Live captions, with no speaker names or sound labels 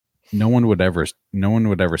no one would ever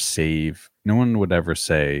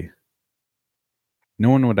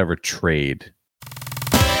trade.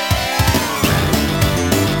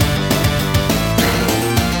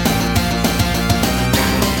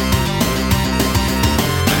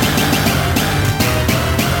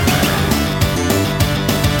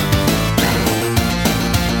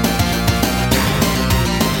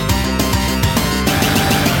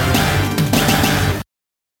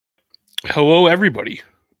 Hello, everybody,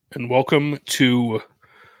 and welcome to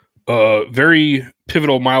a very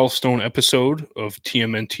pivotal milestone episode of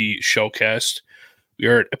TMNT Shellcast. We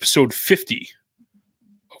are at episode 50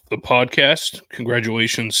 of the podcast.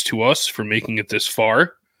 Congratulations to us for making it this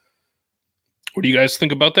far. What do you guys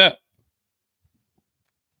think about that?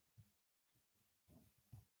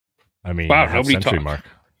 I mean, wow, half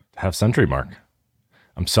century mark.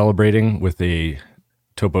 I'm celebrating with a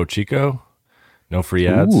Topo Chico. No free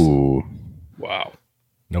ads. Ooh. Wow.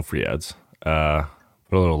 No free ads. Put a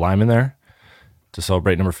little lime in there to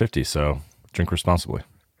celebrate number 50. So drink responsibly.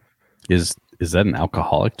 Is that an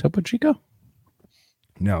alcoholic Topo Chico?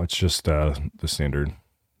 No, it's just the standard.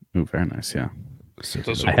 Ooh, very nice. Yeah.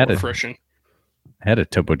 Those are refreshing. I had a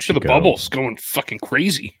Topo Chico. The bubbles going fucking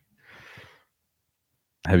crazy.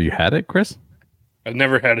 Have you had it, Chris? I've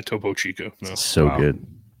never had a Topo Chico. No. It's so good.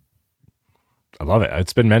 I love it.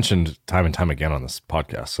 It's been mentioned time and time again on this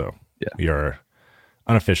podcast. So yeah, we are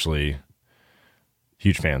unofficially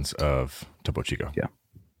huge fans of Topo Chico. Yeah.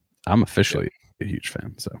 I'm officially a huge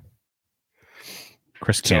fan. So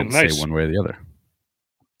Chris can't say one way or the other.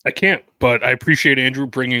 I can't, but I appreciate Andrew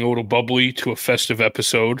bringing a little bubbly to a festive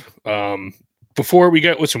episode. Before we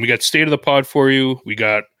got State of the Pod for you. We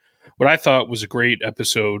got what I thought was a great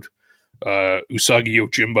episode. Usagi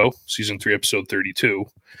Yojimbo, season 3, episode 32.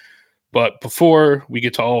 But before we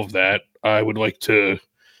get to all of that, I would like to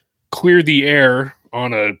clear the air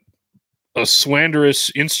on a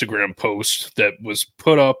slanderous Instagram post that was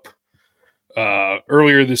put up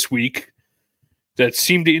earlier this week that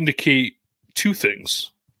seemed to indicate two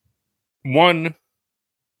things. One,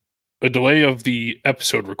 a delay of the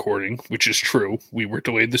episode recording, which is true. We were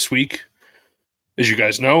delayed this week, as you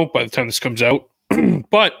guys know, by the time this comes out.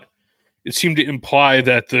 But it seemed to imply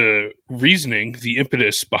that the reasoning, the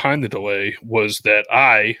impetus behind the delay was that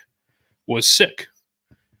I was sick,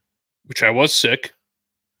 which I was sick,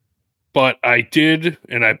 but I did,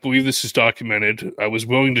 and I believe this is documented, I was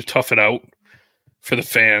willing to tough it out for the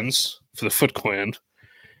fans, for the Foot Clan,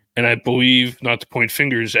 and I believe, not to point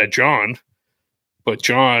fingers at John, but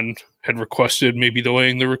John had requested maybe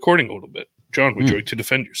delaying the recording a little bit. John, would you like to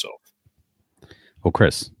defend yourself? Well,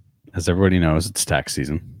 Chris, as everybody knows, it's tax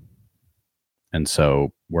season. And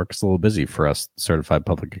so work's a little busy for us certified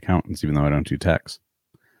public accountants, even though I don't do tax.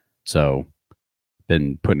 So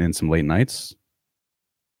been putting in some late nights,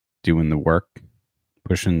 doing the work,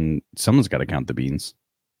 pushing. Someone's got to count the beans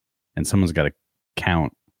and someone's got to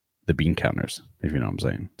count the bean counters, if you know what I'm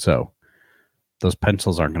saying. So those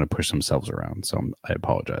pencils aren't going to push themselves around. So I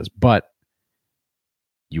apologize, but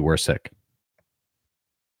you were sick.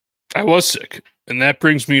 I was sick. And that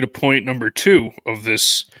brings me to point number 2 of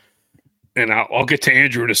this. And I'll get to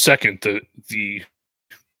Andrew in a second, the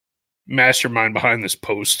mastermind behind this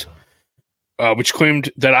post, which claimed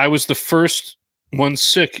that I was the first one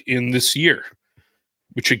sick in this year,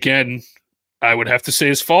 which again, I would have to say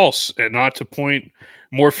is false, and not to point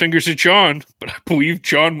more fingers at John, but I believe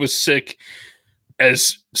John was sick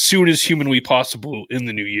as soon as humanly possible in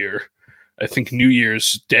the new year. I think New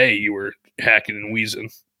Year's Day you were hacking and wheezing.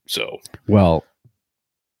 So, well,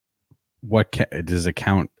 what does it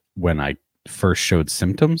count? When I first showed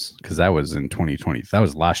symptoms, because that was in 2020. That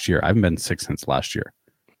was last year. I haven't been sick since last year.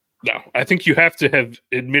 No, I think you have to have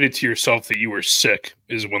admitted to yourself that you were sick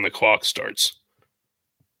is when the clock starts.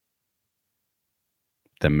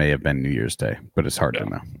 That may have been New Year's Day, but it's hard to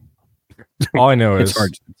know. All I know it's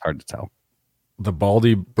is hard to tell. The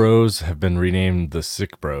Baldy Bros have been renamed the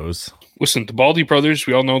Sick Bros. Listen, the Baldy Brothers,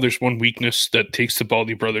 we all know there's one weakness that takes the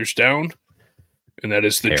Baldy Brothers down, and that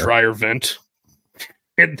is the dryer vent.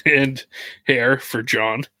 And hair for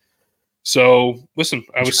John. So listen,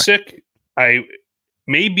 I was sick. I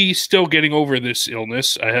may be still getting over this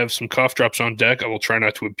illness. I have some cough drops on deck. I will try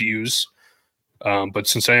not to abuse. But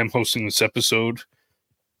since I am hosting this episode,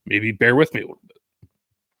 maybe bear with me a little bit.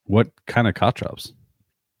 What kind of cough drops?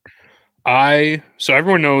 So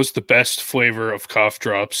everyone knows the best flavor of cough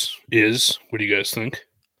drops is, what do you guys think?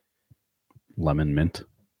 Lemon mint.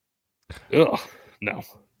 Ugh, no.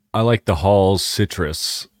 I like the Hall's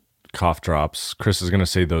citrus cough drops. Chris is going to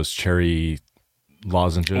say those cherry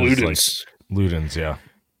lozenges. Ludens. Ludens, yeah.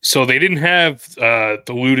 So they didn't have the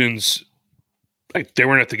Ludens they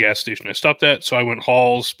weren't at the gas station I stopped at, so I went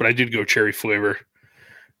Halls, but I did go cherry flavor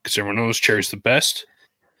because everyone knows cherry's the best.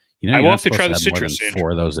 You know, I you're will not have to try the supposed have more citrus, than Andrew.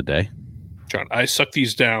 4 of those a day. John, I suck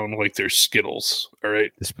these down like they're Skittles. All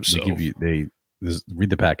right. They give you read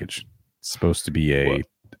the package. It's supposed to be a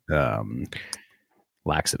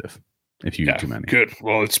laxative if you eat too many. Good.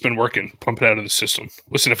 Well, it's been working. Pump it out of the system.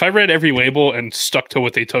 Listen, if I read every label and stuck to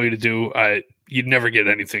what they tell you to do, you'd never get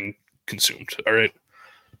anything consumed. All right.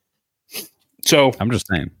 So I'm just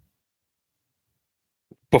saying.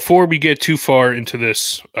 Before we get too far into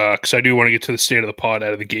this, because I do want to get to the state of the pod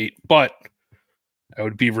out of the gate, but I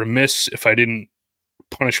would be remiss if I didn't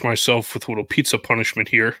punish myself with a little pizza punishment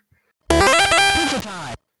here.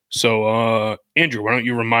 So, Andrew, why don't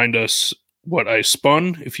you remind us what I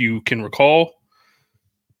spun, if you can recall,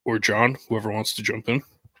 or John, whoever wants to jump in.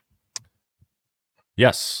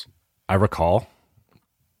 Yes, I recall.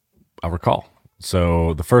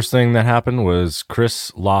 So the first thing that happened was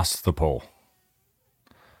Chris lost the poll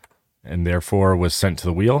and therefore was sent to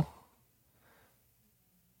the wheel.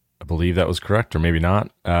 I believe that was correct, or maybe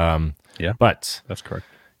not. Yeah, but that's correct.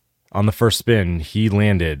 On the first spin, he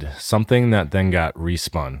landed something that then got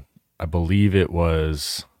respun. I believe it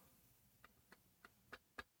was...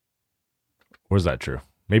 Was that true?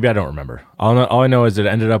 Maybe I don't remember. All I know is it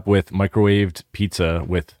ended up with microwaved pizza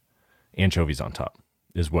with anchovies on top.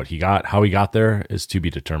 Is what he got. How he got there is to be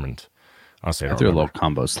determined. Honestly, I threw remember. a little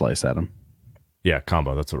combo slice at him. Yeah,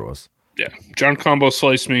 combo. That's what it was. Yeah, John combo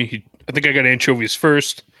sliced me. I think I got anchovies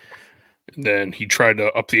first. And then he tried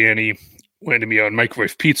to up the ante, landed me on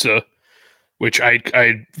microwave pizza, which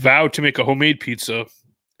I vowed to make a homemade pizza.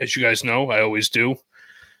 As you guys know, I always do.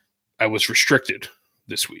 I was restricted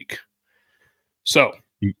this week. So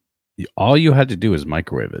all you had to do is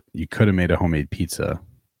microwave it. You could have made a homemade pizza,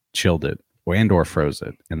 chilled it, or froze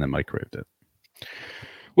it, and then microwaved it.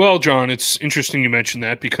 Well, John, it's interesting you mentioned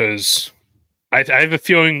that because I have a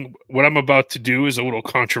feeling what I'm about to do is a little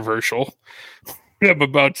controversial. What I'm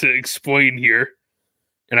about to explain here.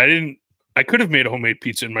 And I could have made a homemade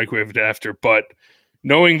pizza and microwaved it after, but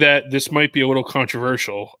knowing that this might be a little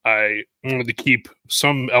controversial, I wanted to keep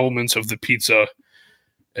some elements of the pizza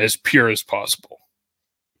as pure as possible.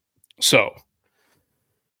 So,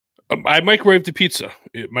 I microwaved the pizza.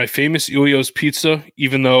 My famous Elio's pizza,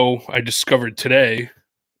 even though I discovered today,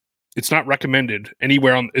 it's not recommended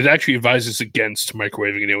anywhere on. It actually advises against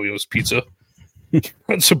microwaving an Elio's pizza.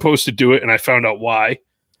 Not supposed to do it, and I found out why.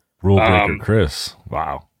 Rule breaker, Chris.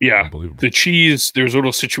 Wow. Yeah, the cheese. There's a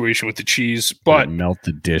little situation with the cheese, but melt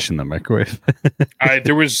the dish in the microwave. I had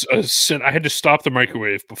to stop the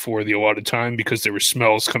microwave before the allotted time because there were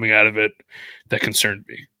smells coming out of it that concerned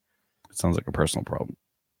me. It sounds like a personal problem.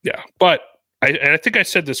 Yeah, but I think I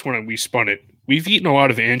said this when we spun it. We've eaten a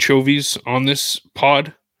lot of anchovies on this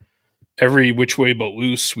pod. Every which way but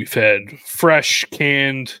loose. We've had fresh,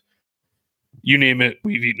 canned, you name it.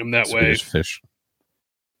 We've eaten them that Swedish way. Fish.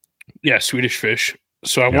 Yeah, Swedish fish.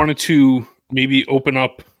 So I wanted to maybe open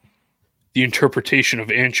up the interpretation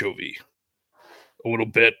of anchovy a little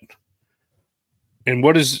bit. And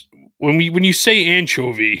what is when you say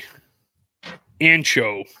anchovy,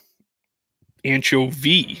 anchovy.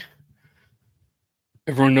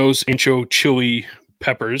 Everyone knows ancho chili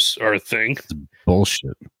peppers are a thing. It's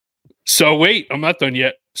bullshit. So wait, I'm not done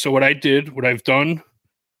yet. So what I've done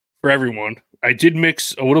for everyone, I did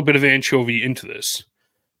mix a little bit of anchovy into this.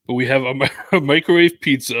 But we have a microwave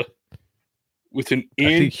pizza with an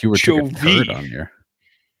anchovy on here.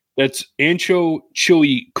 That's ancho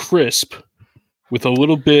chili crisp with a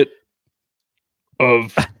little bit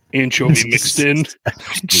of anchovy mixed in.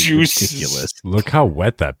 Juice. Ridiculous. Look how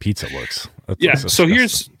wet that pizza looks. So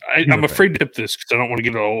I'm afraid to tip this because I don't want to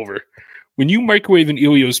get it all over. When you microwave an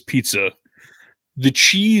Elio's pizza, the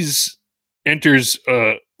cheese enters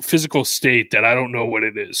a physical state that I don't know what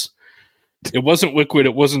it is. It wasn't liquid.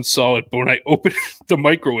 It wasn't solid. But when I opened the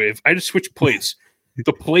microwave, I just switched plates.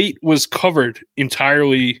 The plate was covered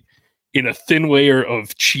entirely in a thin layer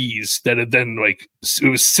of cheese that had then it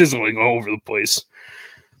was sizzling all over the place.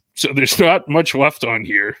 So there's not much left on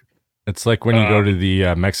here. It's like when you go to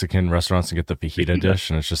the Mexican restaurants and get the fajita dish,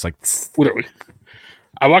 and it's just like... Literally.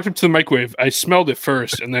 I walked up to the microwave. I smelled it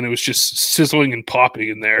first, and then it was just sizzling and popping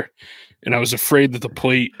in there. And I was afraid that the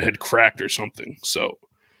plate had cracked or something. So...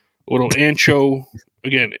 a little ancho,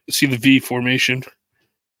 again, see the V formation?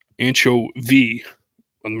 Ancho V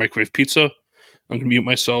on the microwave pizza. I'm going to mute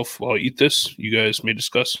myself while I eat this. You guys may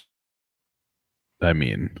discuss. I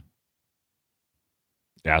mean,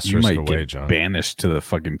 you might away, get John. banished to the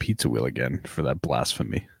fucking pizza wheel again for that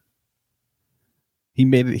blasphemy. He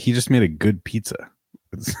just made a good pizza.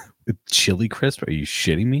 With chili crisp? Are you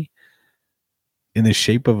shitting me? in the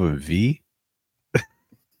shape of a V.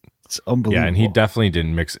 It's unbelievable. Yeah, and he definitely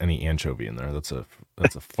didn't mix any anchovy in there. That's a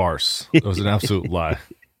farce. That was an absolute lie.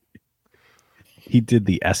 He did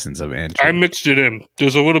the essence of anchovy. I mixed it in.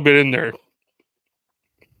 There's a little bit in there.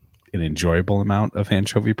 An enjoyable amount of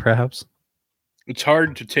anchovy, perhaps. It's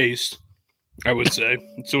hard to taste, I would say.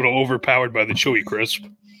 It's a little overpowered by the chewy crisp.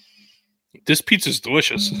 This pizza's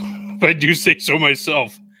delicious, if I do say so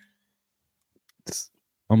myself. It's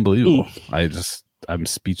unbelievable. I'm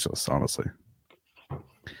speechless, honestly.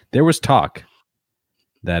 There was talk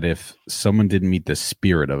that if someone didn't meet the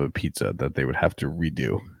spirit of a pizza, that they would have to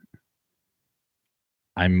redo.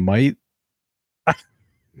 I might.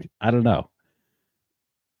 I don't know.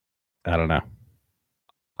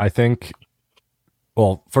 I think,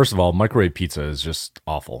 well, first of all, microwave pizza is just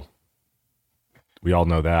awful. We all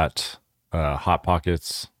know that. Hot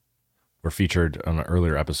Pockets were featured on an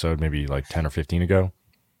earlier episode, maybe like 10 or 15 ago.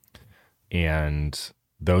 And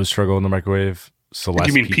those struggle in the microwave. Celeste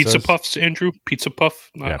You mean pizzas, pizza puffs, Andrew? Pizza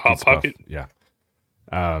puff, not yeah, Hot Pizza Puff, Pocket? yeah.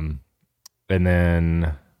 And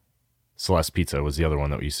then Celeste Pizza was the other one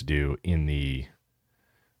that we used to do I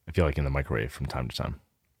feel like in the microwave from time to time.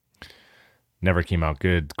 Never came out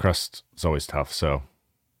good. Crust is always tough. So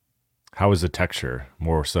how is the texture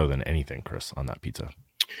more so than anything, Chris, on that pizza?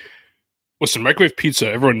 Listen, microwave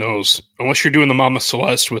pizza, everyone knows, unless you're doing the Mama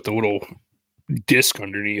Celeste with the little disc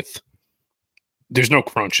underneath, there's no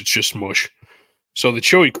crunch. It's just mush. So the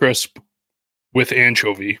chewy crisp with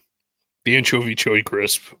anchovy, the anchovy chewy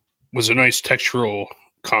crisp, was a nice textural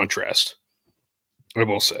contrast, I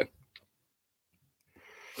will say.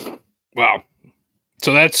 Wow.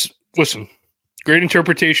 So listen, great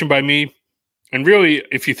interpretation by me. And really,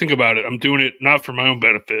 if you think about it, I'm doing it not for my own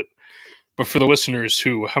benefit, but for the listeners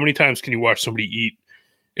how many times can you watch somebody eat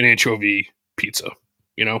an anchovy pizza?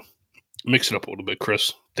 You know, mix it up a little bit,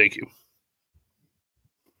 Chris. Thank you.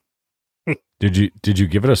 Did you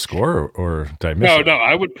give it a score or did I miss it? No,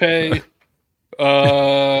 I would pay,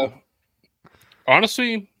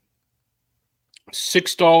 honestly,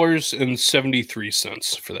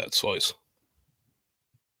 $6.73 for that slice.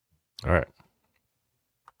 All right.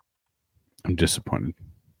 I'm disappointed.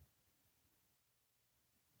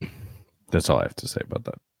 That's all I have to say about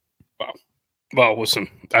that. Wow. Well, listen,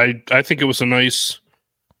 I think it was a nice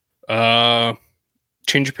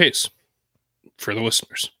change of pace for the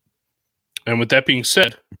listeners. And with that being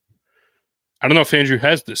said, I don't know if Andrew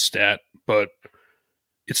has this stat, but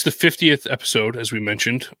it's the 50th episode, as we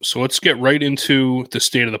mentioned. So let's get right into the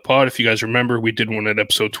state of the pod. If you guys remember, we did one at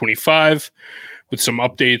episode 25 with some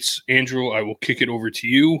updates. Andrew, I will kick it over to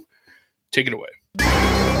you. Take it away.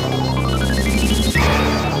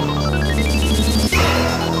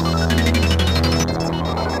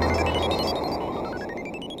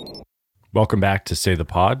 Welcome back to Say the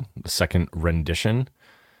Pod, the second rendition.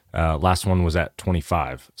 Last one was at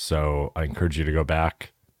 25, so I encourage you to go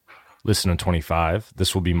back, listen to 25.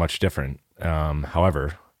 This will be much different.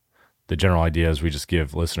 However, the general idea is we just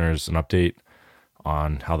give listeners an update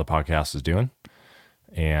on how the podcast is doing,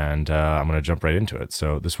 and I'm going to jump right into it.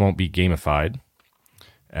 So this won't be gamified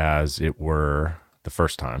as it were the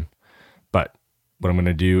first time, but what I'm going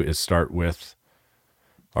to do is start with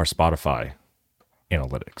our Spotify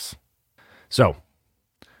analytics. So,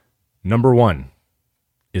 number 1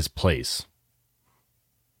 is plays.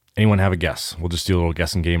 Anyone have a guess? We'll just do a little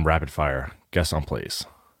guessing game, rapid fire. Guess on plays.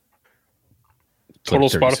 Total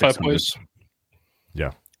Like Spotify plays?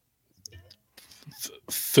 Yeah.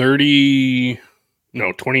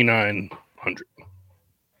 2,900.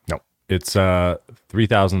 No, it's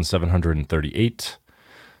 3,738.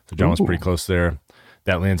 So John was pretty close there.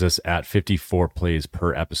 That lands us at 54 plays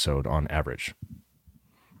per episode on average,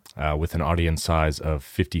 with an audience size of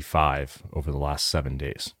 55 over the last 7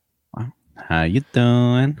 days. Wow. How you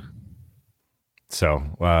doing? So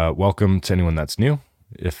welcome to anyone that's new.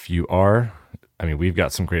 If you are, we've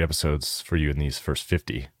got some great episodes for you in these first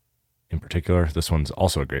 50 in particular. This one's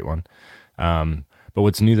also a great one. But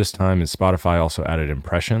what's new this time is Spotify also added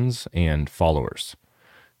impressions and follower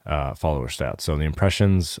stats. So the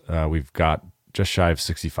impressions, we've got just shy of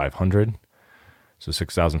 6,500. So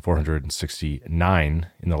 6,469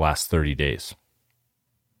 in the last 30 days.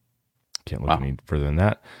 Can't look any further than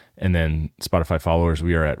that. And then Spotify followers,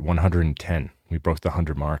 we are at 110. We broke the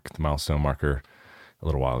 100 mark, the milestone marker, a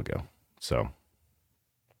little while ago. So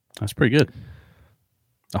that's pretty good.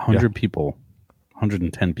 100 people,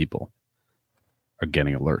 110 people are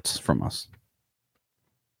getting alerts from us.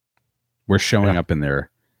 We're showing up in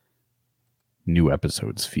their new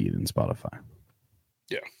episodes feed in Spotify.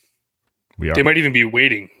 Yeah. We are. They might even be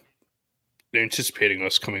waiting. They're anticipating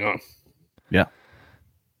us coming on. Yeah.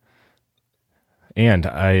 And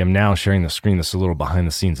I am now sharing the screen. This is a little behind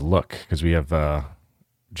the scenes look because we have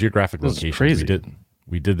geographic This is locations. crazy.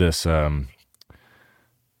 We did this a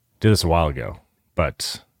while ago,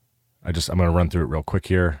 but I'm going to run through it real quick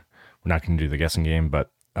here. We're not going to do the guessing game,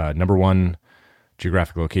 but number one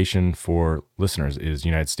geographic location for listeners is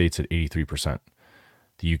United States at 83%.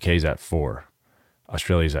 The UK is at 4%.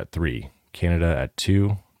 Australia is at 3%. Canada at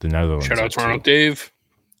 2%. The Netherlands Shout out at Toronto 2%. Dave.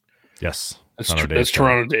 Yes. That's Dave.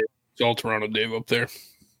 Toronto Dave. It's all Toronto Dave up there.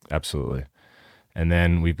 Absolutely. And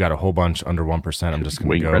then we've got a whole bunch under 1%. I'm just going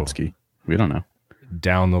Wayne to go Gretzky. We don't know.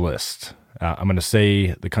 down the list. I'm going to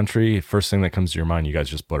say the country. First thing that comes to your mind, you guys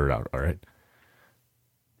just blurt it out. All right.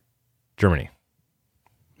 Germany.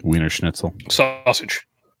 Wiener Schnitzel. Sausage.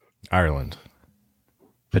 Ireland.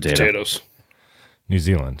 Potatoes. New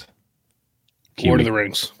Zealand. Kiwi. Lord of the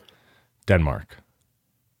Rings. Denmark.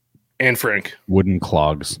 Anne Frank. Wooden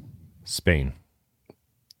clogs. Spain.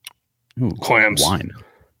 Ooh, Clams. Wine.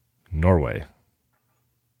 Norway.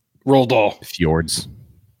 Roald Dahl. Fjords.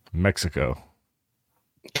 Mexico.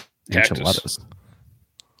 Cactus. Enchiladas.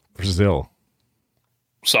 Brazil.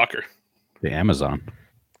 Soccer. The Amazon.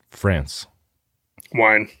 France.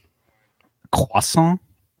 Wine. Croissant.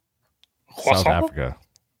 South Croissant? Africa.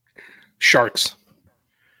 Sharks.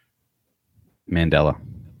 Mandela.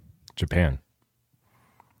 Japan.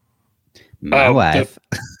 My wife.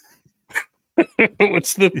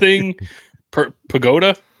 What's the thing?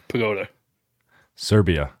 Pagoda? Pagoda.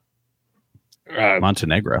 Serbia.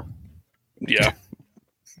 Montenegro. Yeah.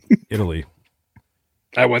 Italy.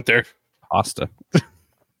 I went there. Pasta.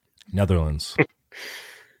 Netherlands.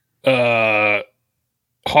 Holland.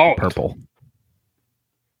 Purple.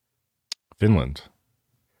 Finland.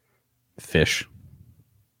 Fish.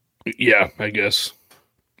 Yeah, I guess.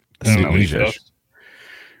 I don't know any Indonesia. stuff.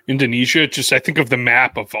 Indonesia. Just I think of the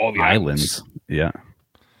map of all the Islands. Yeah.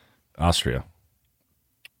 Austria.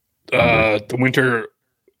 The Winter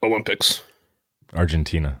Olympics.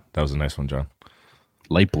 Argentina. That was a nice one, John.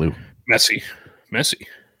 Light blue. Messi.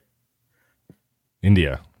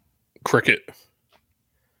 India. Cricket.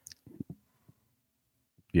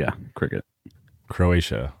 Yeah. Cricket.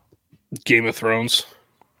 Croatia. Game of Thrones.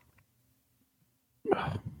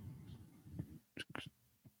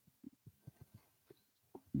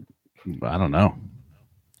 I don't know.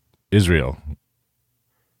 Israel.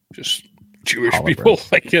 Just Jewish Olive people,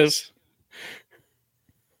 bread. I guess.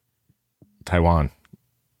 Taiwan.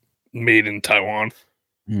 Made in Taiwan.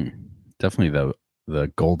 Definitely the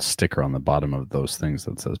gold sticker on the bottom of those things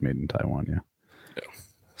that says made in Taiwan. Yeah.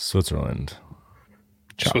 Switzerland.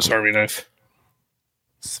 Swiss Army knife.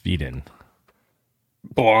 Sweden.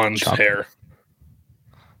 Blonde Chocolate. hair.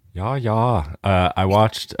 Yeah. I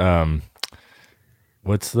watched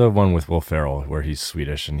what's the one with Will Ferrell where he's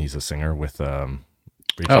Swedish and he's a singer with Rachel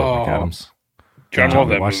McAdams? John We love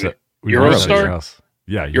that watched movie. we watched that at your Eurostar? house.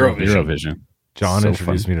 Yeah, Eurovision. Eurovision. John So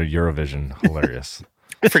introduced fun. me to Eurovision. Hilarious.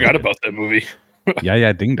 I forgot about that movie.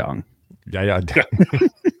 Yeah. Ding dong. yeah.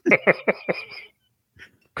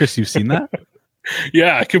 Chris, you've seen that?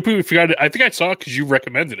 Yeah, I completely forgot it. I think I saw it because you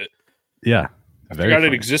recommended it. Yeah. I Very forgot it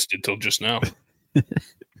funny. existed till just now.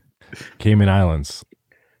 Cayman Islands.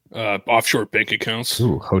 Offshore bank accounts.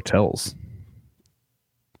 Ooh, hotels.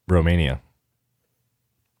 Romania.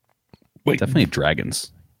 Wait, Definitely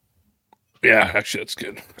dragons. yeah, actually, that's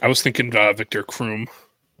good. I was thinking Victor Krum,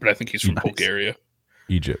 but I think he's from Nice. Bulgaria.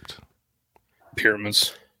 Egypt.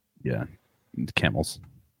 Pyramids. Yeah. Camels.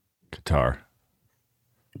 Qatar.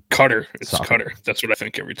 Qatar. It's Soccer. Qatar. That's what I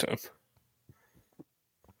think every time.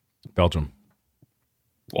 Belgium.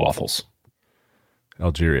 Waffles.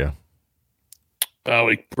 Algeria.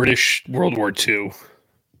 Like British World War II.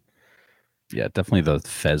 Yeah, definitely the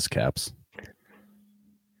fez caps.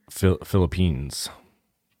 Philippines.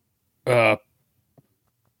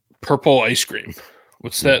 Purple ice cream.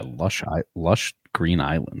 What's that? Yeah, lush green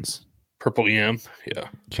islands. Purple yam. Yeah.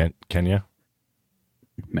 Kenya.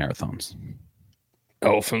 Marathons.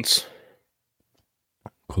 Elephants.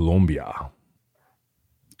 Colombia.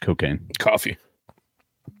 Cocaine. Coffee.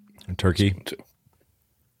 And Turkey.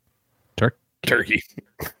 Turkey.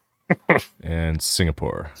 And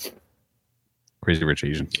Singapore. Crazy Rich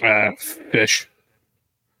Asian. Fish.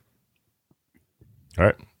 All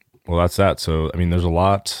right. Well, that's that. So, I mean, there's a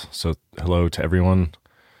lot. So, hello to everyone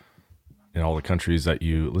in all the countries that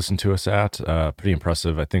you listen to us at. Pretty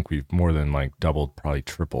impressive. I think we've more than like doubled, probably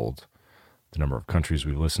tripled the number of countries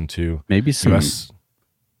we've listened to. Maybe some US,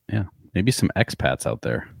 maybe some expats out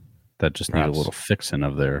there that just need Perhaps. a little fixing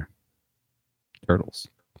of their turtles.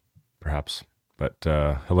 perhaps. But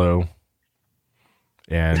hello.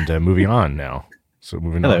 And moving on now. So,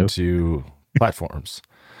 moving Hello. on to platforms.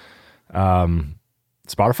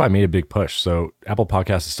 Spotify made a big push. So Apple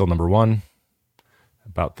Podcast is still number one,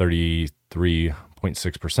 about 33.6%.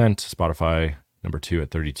 Spotify number 2 at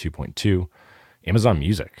 32.2%. Amazon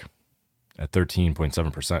Music at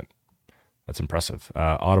 13.7%. That's impressive.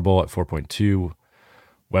 Audible at 4.2%.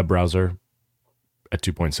 Web browser at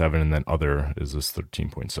 2.7%, and then other is this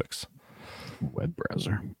 13.6%. Web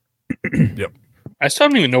browser. Yep. I still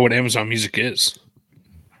don't even know what Amazon Music is.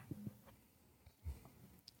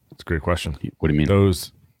 That's a great question. What do you mean?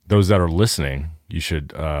 Those that are listening, you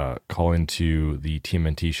should call into the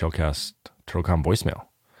TMNT Shellcast TurtleCon voicemail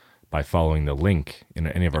by following the link in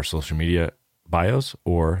any of our social media bios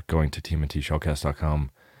or going to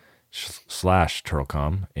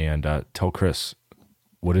tmntshellcast.com/TurtleCom and tell Chris,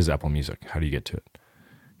 what is Apple Music? How do you get to it?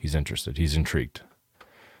 He's interested. He's intrigued.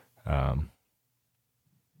 All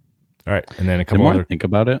right. And then a couple The more other... I think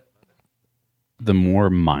about it, the more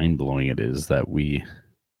mind-blowing it is that we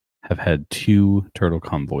have had 2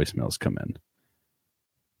 TurtleCon voicemails come in,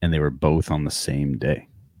 and they were both on the same day.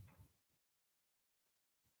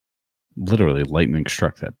 Literally, lightning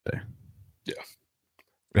struck that day. Yeah.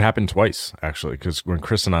 It happened twice, actually, because when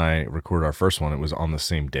Chris and I recorded our first one, it was on the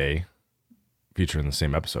same day, featured in the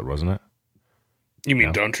same episode, wasn't it? You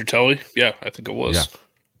mean Don Tritelli? Yeah, I think it was.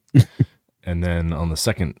 Yeah. And then on the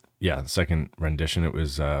second rendition, it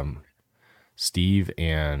was Steve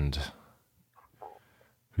and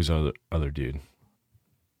who's the other dude?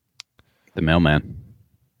 The mailman.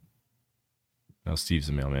 No, Steve's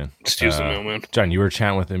the mailman. Steve's the mailman. John, you were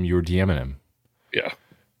chatting with him. You were DMing him. Yeah.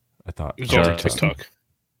 I thought. It was over TikTok.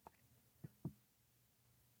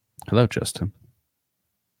 Hello, Justin.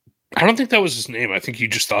 I don't think that was his name. I think he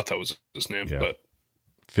just thought that was his name. Yeah. But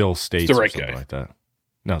Phil States the or right something guy. like that.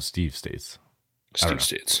 No, Steve States. Steve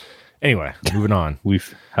States. Anyway, moving on.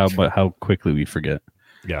 How quickly we forget.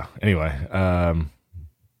 Yeah. Anyway,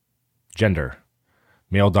 gender,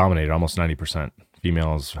 male dominated, almost 90%.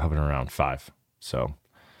 Females hovering around 5%. So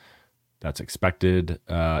that's expected.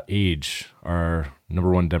 Age, our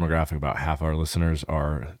number one demographic, about half our listeners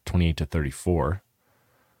are 28 to 34.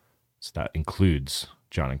 So that includes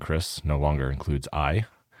John and Chris. No longer includes I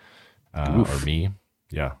or me.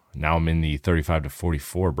 Yeah. Now I'm in the 35 to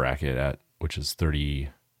 44 bracket which is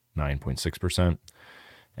 39.6%.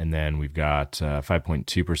 And then we've got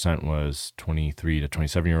 5.2% was 23 to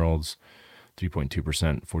 27 year olds,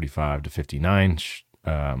 3.2% 45 to 59.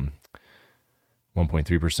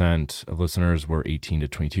 1.3% of listeners were 18 to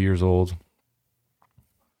 22 years old.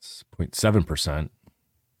 0.7%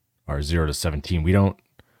 are 0 to 17. We don't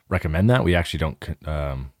recommend that. We actually don't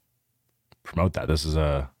promote that. This is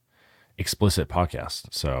a explicit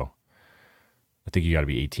podcast, so I think you got to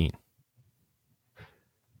be 18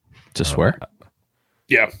 to swear.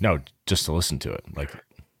 Yeah. No, just to listen to it, like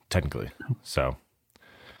technically. So,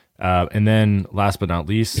 and then last but not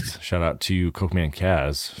least, shout out to Cokeman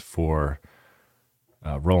Kaz for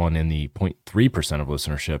rolling in the 0.3% of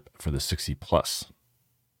listenership for the 60 plus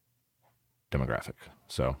demographic.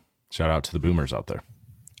 So shout out to the boomers out there.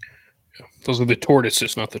 Yeah. Those are the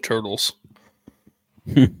tortoises, not the turtles.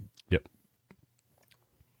 Yep.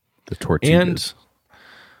 The tortillas. And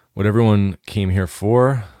what everyone came here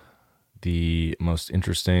for, the most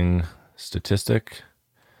interesting statistic,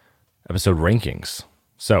 episode rankings.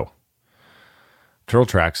 So Turtle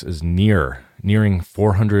Tracks is nearing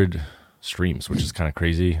 400 streams, which is kind of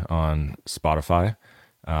crazy on Spotify.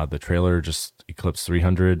 The trailer just eclipsed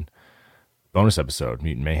 300. Bonus episode,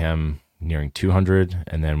 Mutant Mayhem, nearing 200.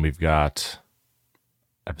 And then we've got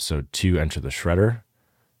episode 2, Enter the Shredder.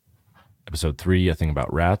 Episode 3, A Thing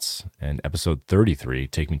About Rats. And episode 33,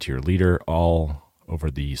 Take Me to Your Leader, all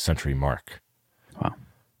over the century mark. Wow.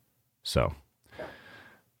 So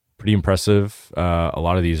pretty impressive. A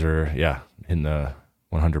lot of these are, in the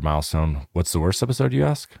 100 milestone. What's the worst episode, you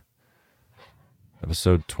ask?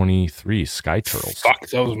 Episode 23, Sky Turtles. Fuck,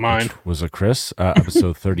 that was mine. Which was a Chris.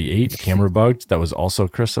 Episode 38, Camera Bugged. That was also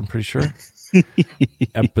Chris, I'm pretty sure.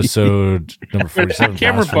 Episode number 47,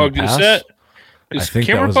 Camera Bugged, is that? I think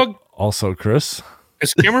Camera that was Bug also Chris.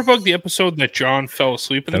 Is Camera Bug the episode that John fell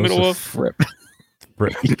asleep in the middle of? Fripp.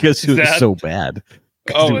 Because it was so bad.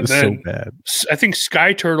 Oh, it was and then so bad. I think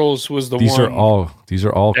Sky Turtles was the these one. These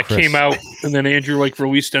are all that Chris. Came out, and then Andrew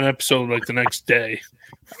released an episode the next day.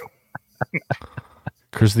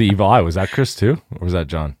 Chris the Evil Eye, was that Chris too, or was that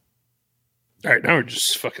John? All right, now we're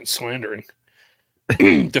just fucking slandering.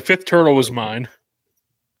 The fifth turtle was mine.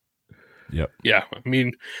 Yep. Yeah, I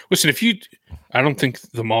mean, listen, I don't think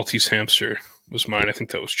the Maltese hamster was mine. I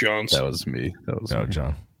think that was John's. That was me. No,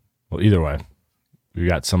 John. Well, either way, we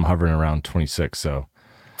got some hovering around 26. So,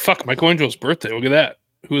 fuck, Michelangelo's birthday. Look at that.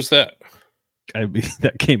 Who is that? I mean,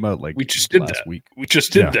 that came out like We just did last that. week. We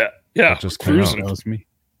just did that. Yeah, That just came out. cruising. That was me.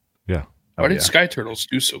 Yeah. Why did Sky Turtles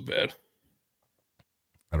do so bad?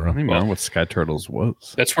 I don't I don't know. even remember what Sky Turtles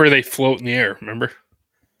was. That's where they float in the air. Remember?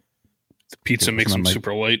 The pizza Yeah, makes them like-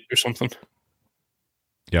 super light or something.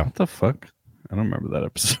 What the fuck? I don't remember that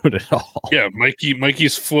episode at all. Yeah,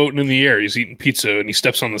 Mikey's floating in the air. He's eating pizza and he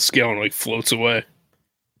steps on the scale and like floats away.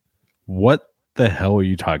 What the hell are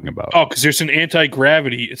you talking about? Oh, because there's an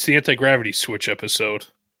anti-gravity. It's the anti-gravity switch episode.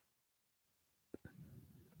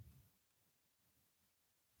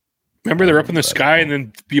 Remember, they're up in the sky, and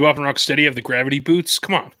then Bebop and Rocksteady have the gravity boots.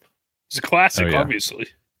 Come on, it's a classic, Oh, yeah. obviously.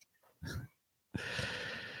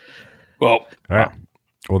 Well, All right.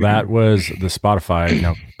 Well, that was the Spotify.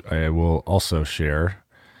 Now I will also share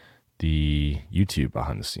the YouTube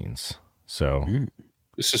behind the scenes. So,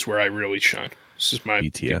 this is where I really shine. This is my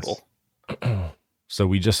BTS. people. so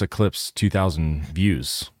we just eclipsed 2,000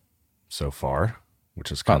 views so far,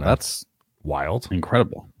 which is kind of That's wild.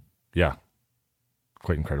 incredible. Yeah,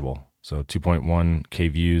 quite incredible. So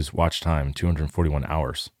 2.1K views, watch time, 241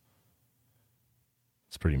 hours.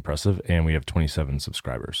 It's pretty impressive. And we have 27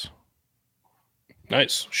 subscribers.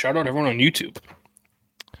 Nice. Shout out everyone on YouTube.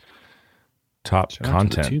 Top Shout out to the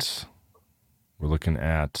content. We're looking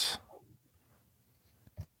at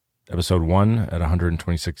episode 1 at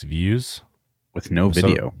 126 views. With no So-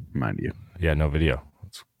 video, mind you. Yeah, no video.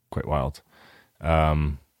 It's quite wild.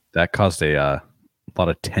 That caused a lot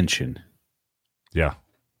of tension Yeah.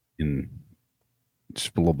 in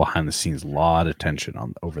just a little behind the scenes, a lot of tension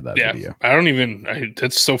over that Yeah, video I don't even.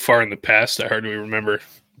 That's so far in the past. I hardly remember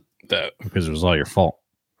that. because it was all your fault.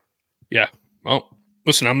 Well,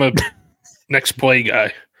 listen, I'm a next play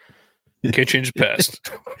guy. Can't change the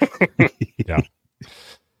past.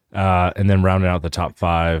 And then rounding out the top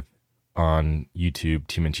 5 on YouTube,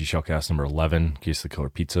 TMNT Shellcast number 11, Case of the Killer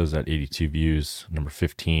Pizzas at 82 views. Number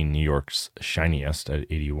 15, New York's Shiniest at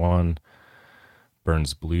 81.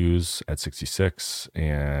 Burns Blues at 66.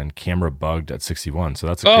 And Camera Bugged at 61. So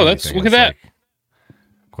that's a crazy thing. look at It's, that. like,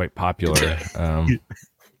 quite popular.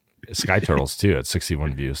 Sky Turtles too at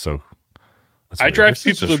 61 views. So that's I weird. drive This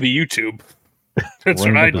is people to just- the YouTube. That's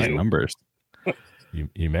Learn what I those do. numbers.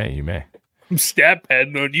 You may. I'm stat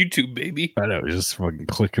padding on YouTube, baby. I know, just fucking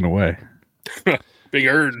clicking away. Big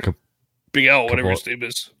Erd. Big L, whatever couple- his name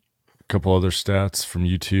is. Couple other stats from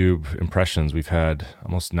YouTube impressions. We've had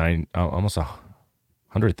almost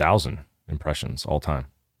 100,000 impressions all time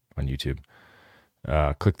on YouTube.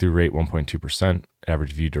 Click-through rate 1.2%.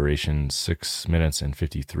 Average view duration 6 minutes and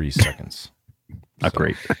 53 seconds. Not So,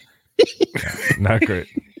 great. Not great.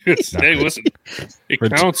 Hey, listen, it For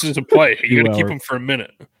counts as a play. You got to keep 2 them for a minute.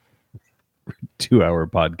 2-hour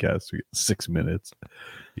podcast. We get 6 minutes.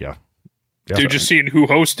 Yeah. They're just seeing who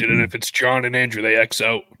hosted it. If it's John and Andrew, they X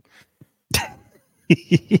out.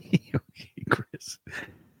 Okay, Chris.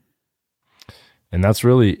 And that's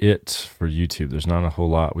really it for YouTube. There's not a whole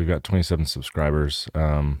lot. We've got 27 subscribers.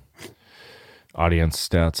 Audience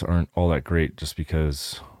stats aren't all that great just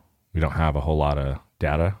because we don't have a whole lot of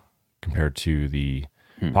data compared to the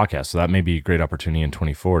podcast. So that may be a great opportunity in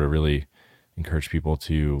 24 to really encourage people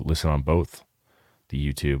to listen on both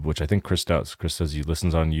the YouTube, which I think Chris does. Chris says he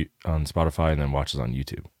listens on Spotify and then watches on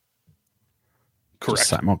YouTube. Correct.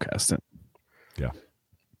 Just simulcast it. Yeah.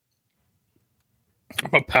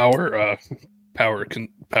 I'm a power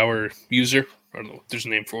user. I don't know if there's a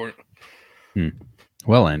name for it.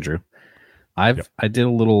 Well, Andrew, I did a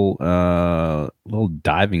little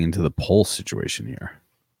diving into the poll situation here.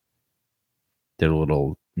 Did a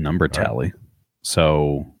little number tally.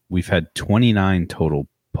 So we've had 29 total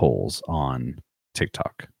polls on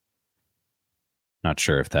TikTok. Not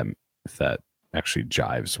sure if that actually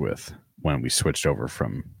jives with when we switched over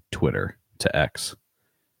from Twitter to X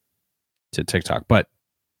to TikTok, but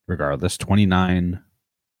regardless, 29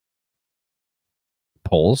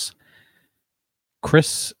 polls.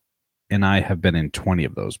 Chris and I have been in 20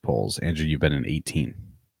 of those polls. Andrew, you've been in 18.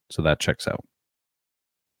 So that checks out.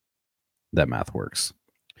 That math works.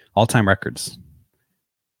 All-time records.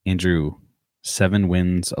 Andrew, 7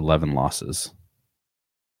 wins, 11 losses.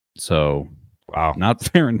 So, Wow. not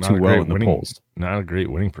faring Not too a well great in the winning- polls. Not a great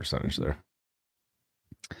winning percentage there.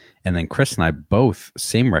 And then Chris and I both,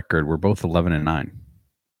 same record. We're both 11-9.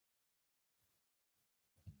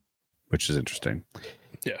 Which is interesting.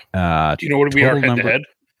 Yeah. Do you know what we are total head to number- head?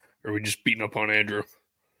 Or are we just beating up on Andrew?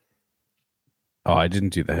 Oh, I didn't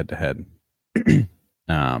do the head-to-head.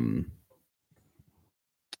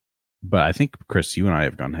 But I think, Chris, you and I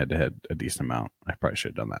have gone head-to-head a decent amount. I probably should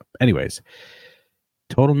have done that. Anyways,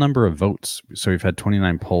 total number of votes. So we've had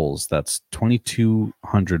 29 polls. That's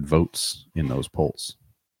 2,200 votes in those polls.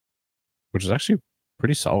 which is actually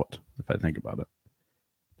pretty solid if I think about it.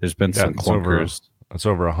 There's been some it's clunkers. It's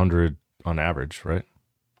over 100 on average, right?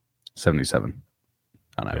 77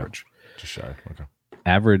 on Yeah. average. Just shy. Okay.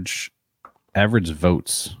 Average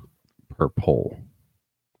votes per poll.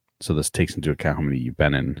 So this takes into account how many you've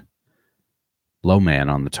been in. Low man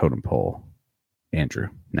on the totem pole, Andrew,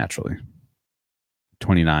 naturally.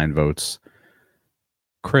 29 votes.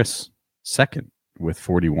 Chris, second with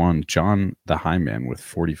 41. John, the high man, with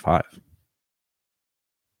 45.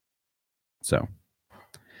 So,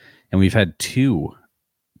 and we've had two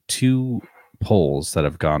polls that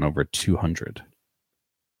have gone over 200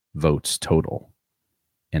 votes total.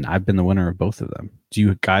 And I've been the winner of both of them. Do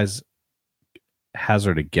you guys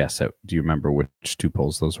hazard a guess at, do you remember which two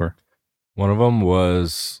polls those were? One of them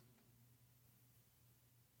was,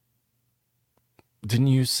 didn't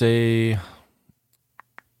you say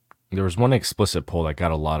there was one explicit poll that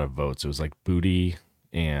got a lot of votes? It was like booty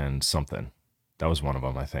and something. That was one of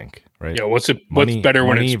them, I think, right? Yeah, what's better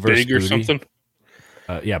when it's big or booty? something?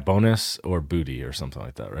 Yeah, bonus or booty or something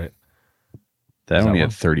like that, right? That only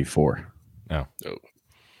that had 34. Oh.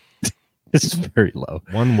 It's very low.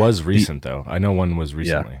 One was recent, though. I know one was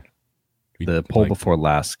recently. The poll before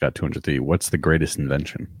last got 203. What's the greatest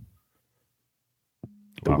invention?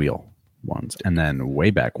 The wheel ones. And then way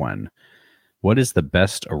back when, what is the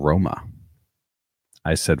best aroma?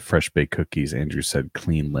 I said fresh baked cookies. Andrew said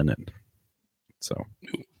clean linen. So,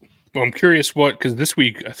 well, I'm curious because this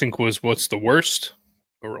week I think was what's the worst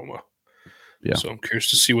aroma. Yeah. So I'm curious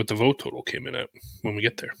to see what the vote total came in at when we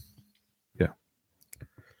get there. Yeah.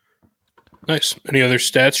 Nice. Any other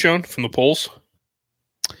stats shown from the polls?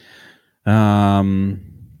 No,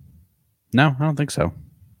 I don't think so.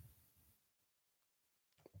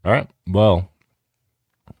 All right. Well,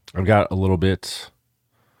 I've got a little bit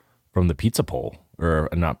from the pizza poll, or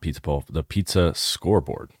not pizza poll, the pizza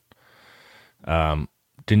scoreboard.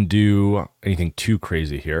 Didn't do anything too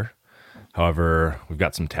crazy here. However, we've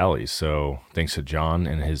got some tallies. So thanks to John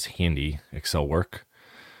and his handy Excel work.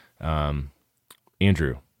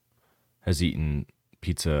 Andrew has eaten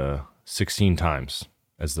pizza 16 times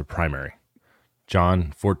as the primary.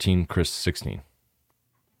 John, 14, Chris, 16.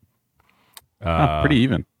 Pretty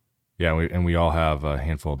even. Yeah, we all have a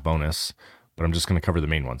handful of bonus, but I'm just going to cover the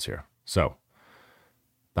main ones here. So,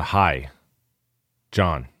 the high,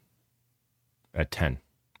 John, at 10.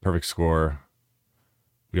 Perfect score.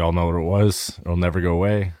 We all know what it was. It'll never go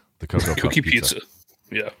away. The Cocoa Puff Cookie pizza.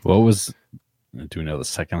 Yeah. What was, do we know the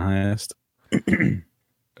second highest?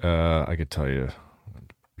 I could tell you.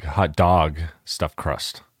 Hot dog stuffed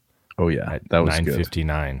crust. Oh, yeah. That was good.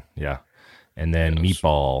 $9.59. Yeah. And then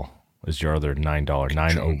meatball is your other $9.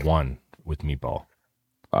 $9.01 with meatball.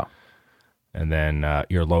 Wow. And then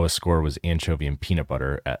your lowest score was anchovy and peanut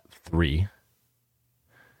butter at 3.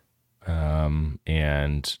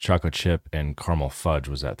 And chocolate chip and caramel fudge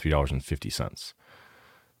was at $3.50.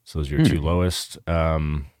 So those are your two lowest.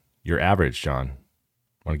 Your average, John.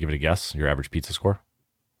 Want to give it a guess? Your average pizza score?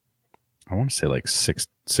 I want to say like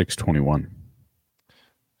 621.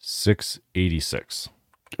 686.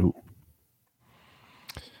 Ooh.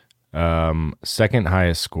 Second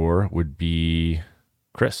highest score would be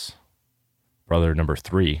Chris, brother number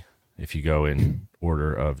 3, if you go in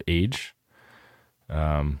order of age.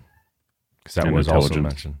 Because that was also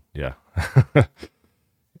mentioned. Yeah.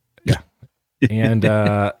 Yeah. And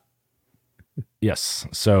yes.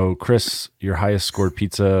 So, Chris, your highest scored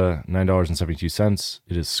pizza, $9.72.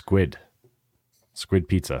 It is squid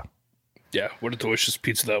pizza. Yeah. What a delicious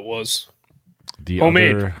pizza that was. The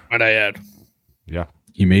homemade, other, might I add. Yeah.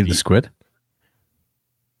 You made the squid?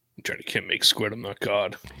 Johnny can't make squid. I'm not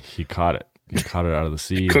God. He caught it. He caught it out of the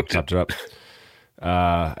sea. Chopped it up.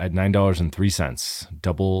 At $9.03,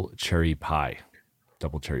 double cherry pie.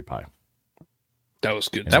 That was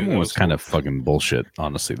good. That one was kind of fucking bullshit,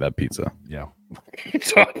 honestly, that pizza. Yeah.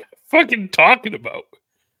 What are you fucking talking about?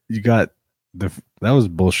 You got that was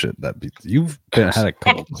bullshit, that pizza. You've had a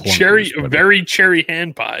couple very cherry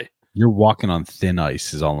hand pie. You're walking on thin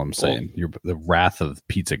ice is all I'm saying. You're the wrath of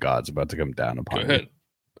pizza gods about to come down upon you. Go ahead.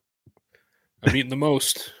 I'm eating the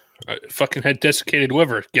most. I fucking had desiccated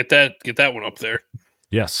liver. Get that one up there.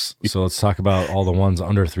 Yes. So let's talk about all the ones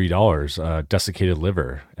under $3. Desiccated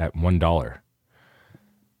liver at $1.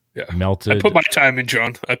 Yeah. Melted. I put my time in,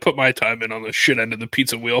 John. I put my time in on the shit end of the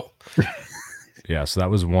pizza wheel. Yeah. So that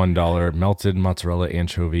was $1. Melted mozzarella,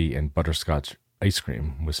 anchovy, and butterscotch ice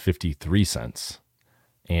cream was 53 cents.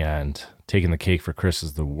 And taking the cake for Chris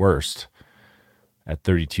is the worst at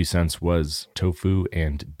 32 cents was tofu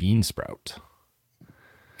and bean sprout.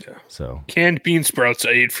 Yeah. So canned bean sprouts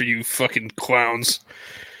I ate for you fucking clowns.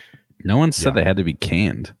 No one said they had to be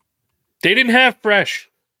canned. They didn't have fresh.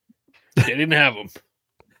 They didn't have them.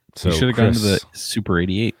 So you should have gone to the Super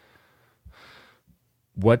 88.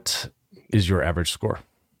 What is your average score?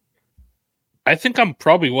 I think I'm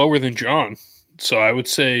probably lower than John. So I would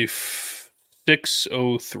say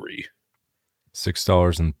 603.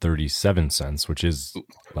 $6.37, which is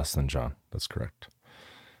less than John. That's correct.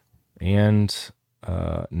 And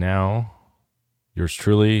now yours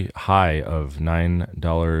truly, high of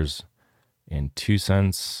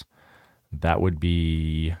 $9.02. That would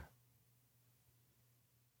be,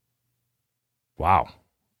 wow,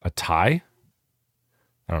 a tie?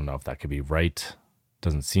 I don't know if that could be right.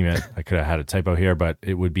 Doesn't seem it. I could have had a typo here, but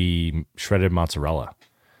it would be shredded mozzarella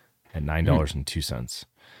at $9.02.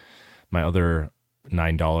 My other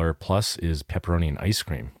 $9 plus is pepperoni and ice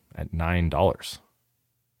cream at $9.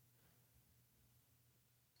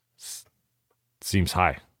 Seems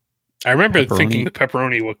high. I remember thinking the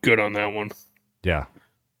pepperoni looked good on that one. Yeah.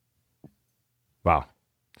 Wow.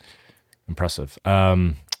 Impressive.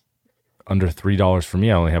 Under $3 for me,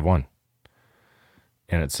 I only have one.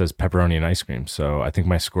 And it says pepperoni and ice cream. So I think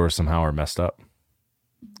my scores somehow are messed up.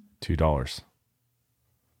 $2.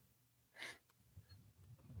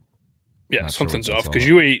 Yeah, something's off because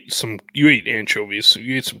you ate anchovies. So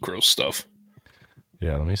you ate some gross stuff.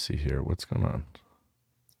 Yeah, let me see here. What's going on?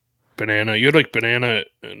 Banana. You had like banana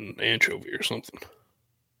and anchovy or something.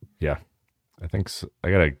 Yeah, I think so.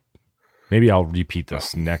 Maybe I'll repeat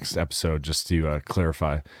this next episode just to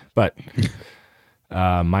clarify. But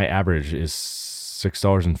my average is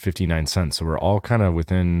 $6.59. So we're all kind of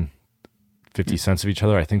within 50 cents of each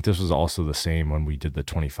other. I think this was also the same when we did the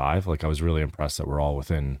 25. Like I was really impressed that we're all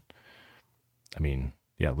within,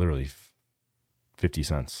 literally 50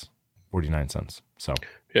 cents, 49 cents. So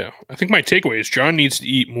yeah, I think my takeaway is John needs to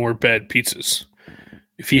eat more bad pizzas.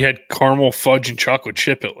 If he had caramel fudge and chocolate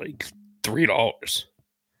chip at like $3.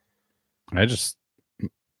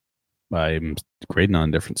 I'm grading on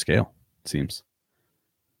a different scale, it seems.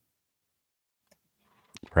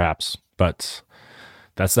 Perhaps, but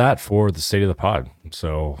that's that for the state of the pod.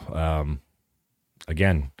 So,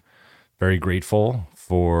 again, very grateful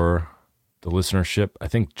for the listenership. I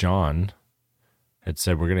think John had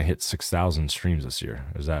said we're going to hit 6,000 streams this year.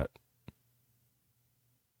 Is that?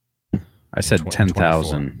 I said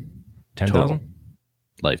 10,000. 10,000?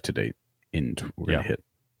 Life to date. We're going to hit.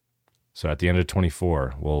 So at the end of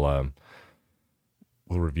 24, we'll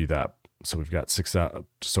review that. So we've got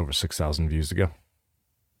just over 6,000 views to go.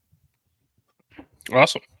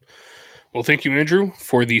 Awesome. Well, thank you, Andrew,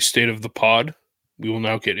 for the state of the pod. We will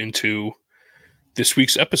now get into this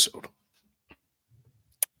week's episode.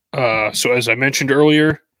 So as I mentioned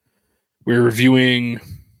earlier, we're recapping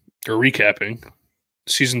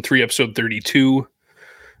season 3, episode 32,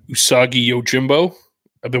 Usagi Yojimbo.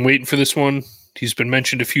 I've been waiting for this one. He's been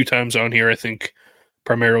mentioned a few times on here, I think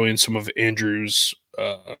primarily in some of Andrew's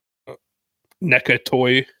NECA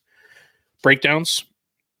toy breakdowns.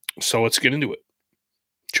 So let's get into it.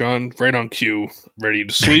 John, right on cue, ready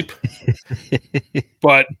to sleep.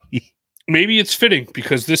 But maybe it's fitting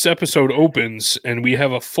because this episode opens and we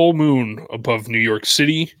have a full moon above New York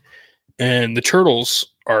City and the turtles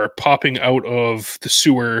are popping out of the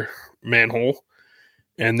sewer manhole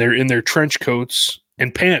and they're in their trench coats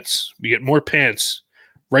and pants. We get more pants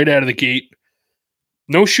right out of the gate.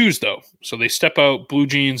 No shoes, though. So they step out, blue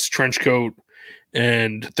jeans, trench coat,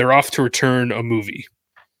 and they're off to return a movie.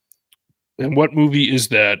 And what movie is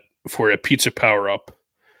that for a pizza power-up?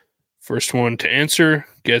 First one to answer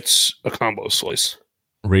gets a combo slice.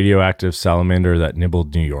 Radioactive salamander that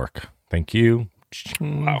nibbled New York. Thank you.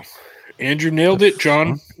 Wow. Andrew nailed it.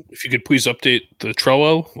 John, if you could please update the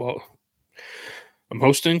Trello while I'm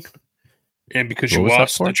hosting. And because you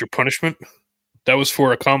lost, that's your punishment. That was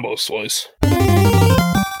for a combo slice.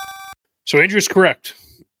 So Andrew's correct.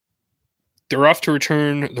 They're off to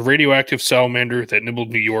return the radioactive salamander that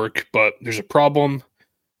nibbled New York, but there's a problem,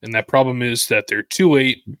 and that problem is that they're too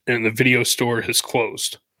late and the video store has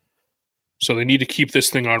closed. So they need to keep this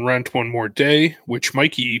thing on rent one more day, which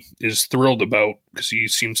Mikey is thrilled about because he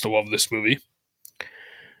seems to love this movie.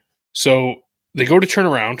 So they go to turn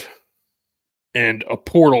around, and a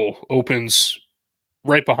portal opens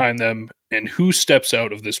right behind them, and who steps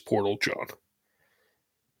out of this portal, John?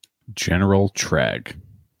 General Trag.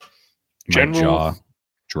 My jaw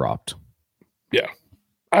dropped. Yeah.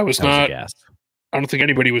 I don't think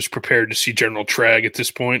anybody was prepared to see General Trag at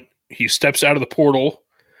this point. He steps out of the portal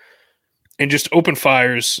and just open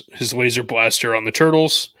fires his laser blaster on the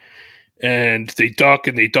turtles, and they duck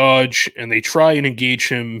and they dodge and they try and engage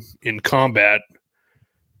him in combat,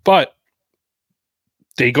 but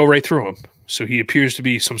they go right through him. So he appears to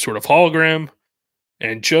be some sort of hologram,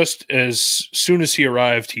 And just as soon as he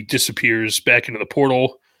arrived, he disappears back into the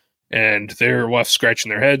portal, and they're left scratching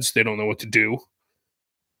their heads. They don't know what to do.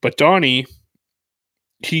 But Donnie,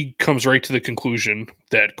 he comes right to the conclusion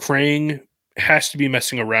that Krang has to be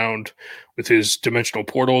messing around with his dimensional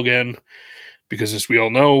portal again, because as we all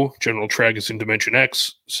know, General Trag is in Dimension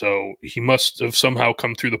X, so he must have somehow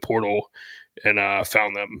come through the portal and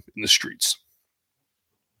found them in the streets.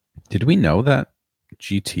 Did we know that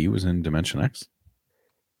GT was in Dimension X?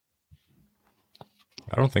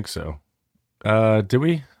 I don't think so. Did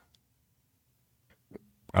we?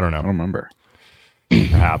 I don't know. I don't remember.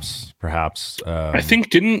 Perhaps. I think,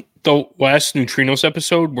 didn't the last Neutrinos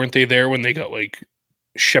episode, weren't they there when they got like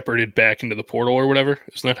shepherded back into the portal or whatever?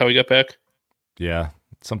 Isn't that how he got back? Yeah,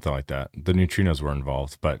 something like that. The neutrinos were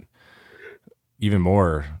involved, but even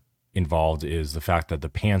more involved is the fact that the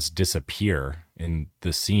pants disappear in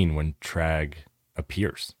the scene when Trag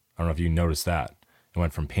appears. I don't know if you noticed that. It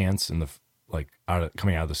went from pants in the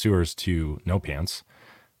coming out of the sewers to no pants,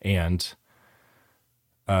 and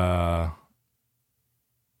the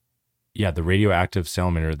radioactive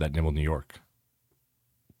salamander that nibbled New York.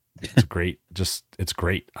 It's great. It's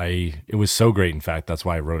great. It was so great. In fact, that's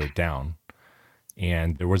why I wrote it down.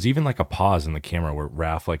 And there was even like a pause in the camera where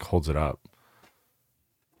Raph like holds it up.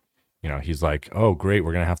 You know, he's like, "Oh, great,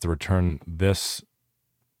 we're gonna have to return this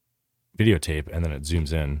videotape," and then it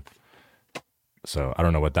zooms in. So I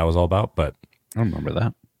don't know what that was all about, but I don't remember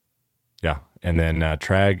that. Yeah, and then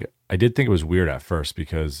Trag, I did think it was weird at first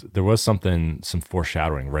because there was some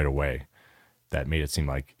foreshadowing right away that made it seem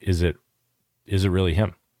like, is it really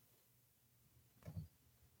him?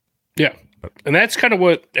 Yeah. And that's kind of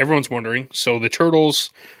what everyone's wondering. So the turtles,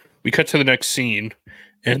 we cut to the next scene,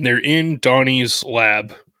 and they're in Donnie's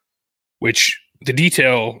lab, which the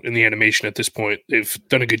detail in the animation at this point, they've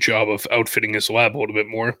done a good job of outfitting his lab a little bit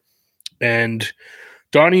more. And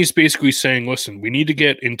Donnie's basically saying, listen, we need to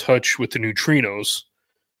get in touch with the neutrinos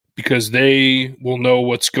because they will know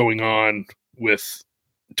what's going on with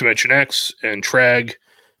Dimension X and Trag.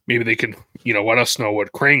 Maybe they can, let us know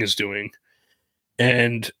what Krang is doing.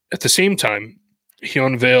 And at the same time, he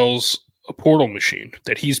unveils a portal machine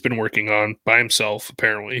that he's been working on by himself,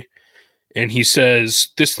 apparently. And he says,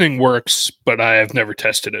 this thing works, but I have never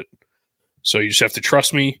tested it. So you just have to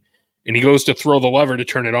trust me. And he goes to throw the lever to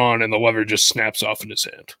turn it on, and the lever just snaps off in his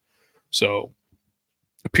hand. So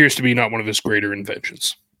appears to be not one of his greater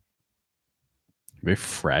inventions. Very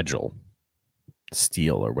fragile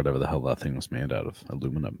steel or whatever the hell that thing was made out of.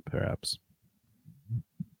 Aluminum, perhaps.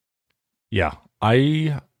 Yeah,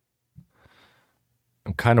 I'm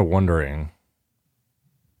kind of wondering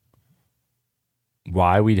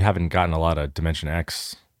why we haven't gotten a lot of Dimension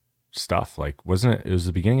X stuff. Like, it was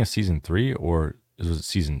the beginning of season 3, or it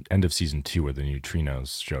was end of season 2 where the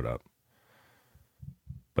neutrinos showed up?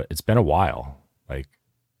 But it's been a while. Like,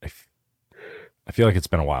 I feel like it's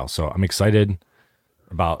been a while. So I'm excited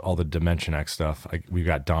about all the Dimension X stuff. We've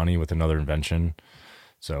got Donnie with another invention.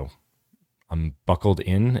 So I'm buckled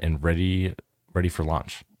in and ready for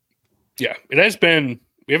launch. Yeah, it has been.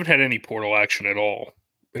 We haven't had any portal action at all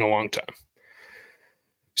in a long time.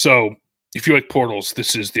 So if you like portals,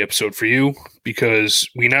 this is the episode for you, because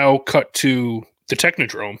we now cut to the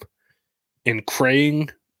Technodrome and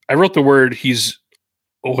Krang. I wrote the word, he's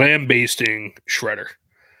lambasting Shredder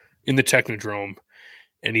in the Technodrome,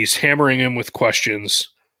 and he's hammering him with questions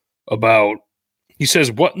about, he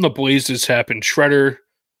says, what in the blazes happened, Shredder?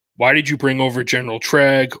 Why did you bring over General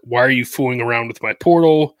Trag? Why are you fooling around with my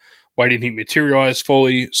portal? Why didn't he materialize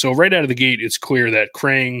fully? So right out of the gate, it's clear that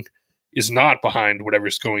Krang is not behind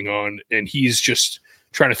whatever's going on, and he's just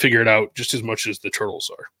trying to figure it out just as much as the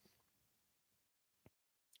turtles are.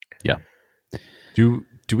 Yeah. Do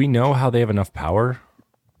we know how they have enough power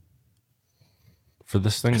for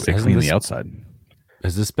this thing? They clean the outside.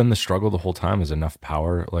 Has this been the struggle the whole time? Is enough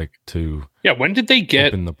power to when did they get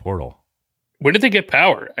open the portal? When did they get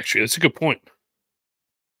power? Actually, that's a good point.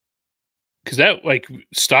 Because that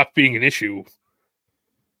stopped being an issue.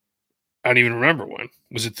 I don't even remember when.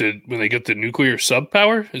 Was it when they get the nuclear sub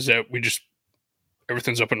power? Is that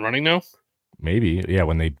everything's up and running now? Maybe, yeah.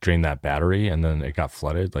 When they drained that battery and then it got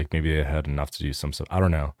flooded, maybe they had enough to do some stuff. I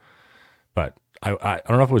don't know, but I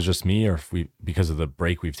don't know if it was just me or if because of the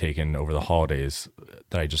break we've taken over the holidays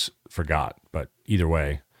that I just forgot. But either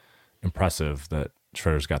way, impressive that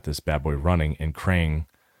Shredder's got this bad boy running, and Krang,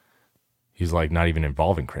 he's not even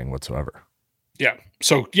involving Krang whatsoever. Yeah.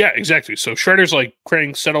 So yeah, exactly. So Shredder's like,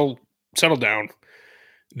 Krang, settle down.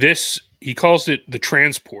 This, he calls it the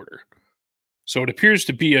transporter. So it appears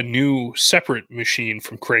to be a new separate machine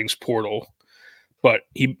from Krang's portal, But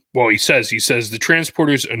he says the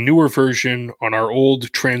transporter's a newer version on our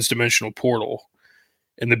old transdimensional portal.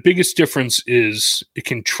 And the biggest difference is it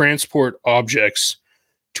can transport objects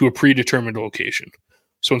to a predetermined location.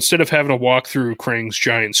 So instead of having to walk through Krang's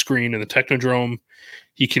giant screen in the Technodrome,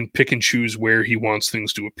 he can pick and choose where he wants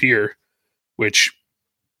things to appear, which,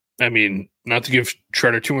 I mean, not to give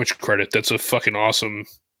Shredder too much credit, that's a fucking awesome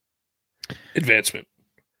advancement.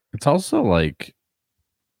 It's also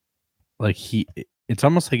it's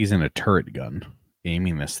almost like he's in a turret gun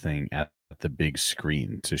aiming this thing at the big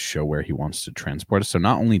screen to show where he wants to transport it. So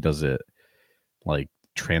not only does it like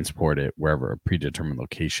transport it wherever a predetermined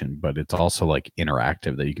location, but it's also like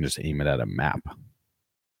interactive that you can just aim it at a map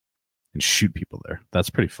and shoot people there. That's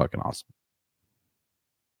pretty fucking awesome.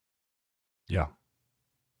 Yeah.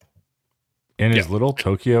 And is Little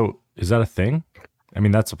Tokyo, is that a thing? I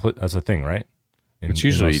mean, that's a thing, right? It's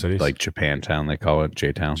usually like Japantown, they call it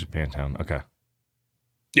J-Town. Japantown, okay.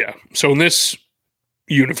 Yeah. So in this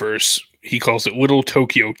universe, he calls it Little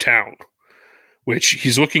Tokyo Town, which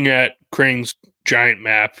he's looking at Krang's giant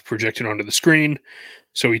map projected onto the screen.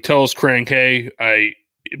 So he tells Krang, hey, I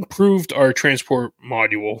improved our transport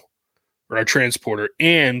module or our transporter,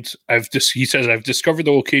 and he says I've discovered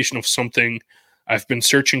the location of something I've been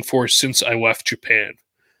searching for since I left Japan.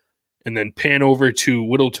 And then pan over to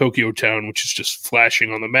Little Tokyo Town, which is just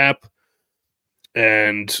flashing on the map.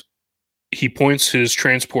 And he points his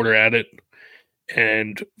transporter at it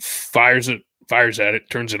and fires at it,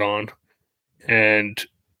 turns it on. And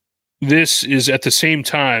this is at the same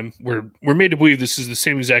time, we're made to believe this is the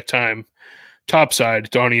same exact time topside,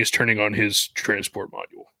 Donnie is turning on his transport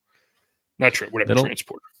module. Not sure, whatever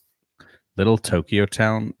transporter. Little Tokyo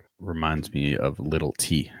Town reminds me of Little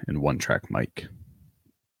T in One Track Mike.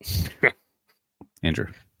 Andrew.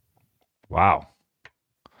 Wow.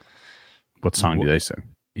 What song do they sing?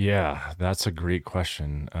 Yeah, that's a great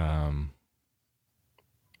question. I'm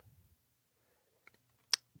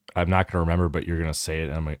not going to remember, but you're going to say it,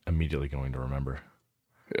 and I'm immediately going to remember.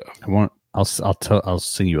 Yeah. I'll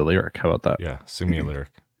sing you a lyric. How about that? Yeah, sing me a lyric.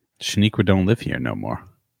 Shaniqua don't live here no more.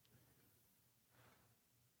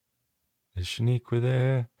 Is Shaniqua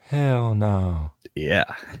there? Hell no. Yeah.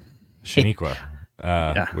 Shaniqua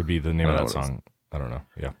would be the name of that song. I don't know.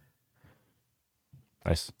 Yeah.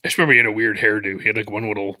 Nice. I just remember he had a weird hairdo. He had like one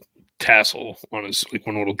little tassel on his, like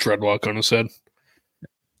one little dreadlock on his head.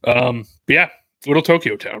 But yeah, Little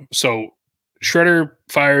Tokyo Town. So Shredder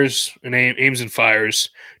fires and aims and fires.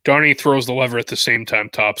 Donnie throws the lever at the same time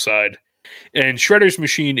topside. And Shredder's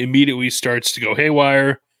machine immediately starts to go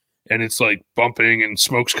haywire. And it's like bumping and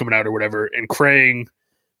smoke's coming out or whatever. And Krang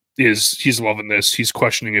he's loving this. He's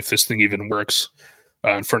questioning if this thing even works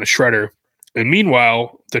in front of Shredder. And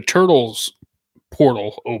meanwhile, the Turtles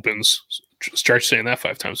portal opens. Start saying that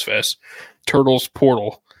 5 times fast. Turtles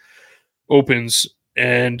portal opens,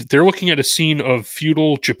 and they're looking at a scene of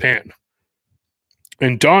feudal Japan.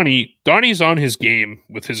 And Donnie's on his game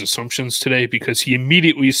with his assumptions today because he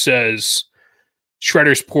immediately says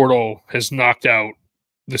Shredder's portal has knocked out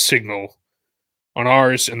the signal on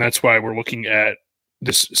ours, and that's why we're looking at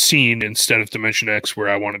this scene instead of Dimension X where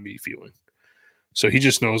I want to be feeling. So he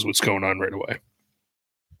just knows what's going on right away.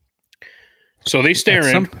 So they stare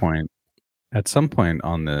in. At some point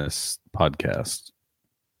on this podcast,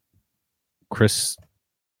 Chris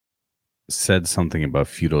said something about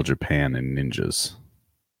feudal Japan and ninjas.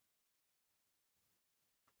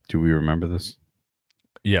 Do we remember this?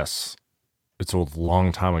 Yes. It's a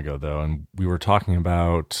long time ago, though. And we were talking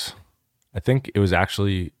about, I think it was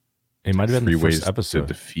actually, it might have been the first episode.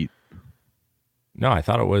 To defeat. No, I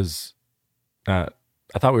thought it was, I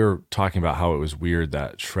thought we were talking about how it was weird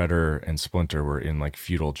that Shredder and Splinter were in like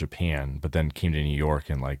feudal Japan, but then came to New York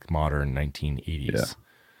in like modern 1980s. Yeah.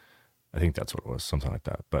 I think that's what it was, something like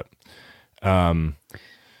that. But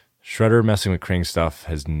Shredder messing with Krang stuff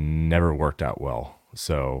has never worked out well.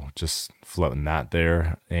 So just floating that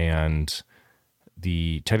there. And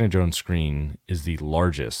the Technodrome screen is the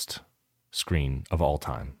largest screen of all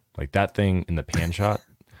time. Like that thing in the pan shot.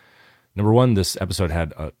 Number one, this episode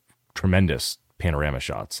had a tremendous panorama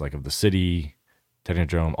shots, like of the city,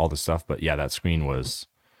 Technodrome, all this stuff. But yeah, that screen was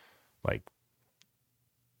like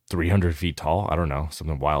 300 feet tall. I don't know,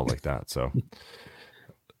 something wild like that. So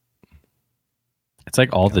it's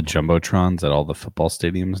like all the jumbotrons at all the football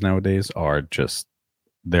stadiums nowadays are just,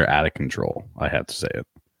 they're out of control. I have to say it.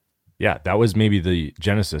 Yeah, that was maybe the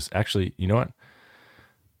genesis. Actually, you know what?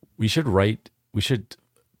 We should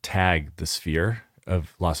tag the sphere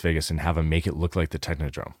of Las Vegas and have them make it look like the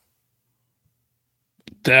Technodrome.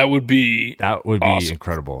 That would be awesome. Be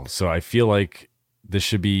incredible. So I feel like this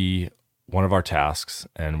should be one of our tasks,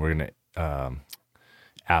 and we're gonna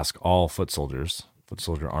ask all foot soldier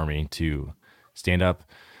army to stand up.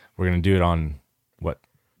 We're going to do it on what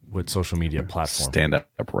social media platform? Stand up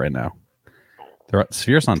right now.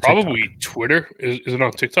 Sphere's on Probably TikTok. Twitter. Is it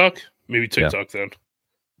on TikTok? Maybe TikTok then.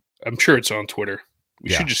 I'm sure it's on Twitter. We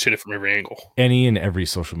should just hit it from every angle. Any and every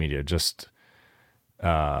social media. Just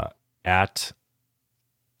at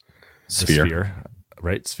Sphere,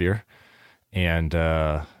 right? Sphere. And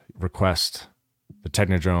request the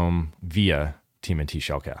Technodrome via TMNT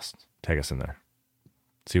Shellcast. Tag us in there.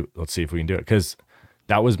 Let's see if we can do it. Because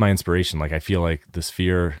that was my inspiration. Like, I feel like the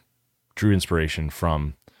Sphere drew inspiration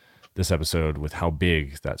from this episode with how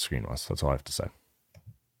big that screen was. That's all I have to say.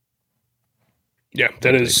 Yeah,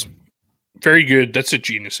 that is very good. That's a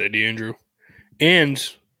genius idea, Andrew. And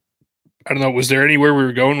I don't know, was there anywhere we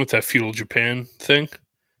were going with that feudal Japan thing?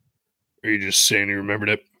 Or are you just saying you remembered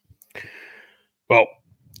it? Well,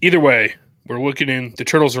 either way, we're looking in, the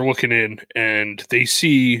turtles are looking in, and they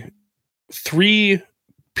see three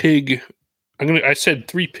pig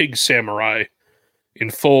samurai in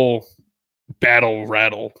full battle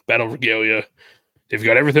regalia. They've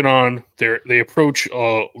got everything on. They approach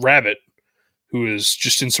a rabbit who is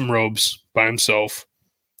just in some robes by himself,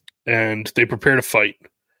 and they prepare to fight.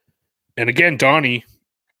 And again, Donnie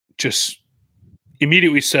just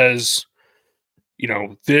immediately says,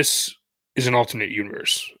 this is an alternate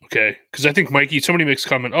universe, okay? Because I think somebody makes a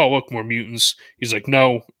comment, oh, look, more mutants. He's like,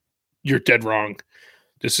 no, you're dead wrong.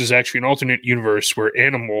 This is actually an alternate universe where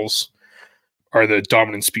animals are the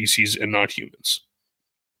dominant species and not humans.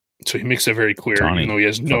 So he makes that very clear, Donnie, even though he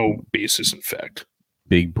has no basis in fact.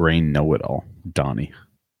 Big brain know-it-all, Donnie.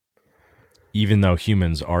 Even though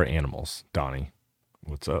humans are animals, Donnie.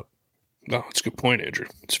 What's up? No, that's a good point, Andrew.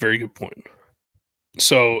 It's a very good point.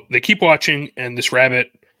 So they keep watching, and this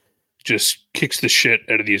rabbit just kicks the shit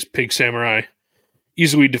out of these pig samurai,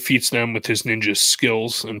 easily defeats them with his ninja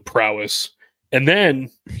skills and prowess, and then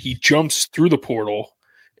he jumps through the portal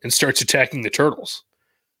and starts attacking the turtles.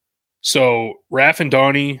 So Raph and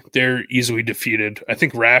Donnie, they're easily defeated. I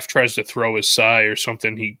think Raph tries to throw his sai or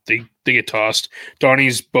something. They get tossed.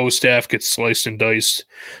 Donnie's bow staff gets sliced and diced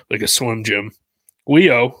like a Slim Jim.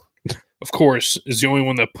 Leo, of course, is the only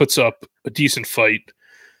one that puts up a decent fight,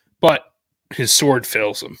 but his sword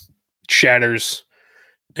fails him, shatters,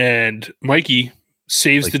 and Mikey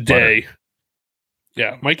saves like the butter. day.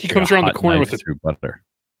 Yeah, Mikey comes around the corner with butter.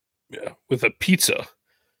 Yeah, with a pizza,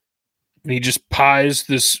 and he just pies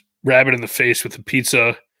this rabbit in the face with a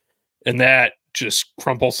pizza, and that just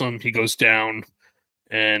crumples him. He goes down,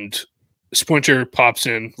 and Splinter pops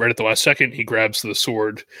in right at the last second. He grabs the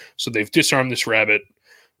sword, so they've disarmed this rabbit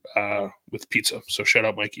with pizza. So shout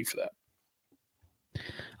out Mikey for that.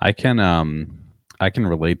 I can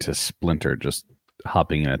relate to Splinter just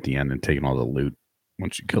hopping in at the end and taking all the loot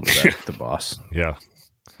once you killed the boss. Yeah,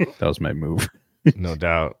 that was my move. No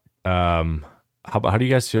doubt. How do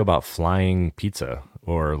you guys feel about flying pizza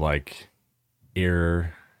or like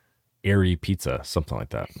airy pizza, something like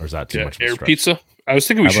that? Or is that too much of a air stretch? pizza? I was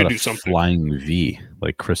thinking we should do something. Flying V,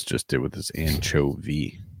 like Chris just did with his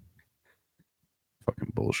anchovy.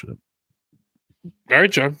 Fucking bullshit. All right,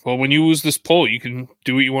 John. Well, when you lose this poll, you can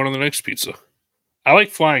do what you want on the next pizza. I like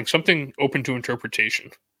flying. Something open to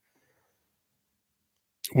interpretation.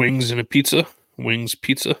 Wings in a pizza. Wings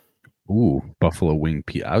pizza. Ooh, buffalo wing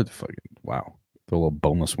pizza. I would wow. The little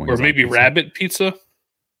boneless wings. Or maybe rabbit pizza.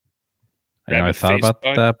 I thought about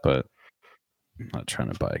that, but I'm not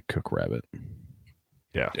trying to buy a cook rabbit.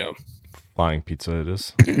 Yeah. Flying pizza it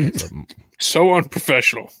is. So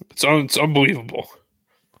unprofessional. It's unbelievable.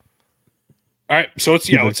 All right, so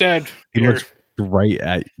let's add. He looked right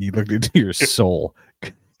at you. Looked into your soul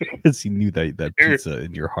because he knew that pizza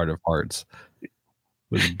in your heart of hearts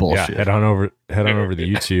was bullshit. Yeah, head on over to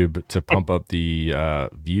YouTube to pump up the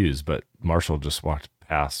views. But Marshall just walked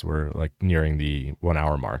past. We're like nearing the 1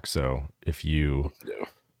 hour mark. So if you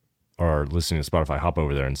are listening to Spotify, hop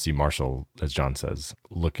over there and see Marshall, as John says,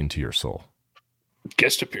 look into your soul.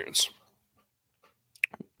 Guest appearance.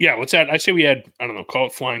 Yeah, let's add. I say we add. I don't know. Call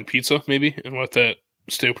it flying pizza, maybe, and let that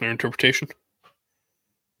stay open to interpretation.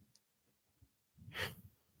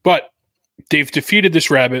 But they've defeated this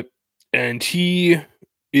rabbit, and he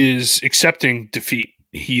is accepting defeat.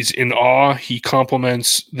 He's in awe. He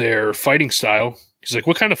compliments their fighting style. He's like,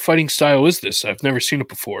 "What kind of fighting style is this? I've never seen it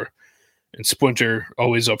before." And Splinter,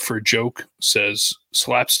 always up for a joke, says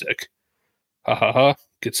slapstick. Ha ha ha.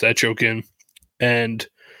 Gets that joke in. And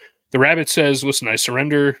the rabbit says, "Listen, I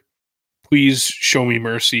surrender. Please show me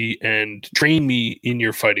mercy and train me in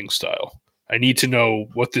your fighting style. I need to know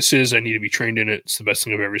what this is. I need to be trained in it. It's the best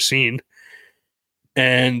thing I've ever seen."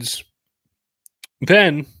 And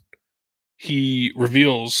then he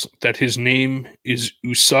reveals that his name is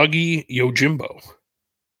Usagi Yojimbo.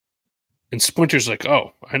 And Splinter's like,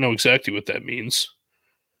 oh, I know exactly what that means.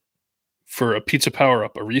 For a pizza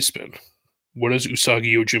power-up, a respin. What does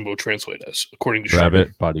Usagi Yojimbo translate as, according to Rabbit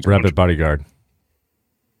Sugar? Rabbit bodyguard.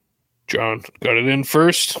 John got it in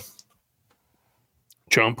first.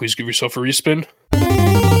 John, please give yourself a respin.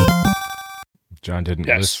 John didn't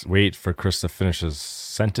wait for Chris to finish his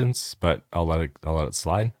sentence, but I'll let it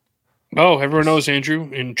slide. Oh, everyone knows, Andrew,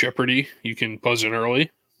 in Jeopardy, you can buzz in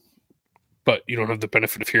early, but you don't have the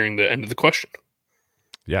benefit of hearing the end of the question.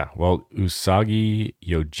 Yeah, well, Usagi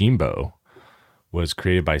Yojimbo was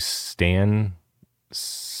created by Stan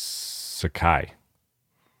Sakai,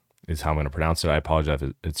 is how I'm going to pronounce it. I apologize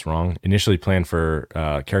if it's wrong. Initially planned for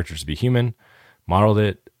characters to be human, modeled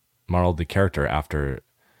the character after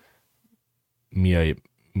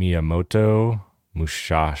Miyamoto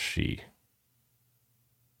Musashi.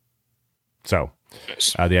 So,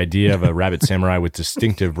 the idea of a rabbit samurai with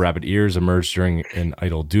distinctive rabbit ears emerged during an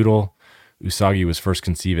idle doodle. Usagi was first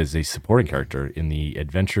conceived as a supporting character in the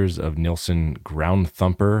adventures of Nilsson Ground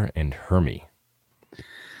Thumper and Hermie.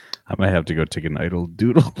 I might have to go take an idle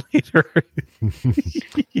doodle later.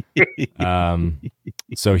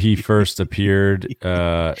 So he first appeared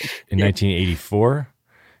in 1984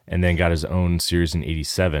 and then got his own series in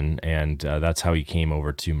 87. And that's how he came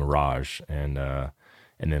over to Mirage and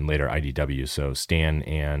then later IDW. So Stan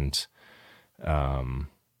and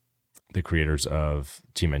the creators of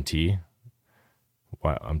TMNT,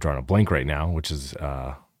 I'm drawing a blank right now, which is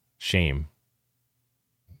shame.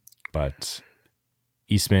 But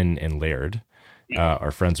Eastman and Laird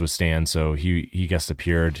are friends with Stan, so he guest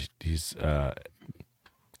appeared. He's been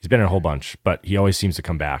in a whole bunch, but he always seems to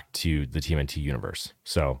come back to the TMNT universe.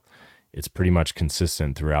 So it's pretty much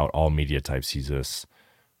consistent throughout all media types. He's this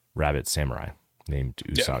rabbit samurai named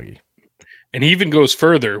Usagi. Yeah. And he even goes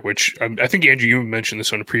further, which I think, Andrew, you mentioned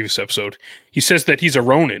this on a previous episode. He says that he's a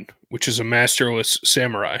Ronin, which is a masterless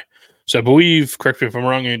samurai. So I believe, correct me if I'm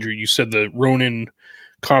wrong, Andrew, you said the Ronin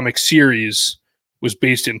comic series was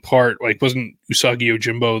based in part, like, wasn't Usagi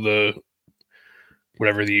Yojimbo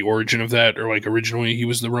the origin of that? Or, like, originally he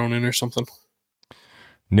was the Ronin or something?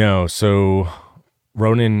 No, so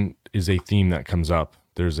Ronin is a theme that comes up.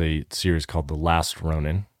 There's a series called The Last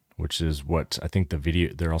Ronin, which is what I think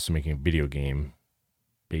they're also making a video game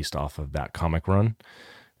based off of that comic run.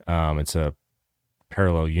 It's a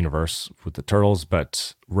parallel universe with the Turtles,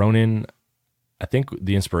 but Ronin, I think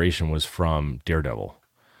the inspiration was from Daredevil,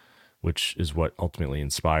 which is what ultimately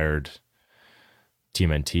inspired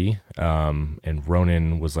TMNT. And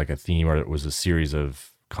Ronin was like a theme, or it was a series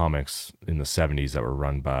of comics in the 70s that were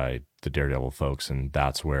run by the Daredevil folks, and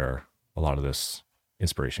that's where a lot of this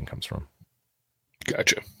inspiration comes from.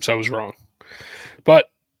 Gotcha. So I was wrong,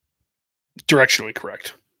 but directionally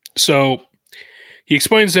correct. So he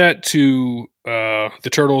explains that to the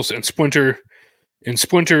Turtles and Splinter, and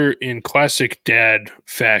Splinter, in classic dad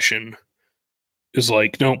fashion, is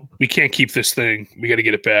like, no, we can't keep this thing. We got to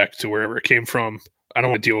get it back to wherever it came from. I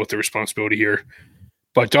don't want to deal with the responsibility here.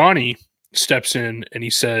 But Donnie steps in and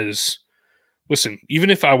he says, listen,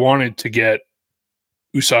 even if I wanted to get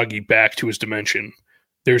Usagi back to his dimension,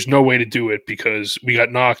 there's no way to do it because we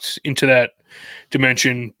got knocked into that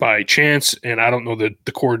dimension by chance, and I don't know the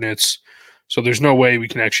coordinates. So there's no way we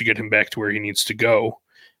can actually get him back to where he needs to go.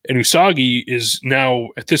 And Usagi is now,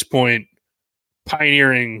 at this point,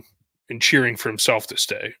 pioneering and cheering for himself to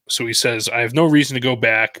stay. So he says, I have no reason to go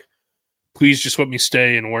back. Please just let me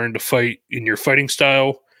stay and learn to fight in your fighting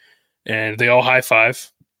style. And they all high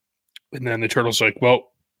five. And then the Turtle's like,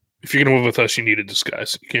 well, if you're going to live with us, you need a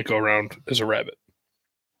disguise. You can't go around as a rabbit.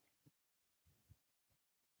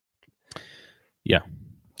 Yeah,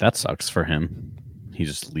 that sucks for him. He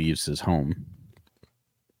just leaves his home.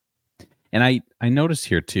 And I noticed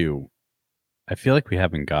here too, I feel like we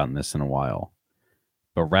haven't gotten this in a while,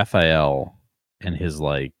 but Raphael and his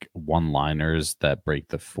like one-liners that break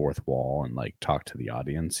the fourth wall and like talk to the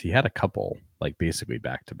audience, he had a couple like basically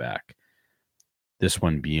back to back. This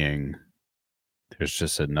one being, there's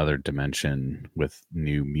just another dimension with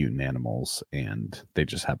new mutant animals and they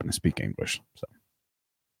just happen to speak English. So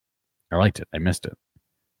I liked it. I missed it.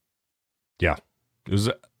 Yeah. This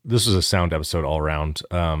was a sound episode all around.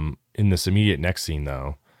 In this immediate next scene,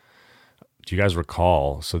 though, do you guys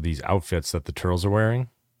recall? So these outfits that the Turtles are wearing,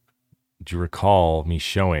 do you recall me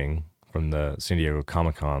showing from the San Diego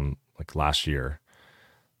Comic-Con like last year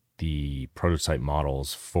the prototype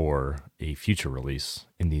models for a future release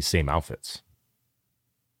in these same outfits?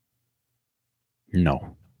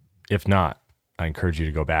 No. If not, I encourage you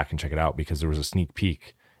to go back and check it out because there was a sneak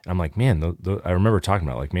peek I'm like, man, I remember talking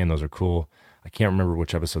about like, man, those are cool. I can't remember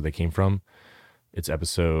which episode they came from. It's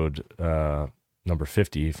episode number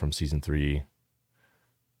 50 from season 3,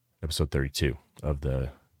 episode 32 of the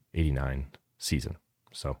 89 season.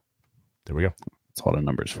 So there we go. That's a lot of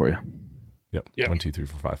numbers for you. Yep. Yeah. 1, 2, 3,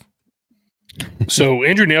 4, 5. So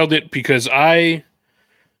Andrew nailed it because I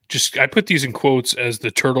put these in quotes as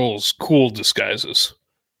the turtles' cool disguises.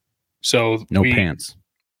 So No pants.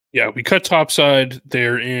 Yeah, we cut topside.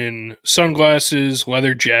 They're in sunglasses,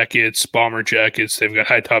 leather jackets, bomber jackets. They've got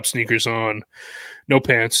high top sneakers on, no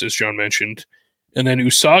pants, as John mentioned. And then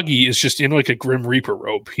Usagi is just in like a Grim Reaper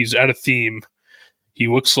robe. He's out of theme. He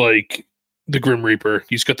looks like the Grim Reaper.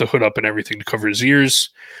 He's got the hood up and everything to cover his ears.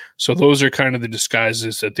 So those are kind of the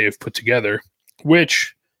disguises that they've put together,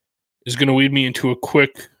 which is going to lead me into a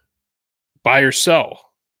quick buy or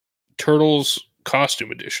sell. Turtles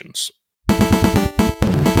costume editions.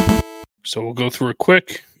 So we'll go through a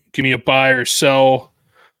quick, give me a buy or sell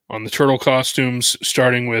on the turtle costumes,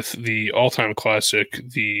 starting with the all-time classic,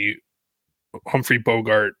 the Humphrey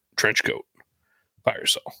Bogart trench coat. Buy or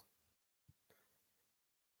sell.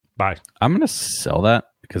 Buy. I'm going to sell that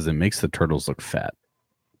because it makes the turtles look fat.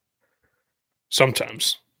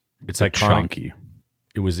 Sometimes. It's like iconic. chunky.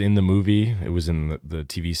 It was in the movie. It was in the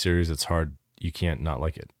TV series. It's hard. You can't not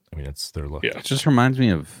like it. I mean, it's their look. Yeah. It just reminds me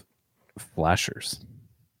of flashers.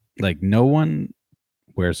 Like, no one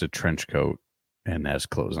wears a trench coat and has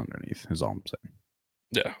clothes underneath, is all I'm saying.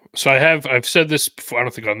 Yeah. So I've said this before, I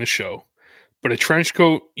don't think on this show, but a trench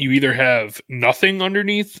coat, you either have nothing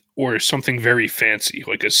underneath or something very fancy,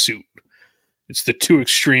 like a suit. It's the two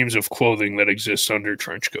extremes of clothing that exist under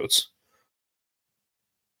trench coats.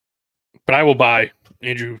 But I will buy,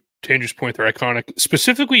 Andrew, to Andrew's point, they're iconic.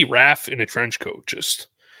 Specifically, Raph in a trench coat.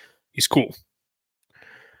 He's cool.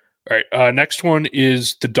 All right. Next one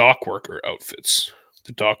is the dock worker outfits.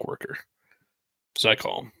 The dock worker, as I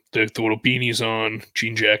call them. The little beanies on,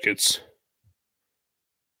 jean jackets.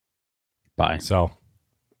 Buy. So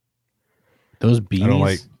Those beanies I don't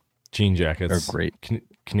like jean jackets. are great.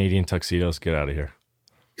 Canadian tuxedos. Get out of here.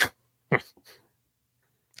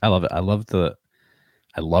 I love it. I loved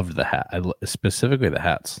the hat. Specifically the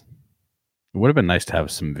hats. It would have been nice to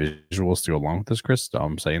have some visuals to go along with this, Chris. All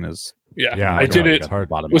I'm saying is, Yeah, I did it.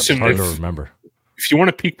 Listen, It's hard to remember. If you want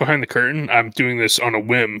to peek behind the curtain, I'm doing this on a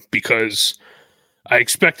whim because I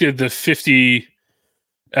expected the 50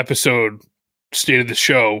 episode State of the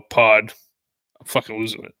Show pod. I'm fucking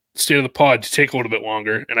losing it. State of the pod to take a little bit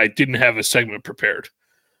longer, and I didn't have a segment prepared.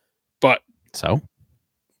 But so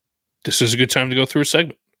this is a good time to go through a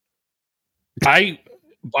segment. I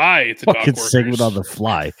buy the dock fucking workers. segment on the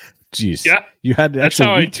fly. Jeez. Yeah, You had that's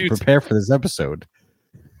how actually I week to do prepare for this episode.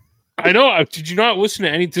 I know. Did you not listen to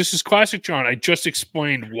any? This is classic, John. I just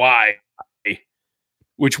explained why,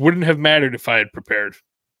 which wouldn't have mattered if I had prepared.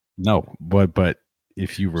 No, but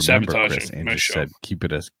if you remember, Sabotaging Chris, my Andrew show. said keep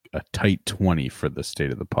it a tight 20 for the state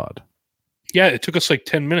of the pod. Yeah, it took us like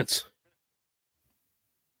 10 minutes.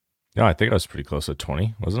 No, I think I was pretty close to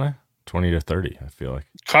 20, wasn't I? 20 to 30, I feel like.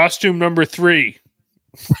 Costume number 3.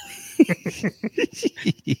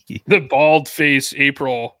 The bald face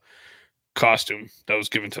April costume that was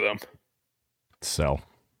given to them. So,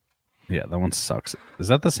 Yeah, that one sucks. Is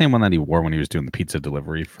that the same one that he wore when he was doing the pizza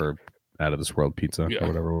delivery for Out of This World Pizza Yeah. or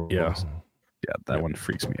whatever? It yeah. was? Yeah, that one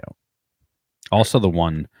freaks me out. Also, the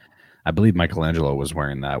one, I believe Michelangelo was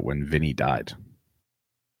wearing that when Vinny died.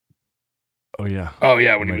 Oh, yeah. Oh,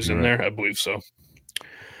 yeah, when he Might was be in right. there, I believe so.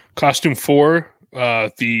 Costume 4,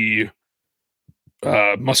 the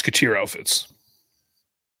Musketeer outfits.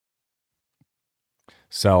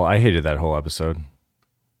 So, I hated that whole episode.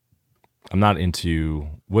 I'm not into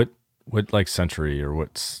what like century or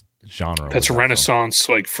what genre. That's was that from? Renaissance,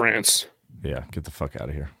 like France. Yeah, get the fuck out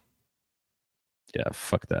of here. Yeah,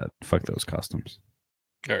 fuck that. Fuck those costumes.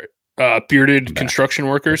 All right. Bearded I'm back. construction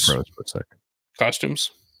workers Froze for a sec.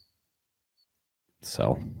 costumes.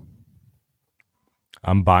 So,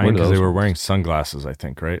 I'm buying What are because they those were ones? wearing sunglasses, I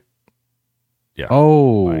think, right? Yeah.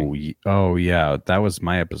 oh yeah, that was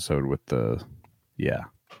my episode with the. Yeah,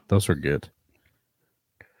 those are good.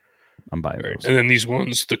 I'm buying All right. those. And then these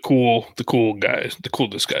ones, the cool guys, the cool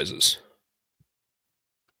disguises.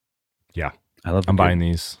 I love. I'm buying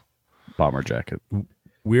these. bomber jacket.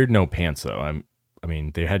 Weird no pants though. I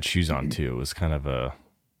mean, they had shoes on too. It was kind of a,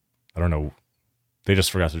 I don't know. They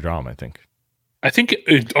just forgot to draw them, I think. I think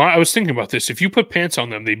I was thinking about this. If you put pants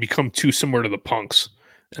on them, they become too similar to the punks,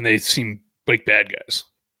 and they seem like bad guys.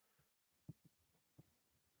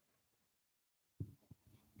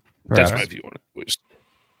 That's my Perhaps. view on it. At least.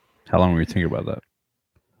 How long were you thinking about that?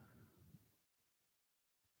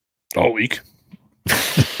 All week.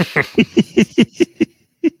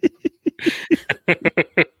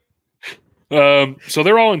 So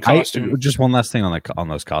they're all in costume. Just one last thing on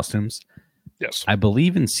those costumes. Yes. I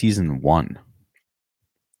believe in season 1,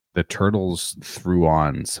 the turtles threw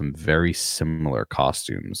on some very similar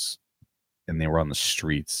costumes, and they were on the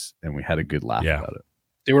streets, and we had a good laugh about it.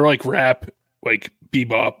 They were like rap, like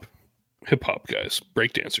bebop, hip hop guys,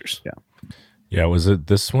 break dancers. Yeah. Yeah. Was it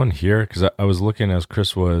this one here? Because I was looking as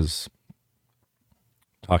Chris was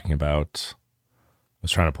talking about. I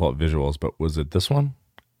was trying to pull up visuals, but was it this one?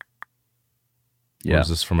 Yeah. Or was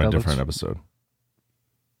this from a different episode?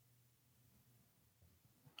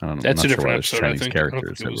 I don't know. That's a different episode. I think.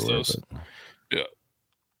 Characters everywhere, yeah.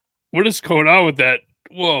 What is going on with that?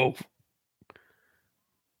 Whoa.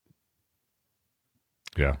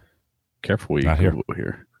 Yeah. Careful what you Google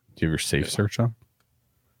here. Do you have your safe search on?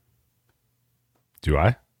 Do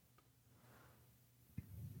I?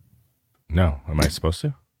 No. Am I supposed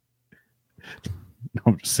to? No,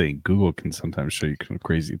 I'm just saying Google can sometimes show you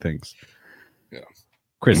crazy things. Yeah.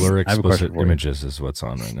 Chris, blur explicit images is what's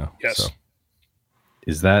on right now. Yes. So.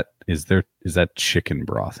 Is that chicken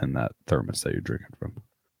broth in that thermos that you're drinking from?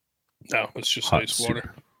 No, it's just hot ice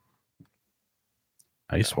water.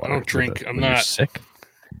 Ice water. I don't drink. I'm not you're sick.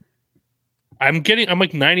 I'm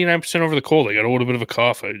like 99% over the cold. I got a little bit of a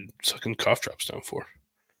cough. I sucking cough drops down for.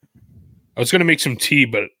 I was gonna make some tea,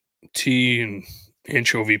 but tea and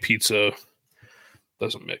anchovy pizza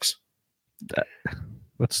doesn't mix.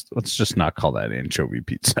 Let's just not call that anchovy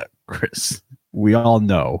pizza, Chris. We all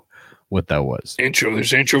know what that was.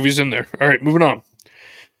 There's anchovies in there. All right, moving on.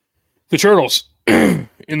 The turtles in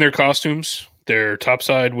their costumes, they're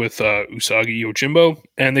topside with Usagi Yojimbo,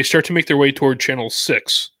 and they start to make their way toward Channel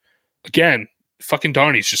 6. Again, fucking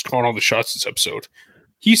Donnie's just calling all the shots this episode.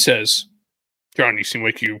 He says, John, you seem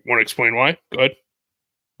like you want to explain why. Go ahead.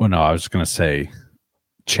 Well, no, I was going to say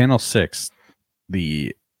Channel 6,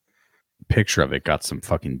 the picture of it got some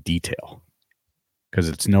fucking detail because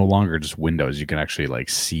it's no longer just windows. You can actually like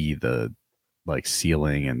see the like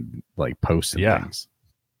ceiling and like posts and things.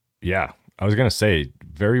 Yeah. I was going to say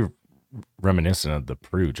very reminiscent of the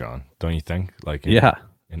Peru, John. Don't you think? Like, in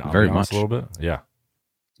very much a little bit. Yeah.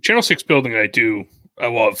 Channel 6 building, I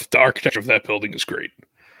love. The architecture of that building is great.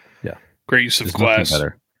 Yeah. Great use of glass.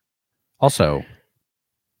 Better. Also,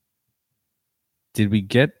 did we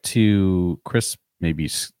get to, Chris maybe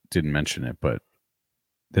didn't mention it, but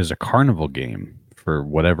there's a carnival game for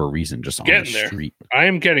whatever reason just on the street. I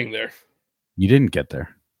am getting there. You didn't get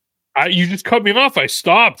there. You just cut me off. I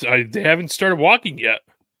stopped. They haven't started walking yet.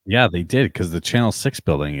 Yeah, they did because the Channel 6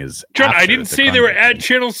 building is. John, I didn't say they were at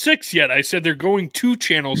Channel 6 yet. I said they're going to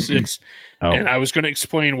Channel 6, and I was going to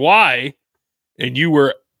explain why, and you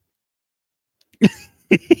were.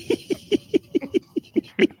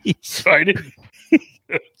 So I didn't.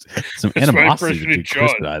 Some animosity to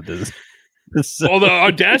Chris. Well, the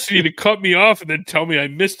audacity to cut me off and then tell me I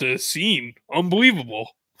missed a scene. Unbelievable.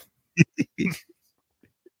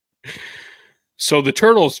 So the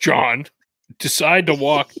turtles, John, decide to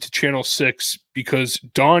walk to Channel 6 because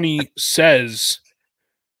Donnie says,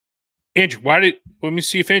 Andrew, let me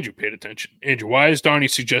see if Andrew paid attention. Andrew, why is Donnie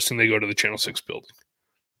suggesting they go to the Channel 6 building?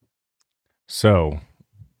 So,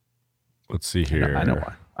 let's see here. I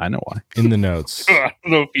know why. In the notes. I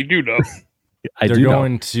don't know if you do know. They're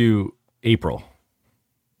going to April.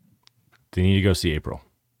 They need to go see April.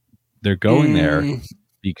 They're going there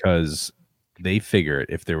because they figured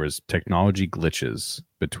if there was technology glitches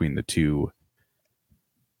between the two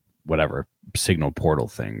signal portal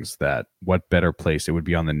things, that what better place it would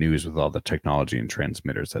be on the news with all the technology and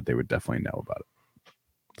transmitters that they would definitely know about it.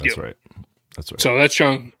 That's right. So that's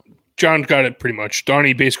John. John got it pretty much.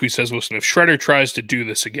 Donnie basically says, listen, if Shredder tries to do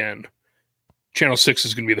this again, Channel 6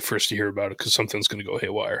 is going to be the first to hear about it because something's going to go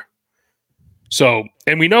haywire. So,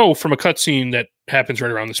 and we know from a cutscene that happens right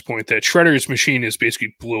around this point that Shredder's machine is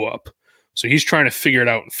basically blew up. So he's trying to figure it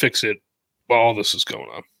out and fix it while all this is going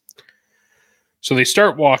on. So they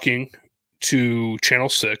start walking to Channel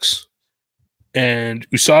 6, and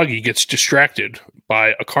Usagi gets distracted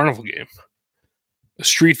by a carnival game. A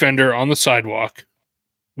street vendor on the sidewalk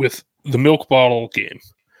with the milk bottle game.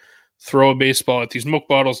 Throw a baseball at these milk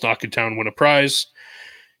bottles, knock it down, win a prize.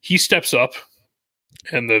 He steps up,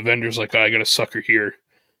 and the vendor's like, I got a sucker here.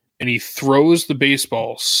 And he throws the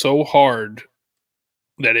baseball so hard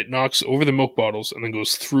that it knocks over the milk bottles and then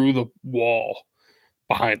goes through the wall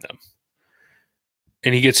behind them.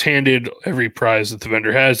 And he gets handed every prize that the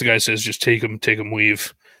vendor has. The guy says, just take them,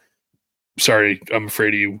 leave. Sorry, I'm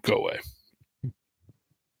afraid of you. Go away.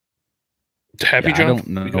 Happy, John? I don't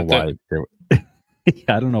know why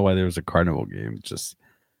I don't know why there was a carnival game. Just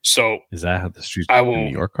So Is that how the streets I in will.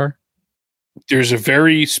 New York are? There's a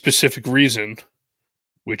very specific reason,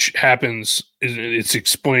 which happens. It's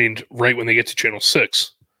explained right when they get to Channel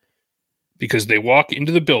 6, because they walk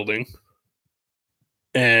into the building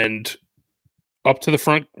and up to the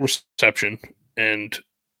front reception, and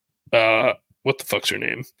what the fuck's her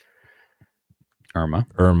name? Irma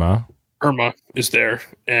is there,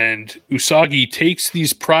 and Usagi takes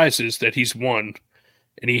these prizes that he's won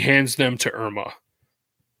and he hands them to Irma.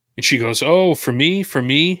 And she goes, "Oh, for me."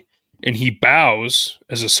 And he bows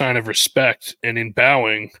as a sign of respect. And in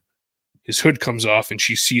bowing, his hood comes off and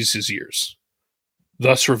she sees his ears,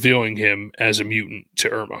 thus revealing him as a mutant to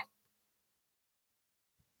Irma.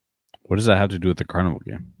 What does that have to do with the carnival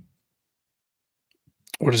game?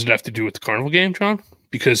 What does it have to do with the carnival game, John?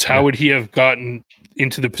 Because how would he have gotten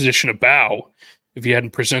into the position of bow if he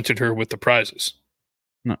hadn't presented her with the prizes?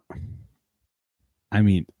 No. I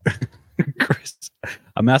mean, Chris,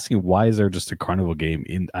 I'm asking, why is there just a carnival game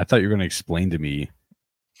in? I thought you were going to explain to me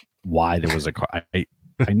why there was a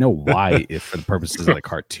I know why, if for the purposes of the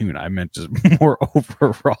cartoon. I meant just more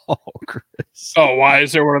overall, Chris. Oh, why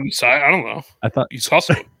is there one on the side? I don't know. I thought He's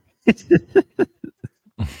hustling.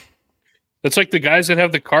 That's like the guys that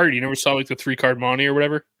have the card. You never saw like the 3-card Monty or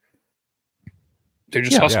whatever? They're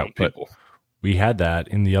just hustling people. We had that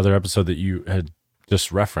in the other episode that you had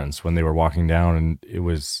just referenced when they were walking down, and it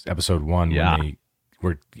was episode 1 when they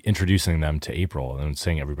were introducing them to April and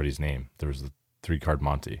saying everybody's name. There was the 3-card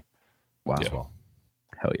Monty. Wow. As well.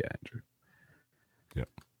 Hell yeah, Andrew. Yeah.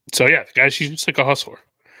 So yeah, the guy, she's just like a hustler.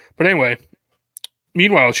 But anyway,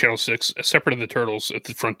 meanwhile, Channel 6, separate of the turtles at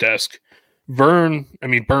the front desk, Burn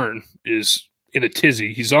is in a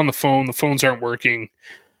tizzy. He's on the phone. The phones aren't working.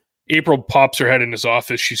 April pops her head in his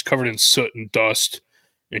office. She's covered in soot and dust.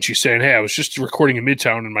 And she's saying, "Hey, I was just recording in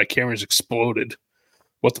Midtown and my camera's exploded.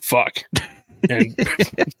 What the fuck?" And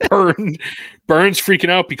Burn's freaking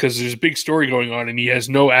out because there's a big story going on and he has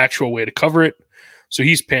no actual way to cover it. So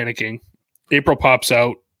he's panicking. April pops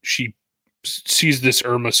out. She sees this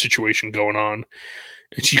Irma situation going on.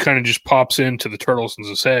 And she kind of just pops into the turtles and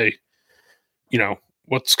says, "Hey,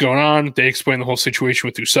 what's going on?" They explain the whole situation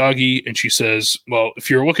with Usagi. And she says, "Well, if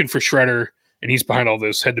you're looking for Shredder and he's behind all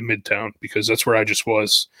this, head to Midtown because that's where I just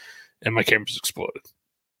was. And my camera's exploded."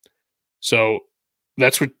 So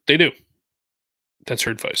that's what they do. That's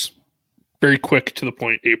her advice. Very quick to the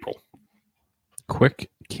point, April. Quick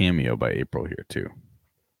cameo by April here, too.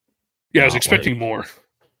 Yeah, I was expecting more.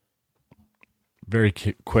 Very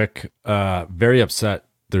quick. Very upset.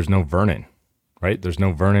 There's no Vernon, right? There's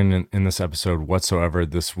no Vernon in this episode whatsoever.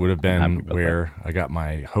 This would have been where I got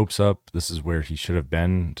my hopes up. This is where he should have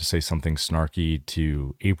been to say something snarky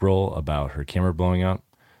to April about her camera blowing up,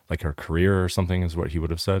 like her career or something is what he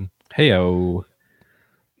would have said. Hey-o.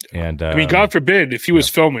 And God forbid, if he was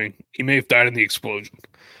filming, he may have died in the explosion.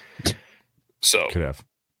 So could have.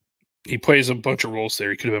 He plays a bunch of roles there.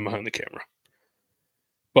 He could have been behind the camera.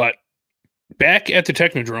 But back at the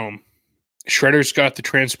Technodrome, Shredder's got the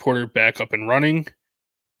transporter back up and running,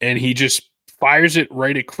 and he just fires it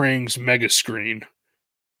right at Krang's mega screen.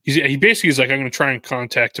 He basically is like, "I'm going to try and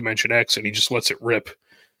contact Dimension X," and he just lets it rip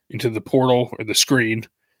into the portal or the screen.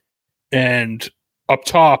 And up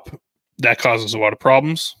top, that causes a lot of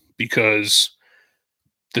problems because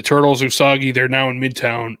the Turtles, Usagi, they're now in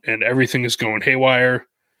Midtown and everything is going haywire.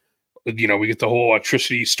 We get the whole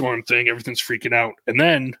electricity storm thing. Everything's freaking out. And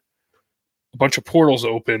then a bunch of portals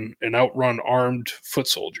open and outrun armed foot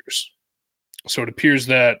soldiers. So it appears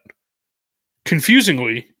that,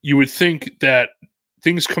 confusingly, you would think that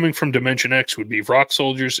things coming from Dimension X would be rock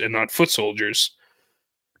soldiers and not foot soldiers.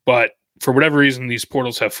 But for whatever reason, these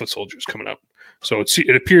portals have foot soldiers coming up. So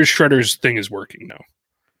it appears Shredder's thing is working now.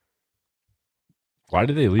 Why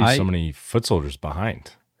did they leave so many foot soldiers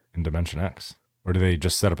behind in Dimension X? Or do they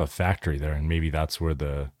just set up a factory there and maybe that's where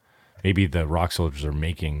the rock soldiers are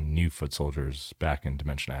making new foot soldiers back in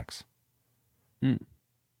Dimension X?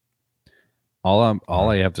 All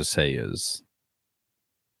I have to say is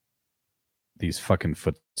these fucking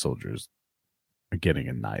foot soldiers are getting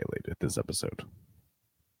annihilated this episode.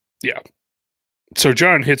 Yeah. So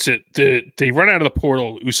John hits it. They run out of the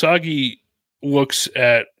portal. Usagi looks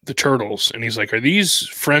at the turtles and he's like, "Are these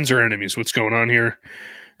friends or enemies? What's going on here?"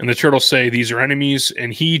 And the turtles say these are enemies,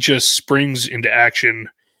 and he just springs into action.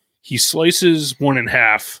 He slices one in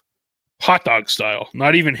half, hot dog style,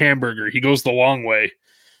 not even hamburger. He goes the long way,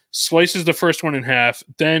 slices the first one in half,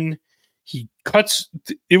 then he cuts.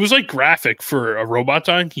 It was like graphic for a robot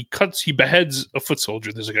dying. He beheads a foot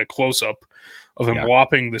soldier. There's like a close up of him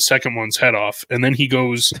lopping the second one's head off. And then he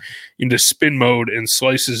goes into spin mode and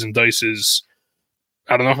slices and dices.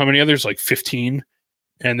 I don't know how many others, like 15.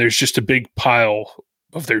 and there's just a big pile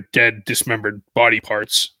of their dead, dismembered body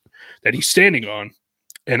parts that he's standing on.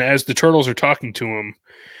 And as the turtles are talking to him,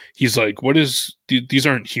 he's like, these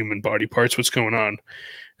aren't human body parts. What's going on?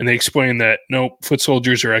 And they explain that, no, foot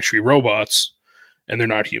soldiers are actually robots and they're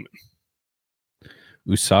not human.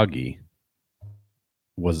 Usagi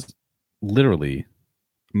was literally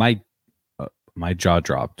my jaw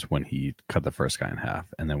dropped when he cut the first guy in half,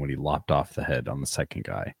 and then when he lopped off the head on the second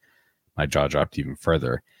guy, my jaw dropped even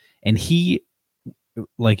further. And he,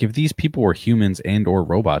 like, if these people were humans and or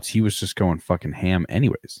robots, he was just going fucking ham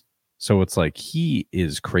anyways. So it's like, he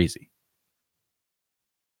is crazy.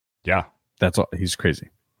 Yeah, that's all. He's crazy.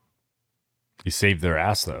 He saved their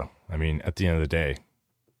ass, though. I mean, at the end of the day,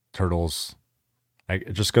 turtles.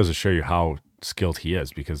 It just goes to show you how skilled he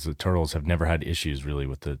is, because the turtles have never had issues really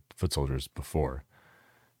with the foot soldiers before,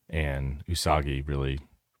 and Usagi really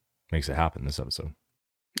makes it happen this episode.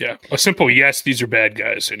 Yeah, a simple yes, these are bad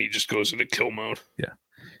guys, and he just goes into kill mode. Yeah,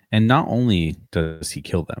 and not only does he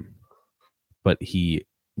kill them, but he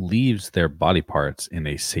leaves their body parts in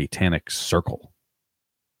a satanic circle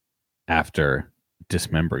after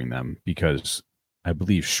dismembering them, because I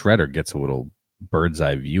believe Shredder gets a little bird's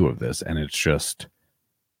eye view of this, and it's just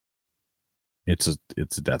it's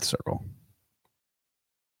a death circle.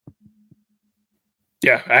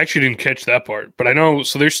 Yeah, I actually didn't catch that part, but I know.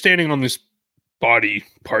 So they're standing on this body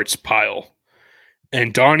parts pile,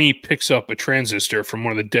 and Donnie picks up a transistor from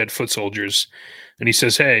one of the dead foot soldiers, and he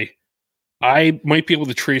says, "Hey, I might be able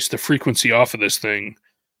to trace the frequency off of this thing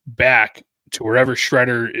back to wherever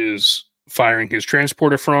Shredder is firing his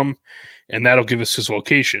transporter from, and that'll give us his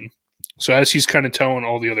location." So as he's kind of telling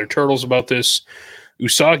all the other turtles about this,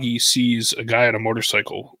 Usagi sees a guy on a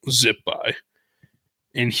motorcycle zip by,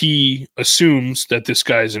 and he assumes that this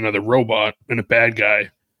guy's another robot and a bad guy.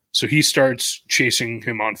 So he starts chasing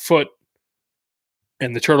him on foot,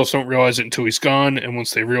 and the turtles don't realize it until he's gone. And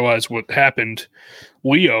once they realize what happened,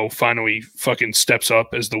 Leo finally fucking steps up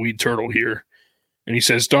as the lead turtle here. And he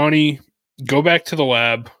says, "Donnie, go back to the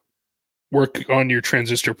lab, work on your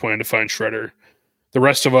transistor plan to find Shredder. The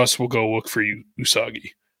rest of us will go look for you,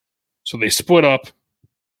 Usagi." So they split up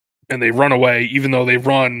and they run away, even though they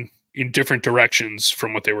run in different directions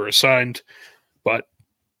from what they were assigned. But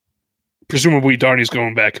presumably Donnie's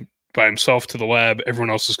going back by himself to the lab. Everyone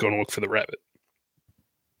else is going to look for the rabbit.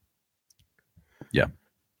 Yeah.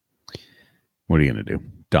 What are you going to do?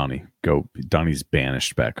 Donnie's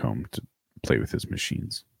banished back home to play with his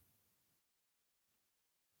machines.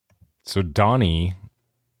 So Donnie,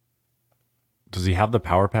 does he have the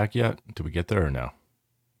power pack yet? Did we get there or no?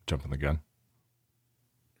 Jumping the gun.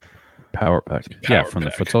 Power pack. From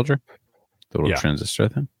the foot soldier? The little transistor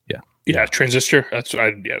thing? Yeah, transistor. That's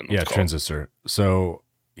what transistor. So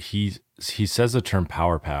he says the term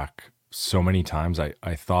power pack so many times.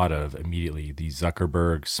 I thought of immediately the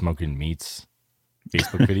Zuckerberg smoking meats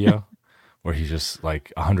Facebook video where he's just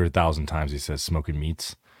like 100,000 times he says smoking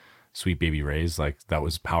meats, Sweet Baby Ray's. Like that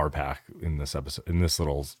was power pack in this episode, in this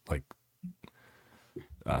little like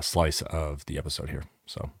slice of the episode here.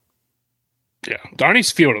 So yeah,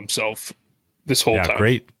 Donnie's feeling himself this whole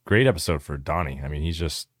time. Great episode for Donnie. I mean, he's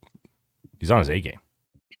on his A game.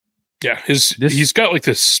 Yeah, he's got like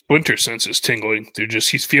this splinter senses tingling.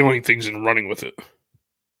 He's feeling things and running with it.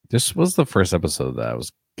 This was the first episode that I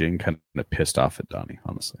was getting kind of pissed off at Donnie,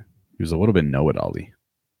 honestly. He was a little bit know-it-all-y.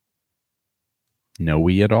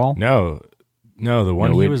 Know-y at all? No, the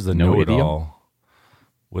one he was the know-it-all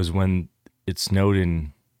was when it snowed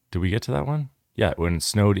in... Did we get to that one? Yeah, when it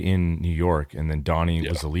snowed in New York, and then Donnie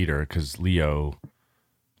was the leader because Leo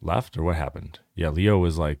left, or what happened? Yeah, Leo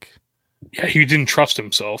was like... Yeah, he didn't trust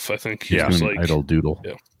himself, I think. He was like... idle doodle.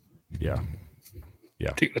 Yeah.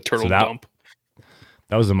 Taking a turtle dump.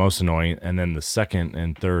 That was the most annoying. And then the second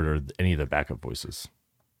and third are any of the backup voices.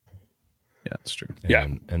 Yeah, that's true.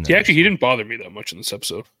 And he didn't bother me that much in this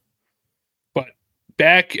episode. But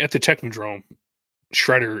back at the Technodrome,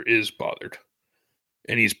 Shredder is bothered.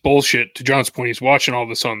 And he's bullshit. To John's point, he's watching all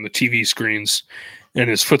this on the TV screens, and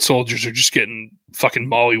his foot soldiers are just getting fucking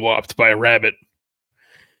mollywopped by a rabbit.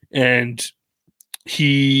 And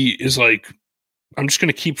he is like, I'm just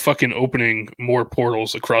going to keep fucking opening more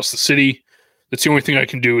portals across the city. That's the only thing I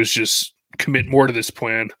can do, is just commit more to this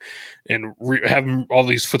plan and have all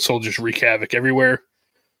these foot soldiers wreak havoc everywhere.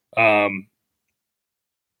 Then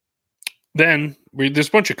there's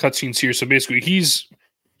a bunch of cutscenes here. So basically he's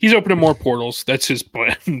opening more portals. That's his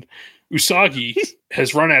plan. Usagi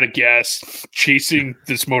has run out of gas chasing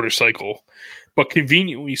this motorcycle, but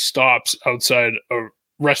conveniently stops outside a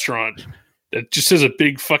restaurant that just has a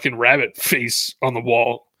big fucking rabbit face on the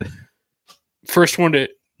wall. First one to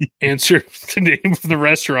answer the name of the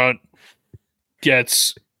restaurant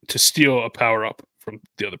gets to steal a power up from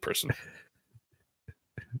the other person.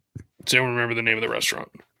 Does anyone remember the name of the restaurant?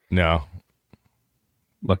 No.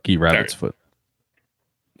 Lucky Rabbit's Foot.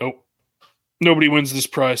 Nope. Nobody wins this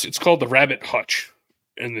prize. It's called the Rabbit Hutch.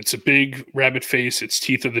 And it's a big rabbit face. It's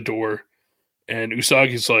teeth of the door. And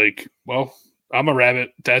Usagi's like, well, I'm a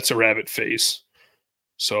rabbit. That's a rabbit face.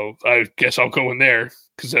 So I guess I'll go in there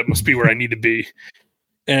because that must be where I need to be.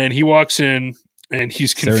 And he walks in and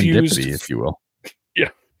he's confused. Serendipity, if you will. Yeah.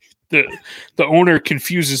 The owner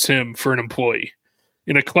confuses him for an employee.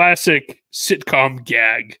 In a classic sitcom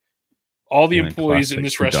gag, all the employees in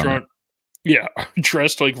this restaurant, are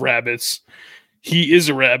dressed like rabbits. He is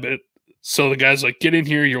a rabbit. So the guy's like, get in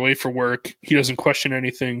here. You're late for work. He doesn't question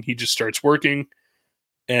anything. He just starts working.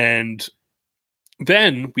 And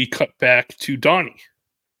then we cut back to Donnie.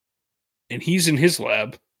 And he's in his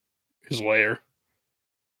lab, his lair.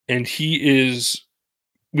 And he is,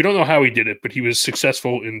 we don't know how he did it, but he was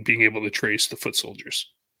successful in being able to trace the foot soldiers.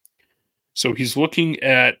 So he's looking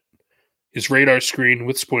at his radar screen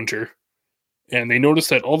with Splinter, and they notice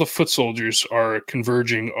that all the foot soldiers are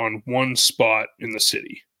converging on one spot in the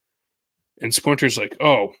city. And Splinter's like,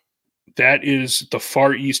 oh, that is the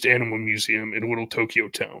Far East Animal Museum in Little Tokyo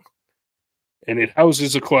Town. And it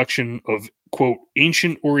houses a collection of, quote,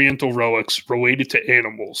 ancient Oriental relics related to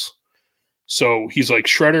animals. So he's like,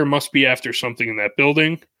 Shredder must be after something in that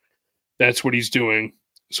building. That's what he's doing.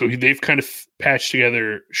 So they've kind of patched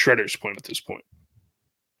together Shredder's plan at this point.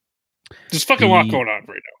 There's fucking a lot going on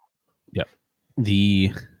right now.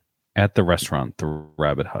 Yeah. At the restaurant, the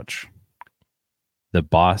Rabbit Hutch, the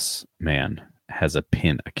boss man has a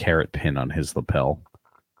carrot pin on his lapel.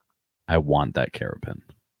 I want that carrot pin.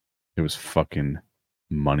 It was fucking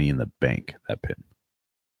money in the bank, that pin.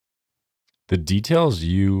 The details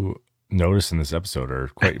you notice in this episode are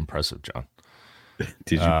quite impressive, John.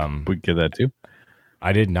 Did you get that too?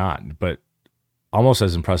 I did not, but almost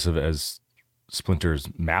as impressive as Splinter's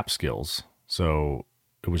map skills. So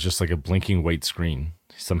it was just like a blinking white screen.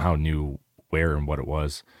 He somehow knew where and what it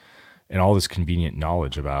was. And all this convenient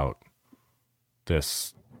knowledge about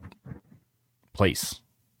this place.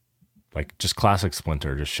 Like just classic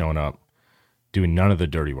Splinter, just showing up, doing none of the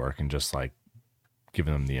dirty work and just like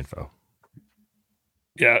giving them the info.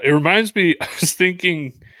 Yeah, it reminds me, I was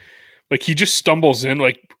thinking, like he just stumbles in,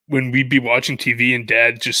 like when we'd be watching TV and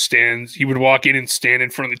Dad just stands, he would walk in and stand in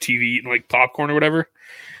front of the TV eating like popcorn or whatever.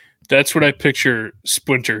 That's what I picture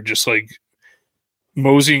Splinter, just like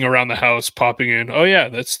moseying around the house, popping in. Oh yeah,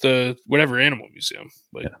 that's the whatever animal museum.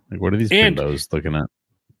 Like what are these windows looking at?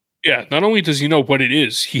 Yeah, not only does he know what it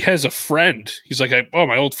is, he has a friend. He's like,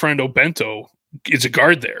 my old friend Obento is a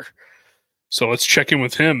guard there. So let's check in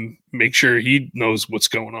with him, make sure he knows what's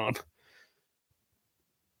going on.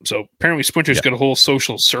 So apparently Splinter's got a whole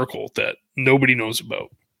social circle that nobody knows about.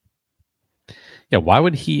 Yeah, why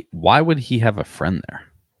would he have a friend there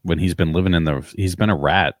when he's been living he's been a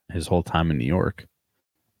rat his whole time in New York?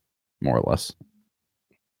 More or less.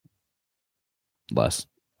 Less.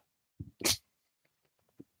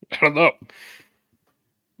 I don't know.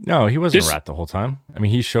 No, he wasn't a rat the whole time. I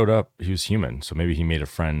mean, he showed up, he was human, so maybe he made a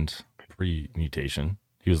friend pre-mutation.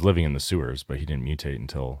 He was living in the sewers, but he didn't mutate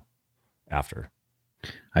until after.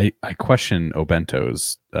 I question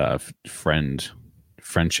Obento's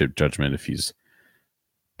friendship judgment if he's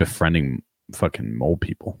befriending fucking mole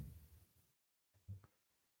people.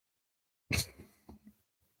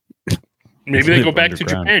 Maybe they go back to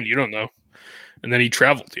Japan. You don't know. And then he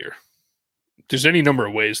traveled here. There's any number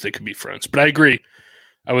of ways they could be friends. But I agree.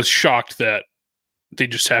 I was shocked that they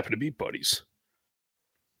just happen to be buddies.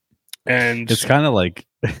 And it's kind of like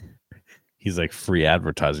he's like free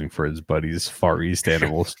advertising for his buddies' Far East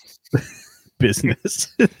Animals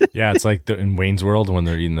business. Yeah, it's like in Wayne's World when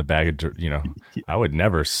they're eating the bag of, I would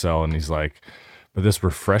never sell. And he's like, but this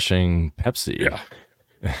refreshing Pepsi.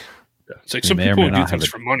 Yeah. It's like some people do things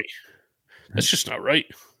for money. That's just not right.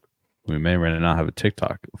 We may or may not have a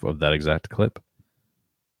TikTok of that exact clip.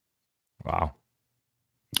 Wow.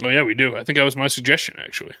 Oh, yeah, we do. I think that was my suggestion,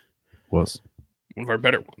 actually. Was. One of our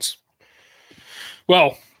better ones.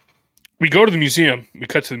 Well, we go to the museum. We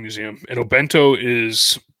cut to the museum. And Obento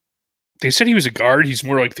is... They said he was a guard. He's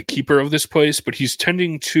more like the keeper of this place. But he's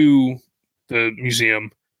tending to the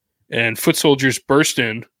museum. And foot soldiers burst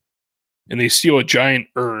in. And they steal a giant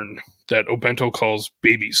urn that Obento calls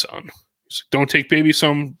Baby Son. He's like, don't take Baby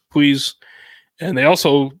Son, please. And they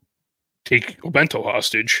also take Obento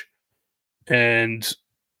hostage. And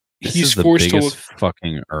he's forced to look...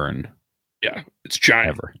 fucking urn. Yeah, it's giant.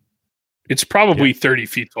 Ever. It's probably 30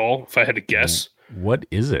 feet tall, if I had to guess. What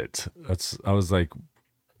is it? I was like,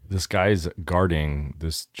 this guy's guarding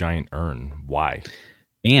this giant urn. Why?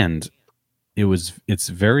 And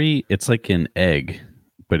it's like an egg,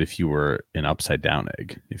 but if you were an upside down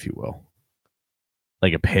egg, if you will.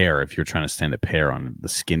 Like a pear, if you're trying to stand a pear on the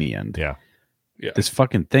skinny end. Yeah. This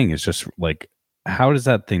fucking thing is just like, how does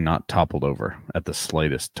that thing not toppled over at the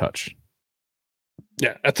slightest touch?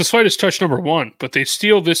 Yeah, at the slightest touch, number one. But they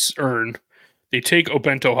steal this urn, they take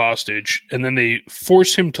Obento hostage, and then they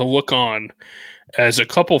force him to look on as a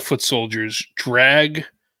couple foot soldiers drag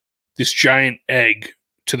this giant egg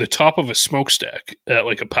to the top of a smokestack at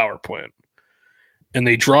like a power plant. And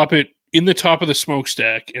they drop it in the top of the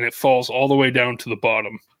smokestack, and it falls all the way down to the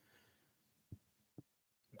bottom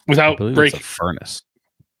without breaking. It's a furnace.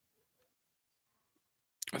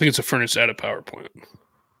 I think it's a furnace at a power plant.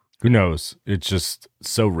 Who knows? It's just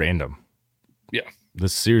so random. Yeah.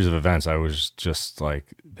 This series of events, I was just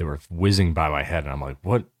like, they were whizzing by my head, and I'm like,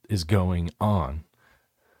 what is going on?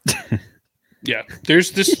 Yeah.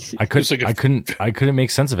 There's this. I couldn't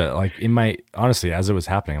make sense of it. Like honestly, as it was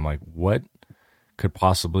happening, I'm like, what could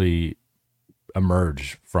possibly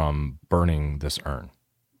emerge from burning this urn?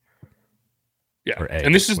 Yeah. Or egg,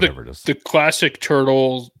 and this is the classic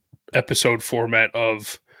Turtle episode format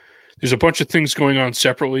of there's a bunch of things going on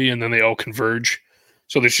separately and then they all converge.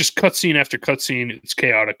 So there's just cutscene after cutscene. It's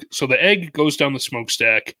chaotic. So the egg goes down the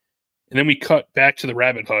smokestack, and then we cut back to the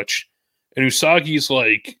rabbit hutch, and Usagi's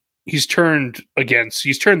like, he's turned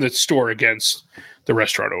the store against the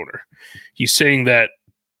restaurant owner. He's saying that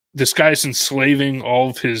this guy's enslaving all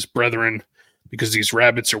of his brethren because these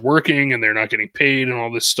rabbits are working and they're not getting paid and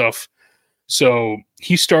all this stuff. So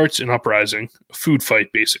he starts an uprising, a food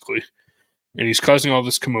fight basically, and he's causing all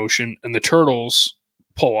this commotion, and the turtles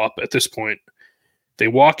pull up at this point. They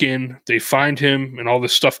walk in, they find him and all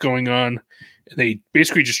this stuff going on, and they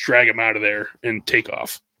basically just drag him out of there and take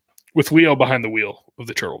off with Leo behind the wheel of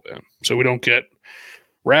the turtle van. So we don't get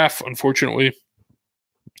Raph, unfortunately.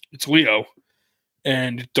 It's Leo.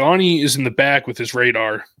 And Donnie is in the back with his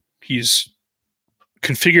radar. He's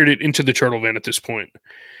configured it into the turtle van at this point.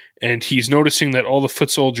 And he's noticing that all the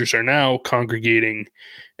foot soldiers are now congregating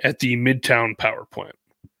at the Midtown power plant.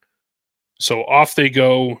 So off they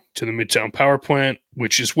go to the Midtown power plant,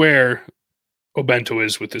 which is where Obento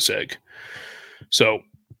is with this egg. So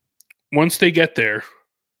once they get there,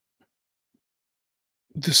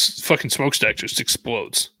 this fucking smokestack just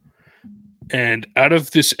explodes. And out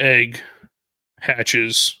of this egg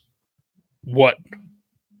hatches what?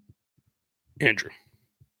 Andrew.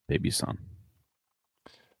 Baby son.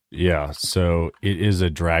 Yeah, so it is a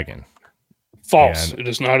dragon. False. It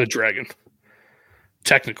is not a dragon.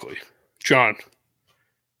 Technically. John.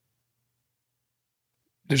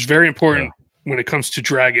 There's very important when it comes to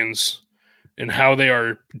dragons and how they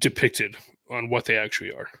are depicted on what they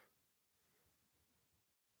actually are.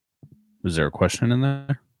 Was there a question in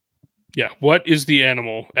there? Yeah. What is the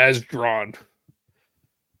animal as drawn?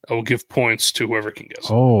 I will give points to whoever can guess.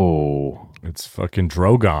 Oh. It's fucking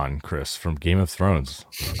Drogon, Chris, from Game of Thrones.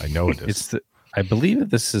 I know it is. I believe that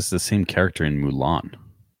this is the same character in Mulan.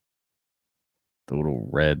 The little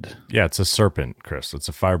red. Yeah, it's a serpent, Chris. It's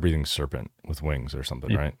a fire-breathing serpent with wings or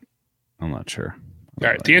something, right? I'm not sure. All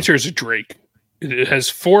right. The answer is a drake. It has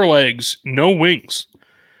 4 legs, no wings.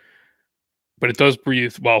 But it does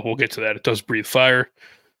breathe. Well, we'll get to that. It does breathe fire.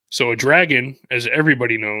 So a dragon, as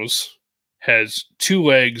everybody knows, has 2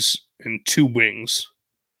 legs and 2 wings.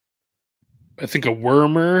 I think a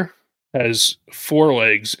wormer has 4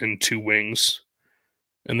 legs and 2 wings.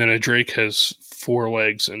 And then a drake has 4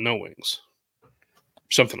 legs and no wings.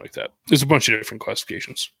 Something like that. There's a bunch of different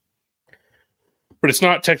classifications. But it's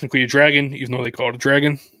not technically a dragon, even though they call it a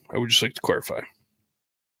dragon. I would just like to clarify.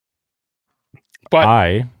 But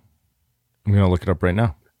I'm going to look it up right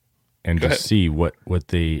now and just see what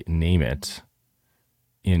they name it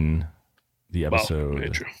in the episode.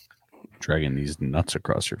 Andrew. Dragging these nuts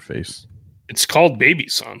across your face. It's called Baby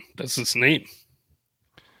Son. That's its name.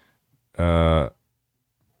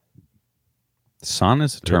 San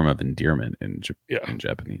is a term of endearment in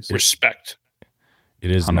Japanese. Respect.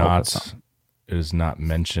 It is not. It is not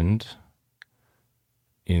mentioned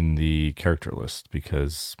in the character list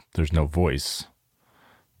because there's no voice.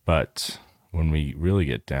 But when we really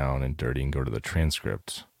get down and dirty and go to the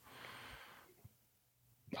transcript,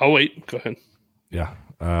 I'll wait. Go ahead. Yeah.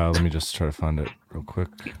 Let me just try to find it real quick.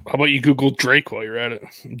 How about you Google Drake while you're at it?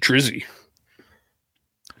 Drizzy.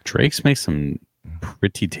 Drake's make some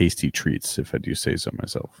pretty tasty treats, if I do say so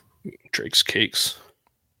myself. Drake's cakes.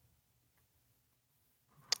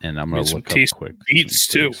 And I'm going to look up quick. Beats,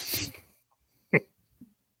 too.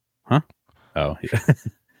 Huh? Oh, yeah.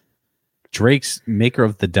 Drake's maker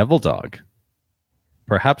of the Devil Dog.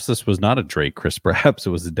 Perhaps this was not a Drake, Chris. Perhaps it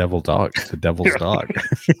was the devil dog. The devil's dog.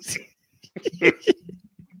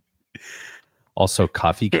 Also,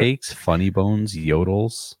 coffee cakes, funny bones,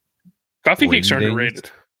 yodels. Coffee cakes are Ring underrated.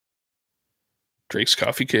 Drake's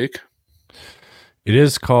coffee cake. It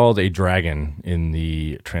is called a dragon in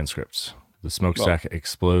the transcripts. The smokestack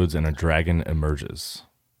explodes and a dragon emerges.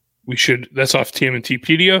 That's off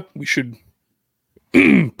TMNTpedia. We should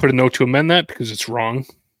put a note to amend that because it's wrong.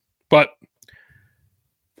 But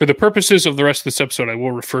for the purposes of the rest of this episode, I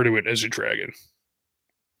will refer to it as a dragon.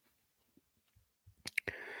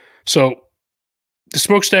 So the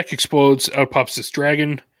smokestack explodes, out pops this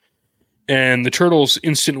dragon, and the turtles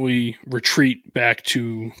instantly retreat back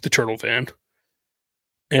to the turtle van.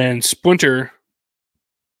 And Splinter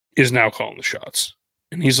is now calling the shots.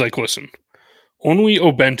 And he's like, listen, only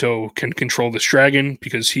Obento can control this dragon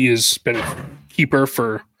because he has been a keeper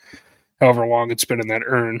for however long it's been in that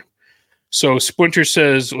urn. So Splinter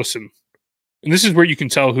says, listen, and this is where you can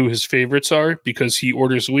tell who his favorites are because he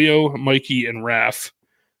orders Leo, Mikey, and Raph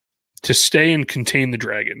to stay and contain the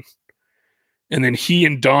dragon. And then he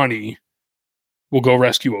and Donnie will go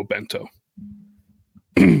rescue Obento.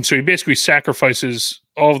 So he basically sacrifices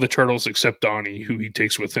all of the turtles except Donnie, who he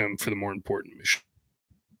takes with him for the more important mission.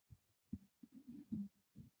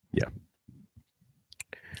 Yeah.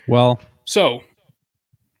 Well, so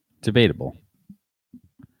debatable.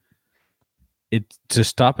 It to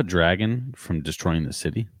stop a dragon from destroying the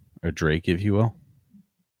city, or Drake, if you will,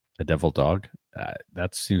 a devil dog.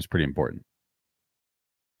 That seems pretty important.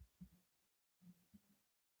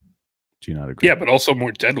 Do you not agree? Yeah, but also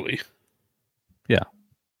more deadly. Yeah.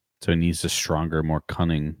 So it needs a stronger, more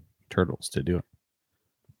cunning turtles to do it.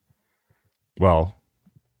 Well,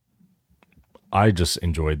 I just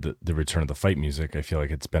enjoyed the return of the fight music. I feel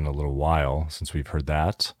like it's been a little while since we've heard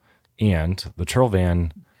that. And the turtle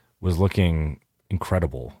van was looking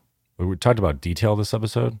incredible. We talked about detail this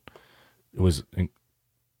episode. It was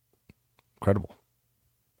incredible.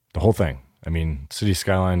 The whole thing. I mean, city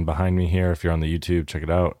skyline behind me here. If you're on the YouTube, check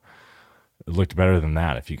it out. It looked better than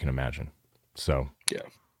that, if you can imagine. So, yeah.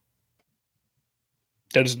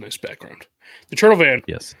 That is a nice background. The turtle van.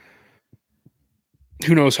 Yes.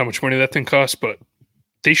 Who knows how much money that thing costs, but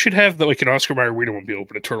they should have like an Oscar Mayer Wienermobile,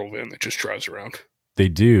 but a turtle van that just drives around. They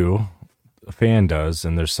do. A fan does,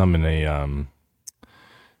 and there's some in a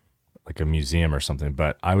like a museum or something.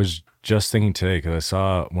 But I was just thinking today because I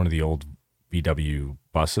saw one of the old VW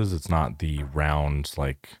buses. It's not the round,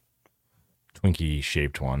 like Twinkie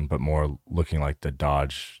shaped one, but more looking like the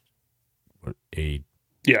Dodge A.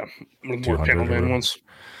 Yeah, more panel van ones.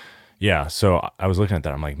 Yeah, so I was looking at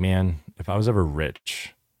that. I'm like, man, if I was ever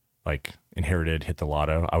rich, like inherited, hit the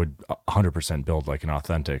lotto, I would 100% build like an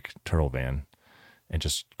authentic turtle van and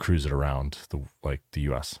just cruise it around the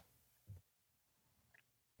U.S.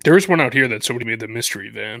 There is one out here that somebody made, the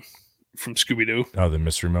mystery van from Scooby-Doo. Oh, the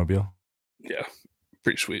mystery mobile? Yeah,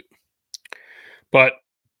 pretty sweet. But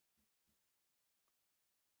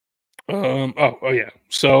oh yeah.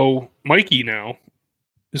 So Mikey now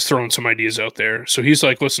is throwing some ideas out there. So he's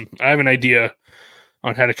like, listen, I have an idea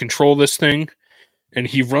on how to control this thing. And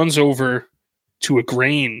he runs over to a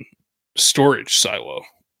grain storage silo.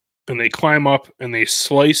 And they climb up and they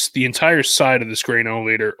slice the entire side of this grain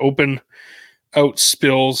elevator open, out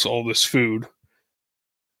spills all this food.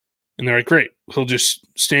 And they're like, great, he'll just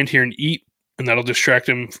stand here and eat, and that'll distract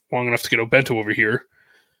him long enough to get Obento over here.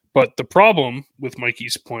 But the problem with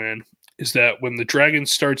Mikey's plan is that when the dragon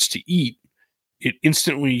starts to eat, it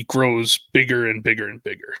instantly grows bigger and bigger and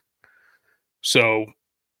bigger. So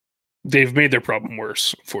they've made their problem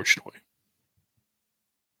worse, unfortunately.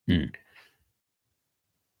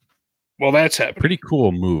 Well, that's happening. Pretty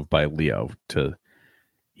cool move by Leo.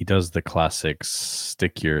 He does the classic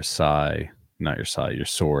stick your sword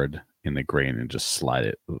in the grain and just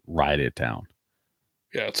ride it down.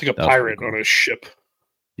 Yeah, it's like a pirate on a ship.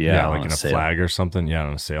 Yeah, like in a flag or something. Yeah,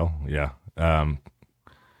 on a sail. Yeah.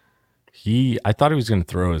 I thought he was going to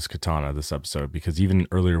throw his katana this episode because even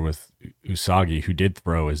earlier with Usagi, who did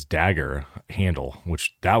throw his dagger handle,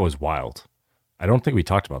 which that was wild. I don't think we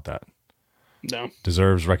talked about that. No.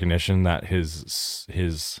 Deserves recognition that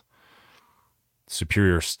his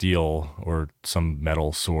superior steel or some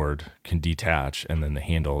metal sword can detach, and then the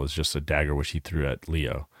handle is just a dagger which he threw at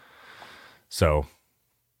Leo. So,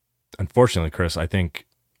 unfortunately, Chris, I think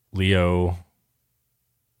Leo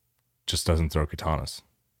just doesn't throw katanas.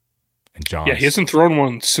 And John, yeah, he hasn't thrown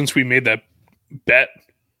one since we made that bet.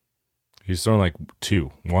 He's thrown like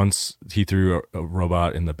two. Once he threw a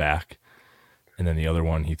robot in the back, and then the other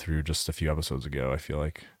one he threw just a few episodes ago, I feel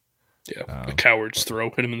like. Yeah, a coward's throw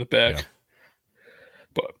hit him in the back. Yeah.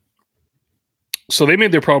 But So they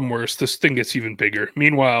made their problem worse. This thing gets even bigger.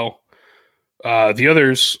 Meanwhile, the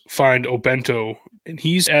others find Obento, and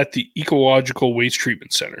he's at the Ecological Waste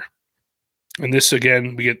Treatment Center. And this,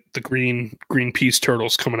 again, we get the Greenpeace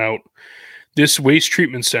turtles coming out. This waste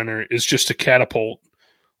treatment center is just a catapult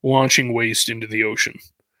launching waste into the ocean.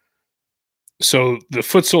 So the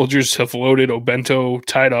foot soldiers have loaded Obento,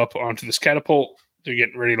 tied up onto this catapult. They're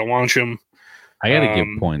getting ready to launch him. I got to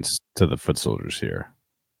give points to the foot soldiers here.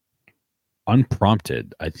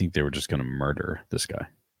 Unprompted, I think they were just going to murder this guy.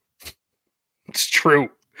 It's true.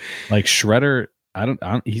 Like Shredder,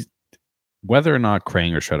 he's whether or not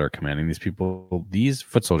Krang or Shredder are commanding these people, these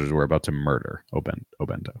foot soldiers were about to murder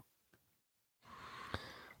Obento.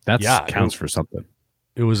 That counts for something.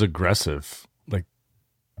 It was aggressive. Like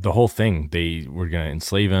the whole thing, they were going to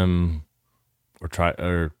enslave him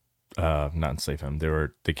not enslave him.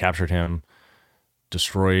 They captured him,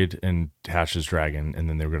 destroyed and hatched his dragon, and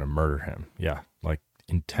then they were going to murder him. Yeah, like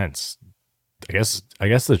intense. I guess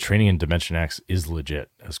the training in Dimension X is legit,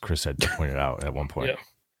 as Chris had pointed out at one point. Yeah,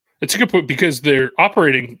 it's a good point because they're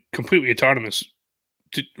operating completely autonomous.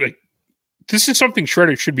 This is something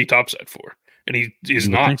Shredder should be topside for, and he is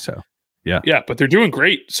not. I think so. Yeah, yeah, but they're doing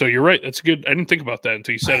great. So you're right. That's good. I didn't think about that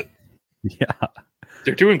until you said it. Yeah,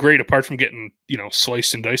 they're doing great apart from getting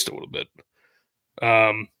sliced and diced a little bit.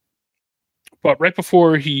 But right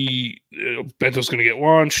before Bento's going to get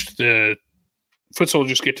launched, the foot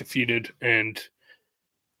soldiers get defeated and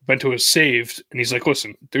Bento is saved. And he's like,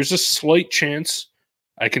 listen, there's a slight chance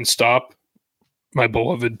I can stop my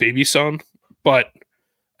beloved baby son, but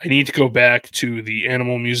I need to go back to the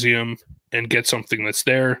animal museum and get something that's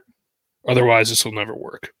there. Otherwise, this will never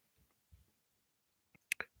work.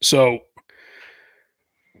 So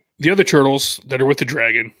the other turtles that are with the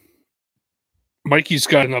dragon, Mikey's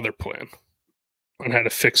got another plan on how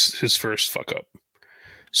to fix his first fuck up.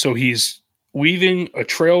 So he's weaving a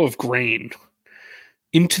trail of grain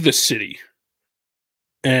into the city.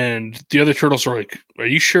 And the other turtles are like, are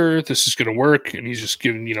you sure this is going to work? And he's just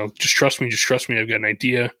giving, just trust me, I've got an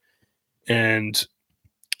idea. And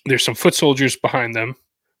there's some foot soldiers behind them,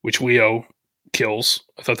 which Leo kills.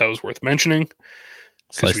 I thought that was worth mentioning.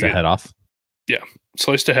 Slice the head off. Yeah,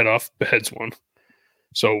 slice the head off, beheads one.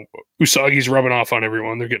 So Usagi's rubbing off on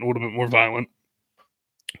everyone. They're getting a little bit more violent.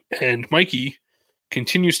 And Mikey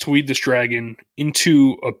continues to lead this dragon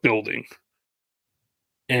into a building.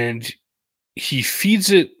 And he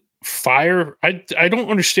feeds it fire. I don't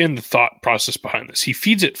understand the thought process behind this. He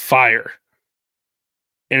feeds it fire.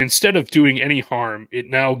 And instead of doing any harm, it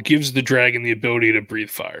now gives the dragon the ability to breathe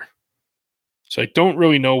fire. So I don't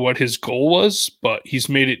really know what his goal was, but he's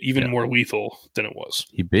made it even more lethal than it was.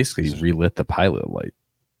 He basically relit the pilot light.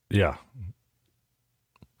 Yeah.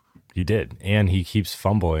 He did. And he keeps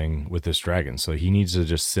fumbling with this dragon, so he needs to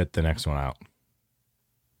just sit the next one out.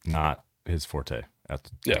 Not his forte.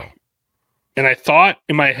 Yeah. And I thought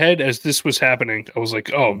in my head as this was happening, I was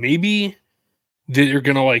like, oh, maybe they're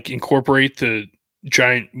going to incorporate the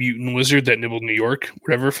giant mutant lizard that nibbled New York,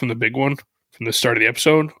 whatever, from the big one, from the start of the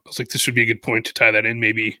episode. I was like, this would be a good point to tie that in.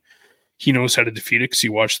 Maybe he knows how to defeat it because he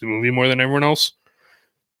watched the movie more than everyone else.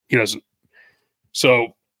 He doesn't. So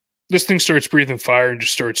this thing starts breathing fire and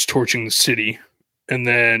just starts torching the city. And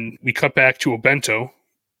then we cut back to Obento,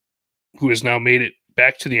 who has now made it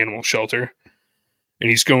back to the animal shelter. And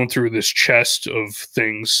he's going through this chest of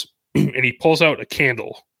things. And he pulls out a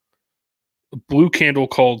candle. A blue candle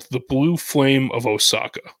called the Blue Flame of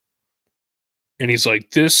Osaka. And he's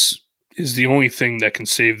like, this is the only thing that can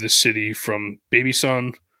save this city from Baby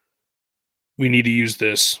Son. We need to use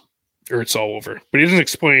this or it's all over. But he doesn't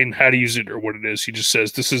explain how to use it or what it is. He just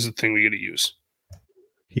says, this is the thing we got to use.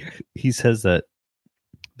 He says that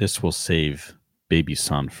this will save Baby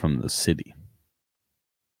Son from the city.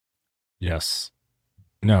 Yes.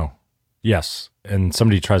 No. Yes. And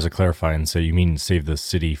somebody tries to clarify and say, you mean save the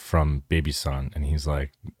city from Baby Son? And he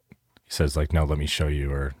says, no, let me show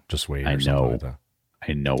you, or just wait. I or know. Like that.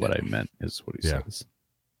 I know what I meant is what he says.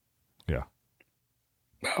 Yeah.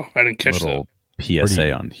 Oh, I didn't catch Little that.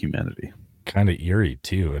 PSA on humanity. Kind of eerie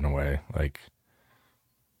too, in a way.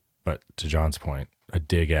 But to John's point, a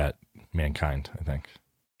dig at mankind, I think.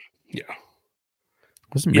 Yeah.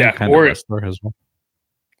 Wasn't Mankind a wrestler as well?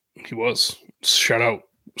 He was. Shout out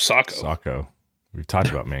Sako. Sako. We've talked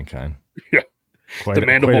about mankind. Yeah. The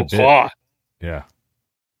mandible claw. Yeah.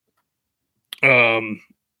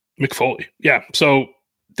 McFoley. Yeah. So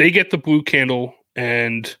they get the blue candle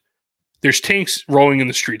and there's tanks rolling in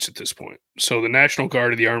the streets at this point. So the National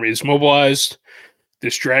Guard of the Army is mobilized.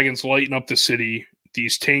 This dragon's lighting up the city.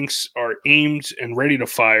 These tanks are aimed and ready to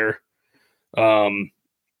fire. And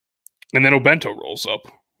then Obento rolls up.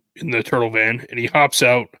 in the turtle van, and he hops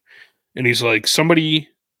out, and he's like, somebody.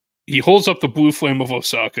 He holds up the blue flame of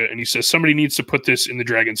Osaka, and he says, somebody needs to put this in the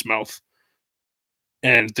dragon's mouth.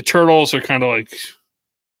 And the turtles are kind of like,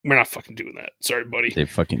 we're not fucking doing that. Sorry, buddy. They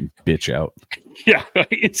fucking bitch out. Yeah,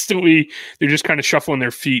 instantly, they're just kind of shuffling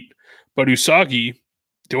their feet. But Usagi,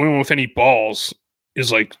 the only one with any balls,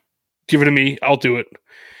 is like, give it to me, I'll do it.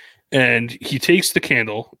 And he takes the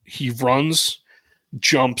candle, he runs,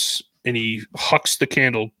 jumps, and he hucks the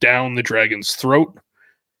candle down the dragon's throat,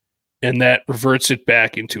 and that reverts it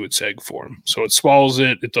back into its egg form. So it swallows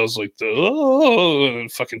it, it does like the, oh, and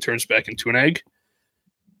it fucking turns back into an egg.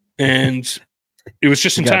 And it was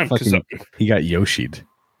just in time. He got Yoshi'd.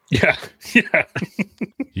 Yeah, yeah.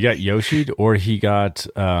 He got Yoshi'd, or he got,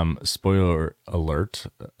 spoiler alert,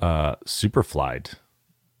 Superflied.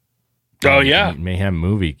 Oh, yeah. Mayhem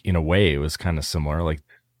movie, in a way, it was kind of similar, like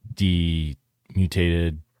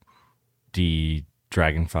demutated,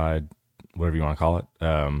 de-dragonfied, whatever you want to call it.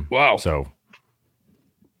 Wow. So,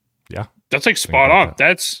 yeah. That's like spot on.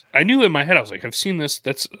 I knew in my head, I was like, I've seen this.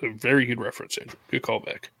 That's a very good reference, Andrew. Good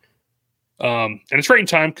callback. And it's right in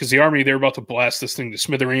time because the army, they're about to blast this thing to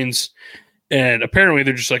smithereens. And apparently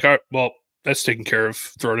they're just like, all right, well, that's taken care of.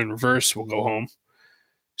 Throw it in reverse. We'll go home.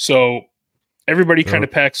 So everybody kind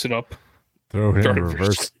of packs it up. Throw it in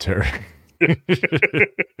reverse, Terry.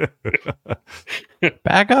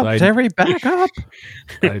 Back up, Terry, back up.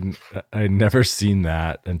 I'd never seen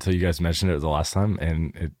that until you guys mentioned it the last time,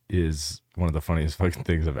 and it is one of the funniest fucking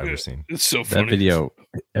things I've ever seen. It's so funny. That video,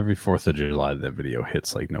 every 4th of July, that video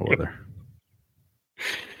hits like no other.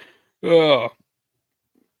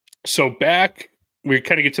 So back, we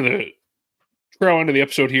kind of get to the trail end of the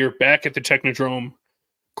episode here. Back at the Technodrome,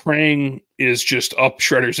 Krang is just up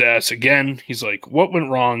Shredder's ass again. He's like, what went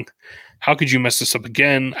wrong? How could you mess this up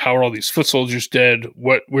again? How are all these foot soldiers dead?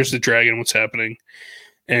 Where's the dragon? What's happening?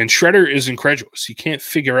 And Shredder is incredulous. He can't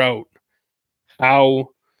figure out how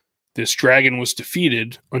this dragon was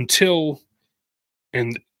defeated until,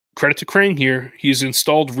 and credit to Krang here, he's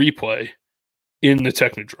installed replay in the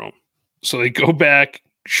Technodrome. So they go back,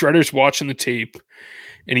 Shredder's watching the tape,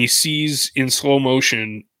 and he sees in slow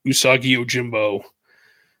motion Usagi Yojimbo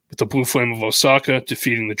with the blue flame of Osaka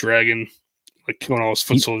defeating the dragon, like killing all his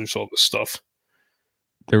foot soldiers, all this stuff.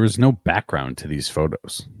 There was no background to these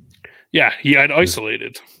photos. Yeah, he had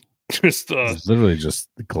isolated. It's literally just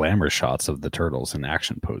the glamour shots of the turtles in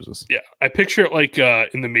action poses. Yeah, I picture it like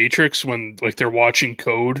in the Matrix when like they're watching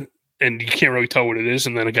code and you can't really tell what it is,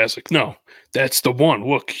 and then a guy's like, "No, that's the one.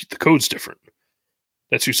 Look, the code's different."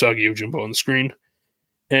 That's Usagi Yojimbo on the screen,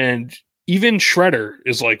 and even Shredder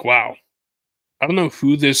is like, "Wow, I don't know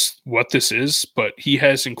what this is, but he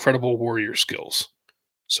has incredible warrior skills."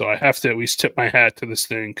 So I have to at least tip my hat to this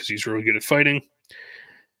thing because he's really good at fighting.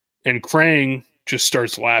 And Krang just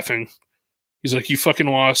starts laughing. He's like, "You fucking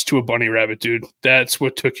lost to a bunny rabbit, dude. That's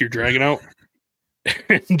what took your dragon out."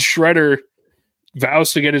 And Shredder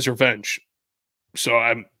vows to get his revenge. So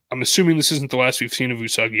I'm assuming this isn't the last we've seen of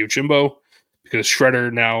Usagi Yojimbo, because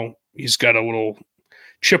Shredder now, he's got a little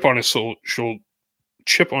chip on his shoulder.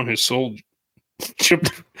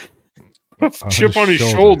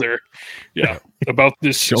 Yeah, about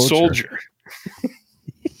this soldier.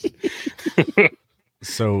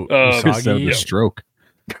 So Usagi, stroke.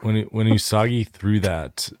 When Usagi threw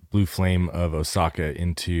that blue flame of Osaka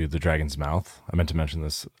into the dragon's mouth, I meant to mention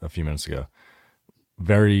this a few minutes ago.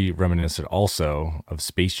 Very reminiscent also of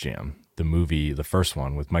Space Jam, the movie, the first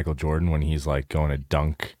one with Michael Jordan, when he's like going to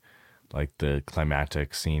dunk, like the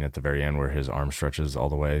climactic scene at the very end where his arm stretches all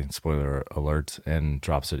the way, spoiler alert, and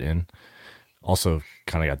drops it in. Also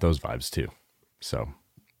kind of got those vibes too. So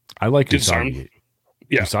I like Usagi.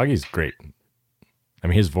 Yeah. Usagi's great. I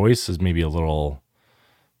mean, his voice is maybe a little,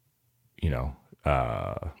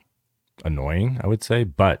 annoying, I would say,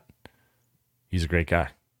 but he's a great guy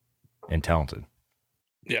and talented.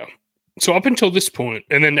 Yeah. So up until this point,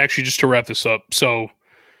 and then actually just to wrap this up, so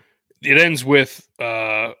it ends with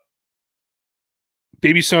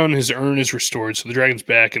Baby Son, his urn is restored, so the dragon's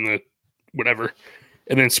back in the whatever.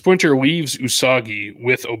 And then Splinter leaves Usagi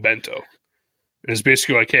with Obento. And it's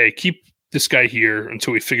basically like, hey, keep this guy here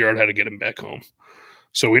until we figure out how to get him back home.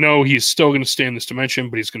 So we know he's still going to stay in this dimension,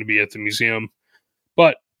 but he's going to be at the museum.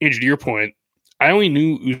 But, Andrew, to your point, I only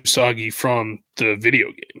knew Usagi from the video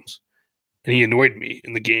games, and he annoyed me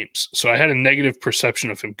in the games. So I had a negative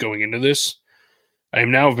perception of him going into this. I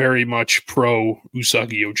am now very much pro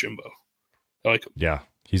Usagi Yojimbo. I like him. Yeah,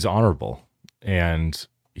 he's honorable, and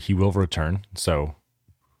he will return, so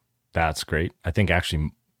that's great. I think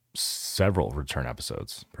actually several return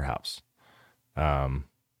episodes, perhaps.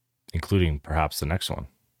 Including perhaps the next one.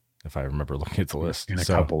 if I remember looking at the list. In a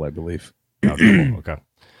couple, I believe. A couple. Okay.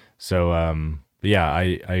 So, yeah,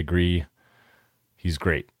 I agree. He's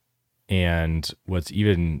great. And what's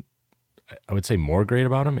even, I would say, more great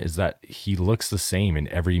about him is that he looks the same in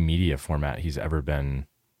every media format he's ever been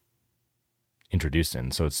introduced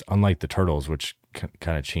in. So it's unlike the Turtles, which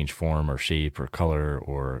kind of change form or shape or color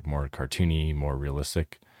or more cartoony, more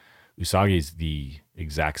realistic. Usagi's the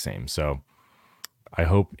exact same. So I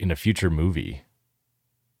hope in a future movie,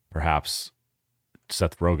 perhaps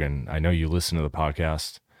Seth Rogen, I know you listen to the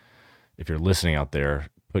podcast. If you're listening out there,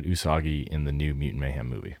 put Usagi in the new Mutant Mayhem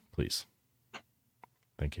movie, please.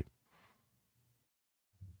 Thank you.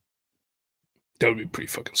 That would be pretty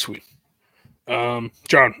fucking sweet.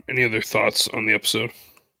 John, any other thoughts on the episode?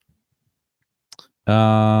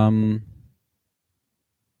 I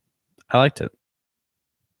liked it.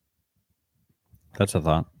 That's a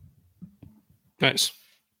thought. Nice.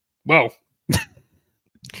 Well,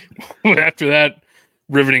 after that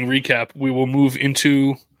riveting recap, we will move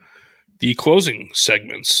into the closing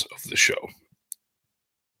segments of the show,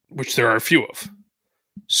 which there are a few of.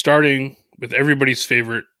 Starting with everybody's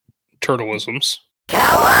favorite turtleisms.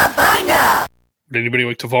 Cowabunga! Would anybody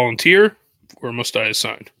like to volunteer, or must I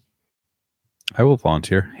assign? I will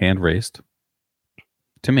volunteer. Hand raised.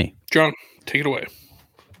 To me. John, take it away.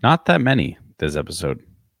 Not that many this episode,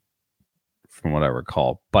 from what I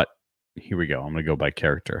recall. But here we go. I'm going to go by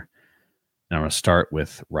character. And I'm going to start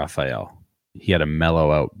with Raphael. He had a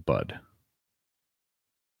mellow out bud.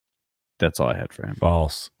 That's all I had for him.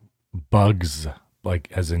 False. Bugs, like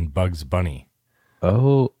as in Bugs Bunny.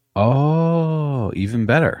 Oh, even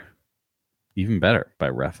better. Even better by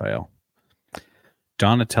Raphael.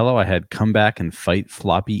 Donatello, I had come back and fight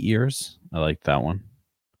floppy ears. I like that one.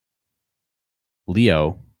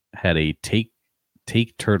 Leo had a take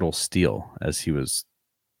turtle steal as he was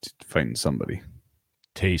fighting somebody.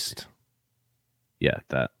 Taste. Yeah,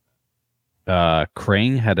 that.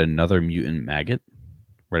 Krang had another mutant maggot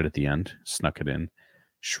right at the end. Snuck it in.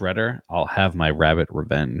 Shredder, I'll have my rabbit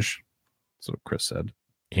revenge. That's what Chris said.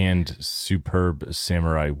 And superb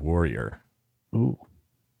samurai warrior. Ooh.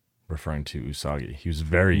 Referring to Usagi. He was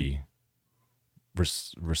very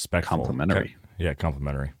respectful. Complimentary. Yeah,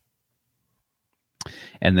 complimentary.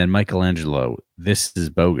 And then Michelangelo, this is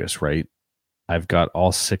bogus, right? I've got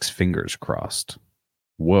all 6 fingers crossed.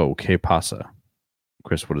 Whoa, que pasa?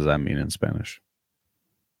 Chris, what does that mean in Spanish?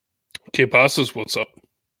 Que pasas, what's up?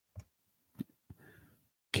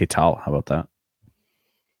 Que tal? How about that?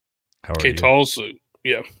 How are Que you? tal's,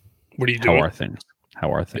 yeah. What are you doing? How are things?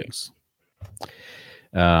 How are things?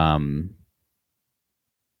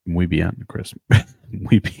 Muy bien, Chris.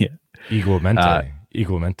 Muy bien. Igualmente.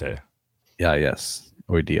 Igualmente. Yeah, yes.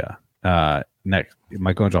 Hoy día. Next,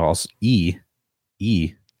 Michelangelo also scope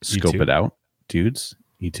E2. it out, dudes.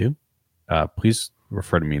 E2. Please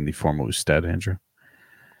refer to me in the formal usted, Andrew.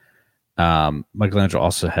 Michelangelo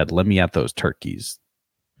also had let me at those turkeys.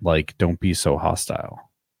 Like, don't be so hostile.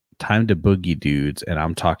 Time to boogie, dudes, and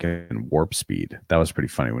I'm talking warp speed. That was pretty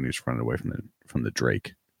funny when he was running away from the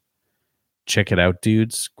Drake. Check it out,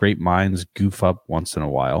 dudes. Great minds goof up once in a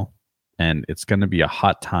while, and it's going to be a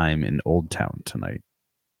hot time in Old Town tonight.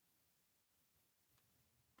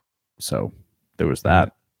 So there was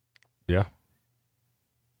that, Yeah.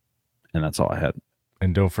 and that's all I had.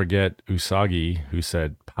 And don't forget Usagi, who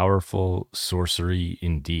said, powerful sorcery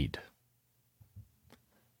indeed.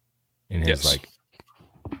 In his Yes.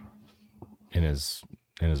 in his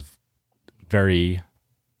very,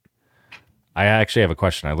 I actually have a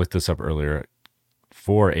question. I looked this up earlier.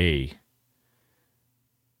 For a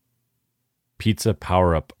pizza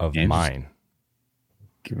power-up of James, mine.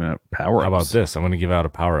 Giving out power. How about this? I'm going to give out a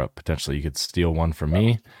power-up. Potentially, you could steal one from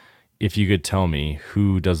me. If you could tell me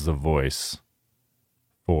who does the voice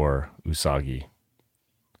for Usagi.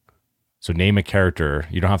 So name a character.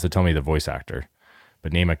 You don't have to tell me the voice actor,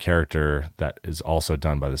 but name a character that is also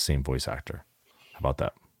done by the same voice actor. How about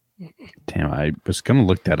that? Damn, I was going to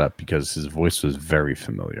look that up because his voice was very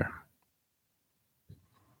familiar.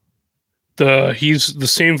 He's the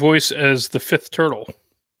same voice as the 5th turtle.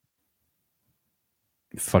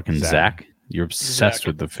 Fucking Zach. Zach. You're obsessed Zach.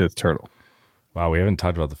 with the 5th turtle. Wow, we haven't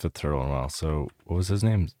talked about the 5th turtle in a while. So what was his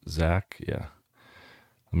name? Zach? Yeah.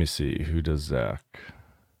 Let me see. Who does Zach?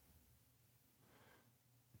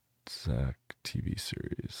 Zach TV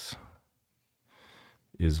series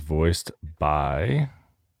is voiced by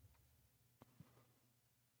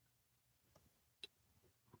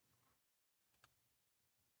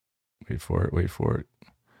wait for it.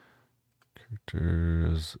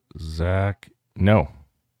 Characters Zach. No,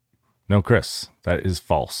 Chris. That is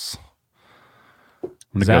false. I'm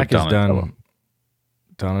gonna Zach go has Donatello. done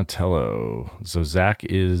Donatello. So Zach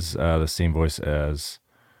is the same voice as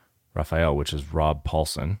Raphael, which is Rob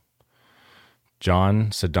Paulson.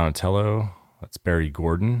 John said Donatello. That's Barry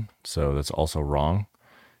Gordon. So that's also wrong.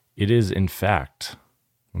 It is, in fact,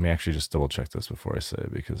 let me actually just double check this before I say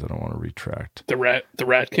it because I don't want to retract. The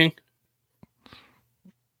Rat King?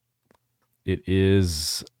 It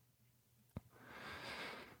is.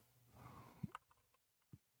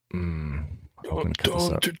 Don't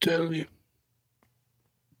tell you.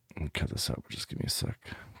 Cut this out. Just give me a sec.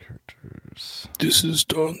 Characters. This is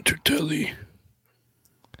Don Turtelli.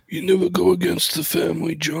 You never go against the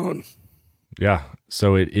family, John. Yeah.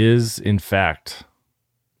 So it is, in fact,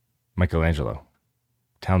 Michelangelo.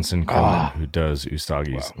 Townsend Coleman, who does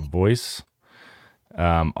Usagi's voice.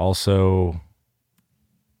 Also,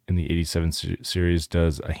 in the 87 series,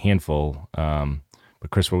 does a handful.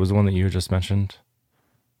 But Chris, what was the one that you just mentioned?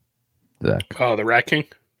 Zach. Oh, the Rat King?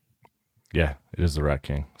 Yeah, it is the Rat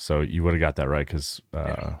King. So you would have got that right because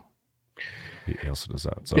he also does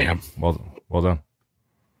that. So well done.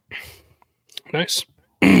 Nice.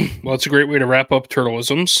 Well, it's a great way to wrap up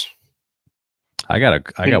Turtleisms. I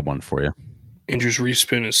got one for you. Andrew's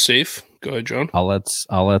respin is safe. Go ahead, John. I'll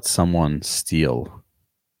let someone steal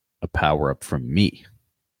a power up from me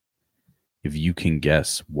if you can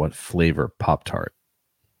guess what flavor Pop-Tart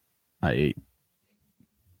I ate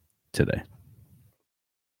today.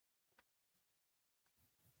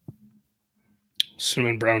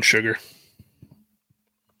 Cinnamon brown sugar.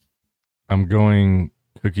 I'm going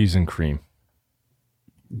cookies and cream.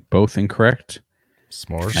 Both incorrect.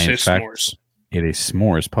 S'mores. Say In fact, s'mores. It is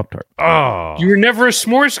s'mores Pop-Tart. Oh, You were never a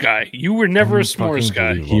s'mores guy. You were never a s'mores Unfucking guy.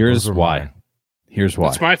 believable. Here's Those are why. mine. Here's why.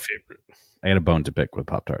 That's my favorite. I got a bone to pick with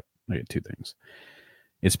Pop-Tart. I got two things.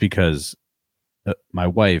 It's because my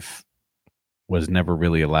wife was never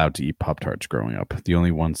really allowed to eat Pop-Tarts growing up. The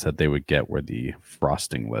only ones that they would get were the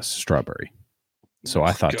frostingless strawberry. So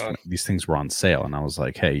I thought these things were on sale, and I was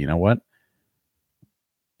like, hey, you know what?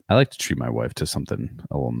 I like to treat my wife to something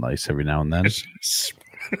a little nice every now and then.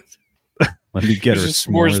 Let me get her There's a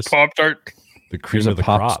s'mores Pop-Tart. The cream Here's of a the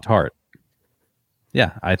crop. Pop-Tart.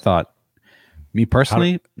 Yeah, I thought, me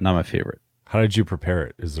personally, not my favorite. How did you prepare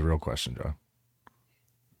it? Is the real question, John.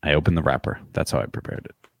 I opened the wrapper. That's how I prepared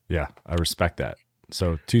it. Yeah, I respect that.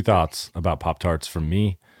 So, two thoughts about Pop-Tarts from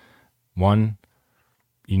me. One,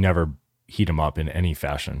 you never heat them up in any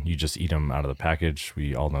fashion. You just eat them out of the package.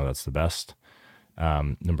 We all know that's the best.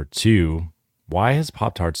 Number two, why has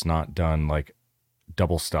Pop-Tarts not done like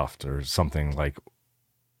double stuffed or something like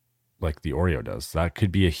the Oreo does? That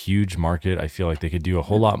could be a huge market. I feel like they could do a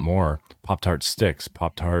whole lot more. Pop-Tart sticks,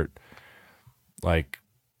 Pop-Tart, like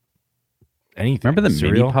anything. Remember the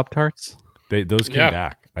cereal? mini Pop-Tarts? Those came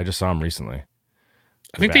back. I just saw them recently.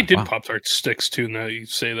 I think they did Pop-Tart sticks too, now you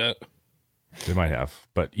say that. They might have.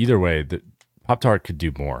 But either way, the Pop-Tart could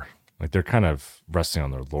do more. Like they're kind of resting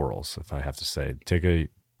on their laurels, if I have to say. Take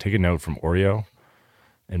a note from Oreo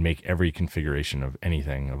and make every configuration of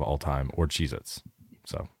anything of all time or Cheez-Its.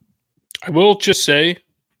 So I will just say,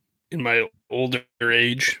 in my older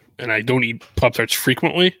age, and I don't eat Pop-Tarts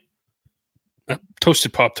frequently, a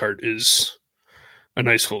toasted Pop-Tart is a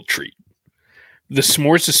nice little treat. The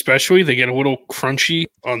s'mores especially, they get a little crunchy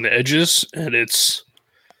on the edges, and it's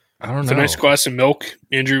a nice glass of milk.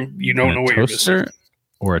 Andrew, you don't know what you're missing.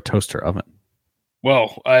 Or a toaster oven?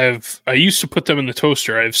 Well, I used to put them in the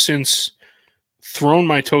toaster. I've since thrown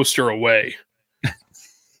my toaster away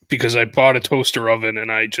because I bought a toaster oven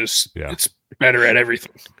and it's better at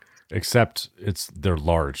everything. Except they're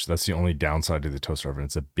large. That's the only downside to the toaster oven.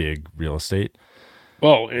 It's a big real estate.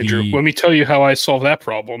 Well, Andrew, let me tell you how I solved that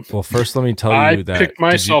problem. Well, first let me tell you that I picked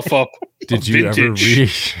myself up. Did you ever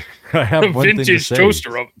read? I have one thing to vintage say.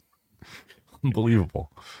 Toaster oven.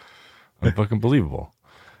 Unbelievable. Unfucking believable.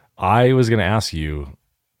 I was going to ask you,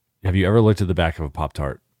 have you ever looked at the back of a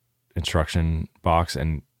Pop-Tart instruction box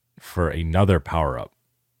and for another power-up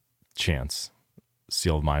chance,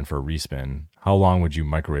 seal of mine for a respin, how long would you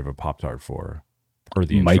microwave a Pop-Tart for per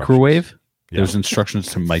the microwave? Yeah. There's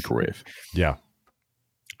instructions to microwave. Yeah.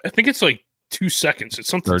 I think it's like 2 seconds. It's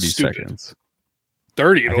something 30 stupid. Seconds.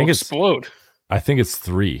 30. It'll explode. I think it's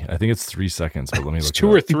 3. I think it's 3 seconds, but let me look. It's 2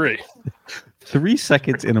 or 3. 3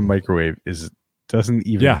 seconds in a microwave doesn't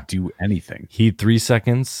even do anything. Heat 3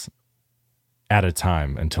 seconds at a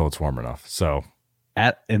time until it's warm enough. So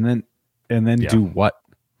and then do what?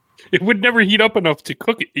 It would never heat up enough to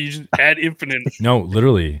cook it. You just add infinite. No,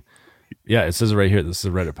 literally. Yeah, it says it right here. This is a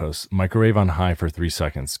Reddit post. Microwave on high for 3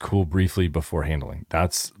 seconds. Cool briefly before handling.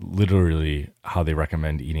 That's literally how they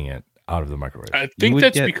recommend eating it out of the microwave. I think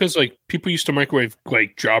that's because like people used to microwave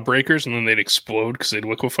like jawbreakers and then they'd explode because they'd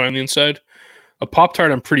liquefy on the inside. A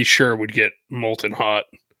Pop-Tart, I'm pretty sure, would get molten hot,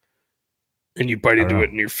 and you bite I into don't it,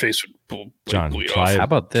 and your face would John, bleed try off. it. How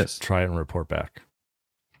about this? Try it and report back.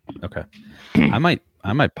 Okay. I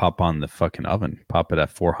might pop on the fucking oven, pop it at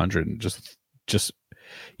 400 and just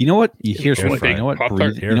you know what? Here's Air what fry you know what Pop-Tart?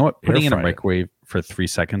 breathe, you know what Air putting in a fry it. microwave for 3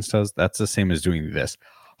 seconds does? That's the same as doing this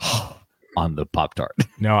on the Pop-Tart.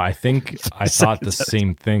 No, I think I thought the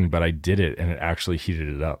same thing, but I did it and it actually heated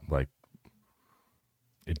it up. Like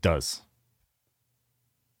it does.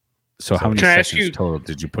 So how many Can I ask seconds you- total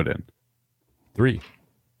did you put in? 3.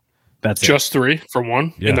 That's Just 3 for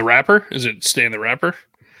one Yeah. in the wrapper. Is it stay in the wrapper? it.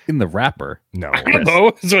 In the wrapper. No. I don't know.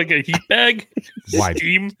 It's like a heat bag. Why?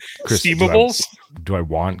 Steam Chris, steamables. Do I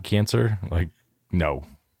want cancer? Like, no.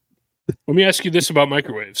 Let me ask you this about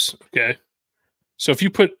microwaves. Okay, so if you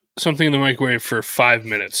put something in the microwave for 5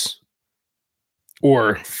 minutes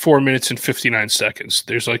or 4 minutes and 59 seconds,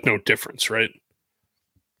 there's like no difference, right?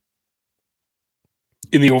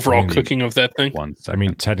 In the overall Maybe. cooking of that thing. 1 I second.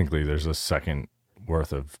 mean, technically, there's a second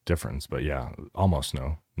worth of difference, but yeah, almost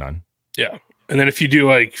none. Yeah. And then if you do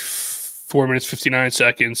like 4 minutes, 59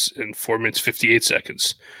 seconds and 4 minutes, 58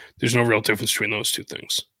 seconds, there's no real difference between those two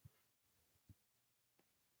things.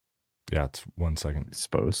 Yeah, it's 1 second. I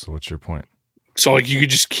suppose. So what's your point? So like you could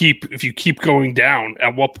just if you keep going down,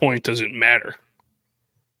 at what point does it matter?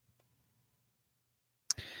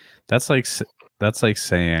 That's like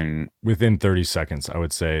saying Within 30 seconds, I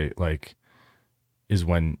would say, like, is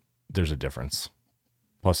when there's a difference.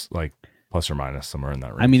 Plus or minus somewhere in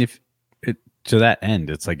that range. I mean, if it to that end,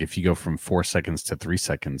 it's like if you go from 4 seconds to 3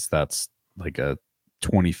 seconds, that's like a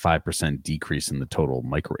 25% decrease in the total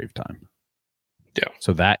microwave time. Yeah.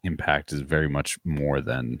 So that impact is very much more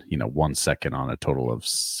than 1 second on a total of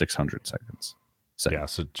 600 seconds. So yeah,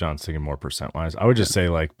 so John's thinking more percent wise. I would just say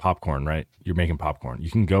like popcorn, right? You're making popcorn.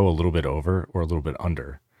 You can go a little bit over or a little bit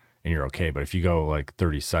under and you're okay. But if you go like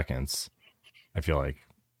 30 seconds, I feel like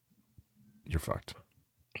you're fucked.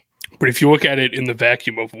 But if you look at it in the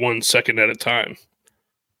vacuum of 1 second at a time,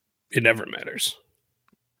 it never matters.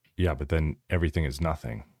 Yeah, but then everything is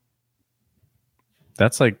nothing.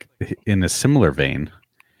 that's like in a similar vein.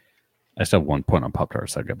 I still have one point on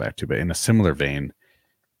Pop-Tarts I'll get back to, but in a similar vein,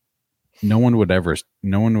 no one would ever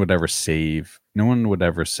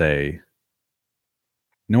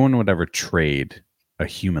trade a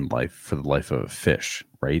human life for the life of a fish,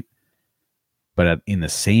 right? But in the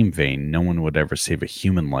same vein, no one would ever save a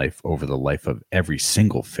human life over the life of every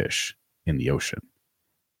single fish in the ocean.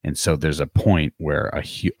 And so there's a point where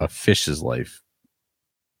a fish's life,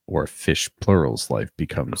 or a fish plural's life,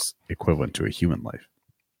 becomes equivalent to a human life.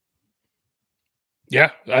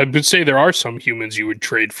 Yeah, I would say there are some humans you would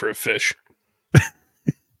trade for a fish.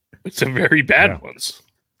 It's the very bad ones.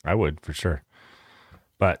 I would for sure,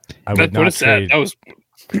 but I would What not is that? trade. That was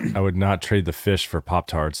I would not trade the fish for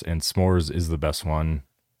Pop-Tarts, and s'mores is the best one.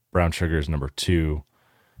 Brown sugar is number 2,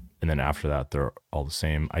 and then after that, they're all the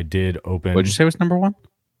same. I did open. What did you say was number 1?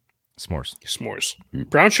 S'mores. s'mores. Mm.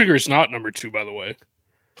 Brown sugar is not number 2, by the way.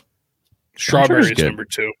 Strawberry sugar's is good. number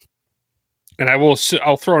 2, and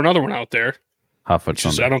I'll throw another one out there, Hot Fudge which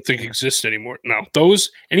is, Sundae. I don't think exists anymore. No,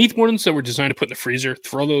 those any ones that were designed to put in the freezer,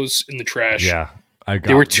 throw those in the trash. Yeah, I got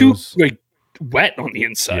they were too those. like wet on the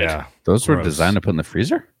inside. Yeah, Those were gross. designed to put in the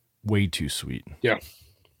freezer? Way too sweet.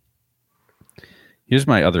 Here's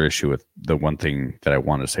my other issue with the one thing that I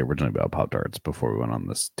wanted to say originally about Pop-Tarts before we went on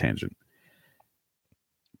this tangent.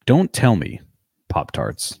 Don't tell me,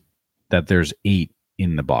 Pop-Tarts, that there's 8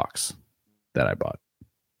 in the box that I bought.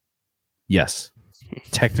 Yes,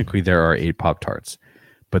 technically there are 8 Pop-Tarts,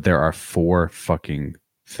 but there are 4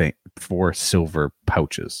 silver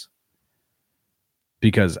pouches.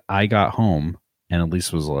 Because I got home and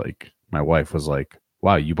Elise was like, my wife was like,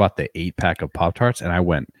 wow, you bought the 8-pack of Pop-Tarts? And I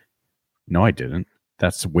went, no, I didn't.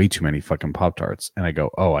 That's way too many fucking Pop-Tarts. And I go,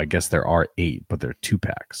 oh, I guess there are 8, but they're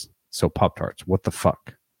 2-packs. So Pop-Tarts, what the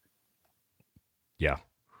fuck? Yeah,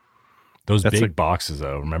 those That's big like- boxes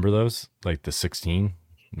though. Remember those? Like the 16,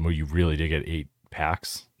 where you really did get 8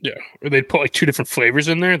 packs. Yeah, or they'd put like 2 different flavors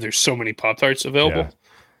in there. There's so many Pop-Tarts available. Yeah.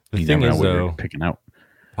 The You thing never know is what you're though, picking out.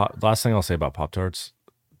 last thing I'll say about Pop-Tarts,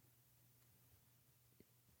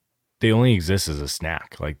 they only exist as a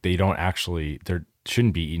snack. Like they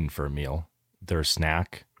shouldn't be eaten for a meal. They're a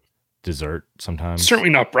snack, dessert sometimes.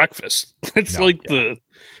 Certainly not breakfast. It's No, like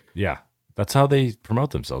Yeah. That's how they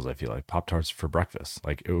promote themselves, I feel like. Pop-Tarts for breakfast.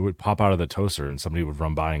 Like it would pop out of the toaster and somebody would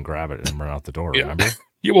run by and grab it and run out the door, Yeah. remember?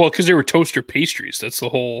 yeah, well, because they were toaster pastries. That's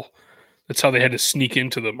how they had to sneak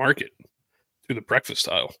into the market through the breakfast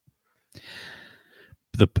aisle.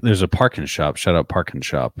 There's a Parkin Shop, shout out Parkin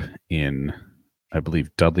Shop in, I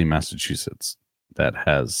believe, Dudley, Massachusetts, that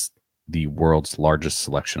has the world's largest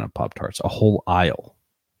selection of Pop-Tarts, a whole aisle,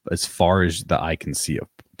 as far as the eye can see, of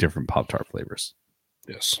different Pop-Tart flavors.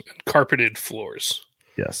 Yes, and carpeted floors.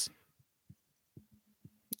 Yes.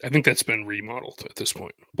 I think that's been remodeled at this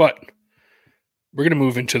point. But we're going to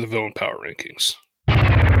move into the villain power rankings.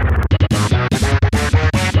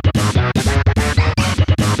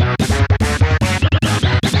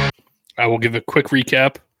 I will give a quick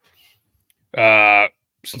recap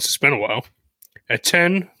since it's been a while. At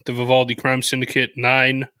 10, the Vivaldi Crime Syndicate.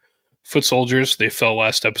 9, Foot Soldiers. They fell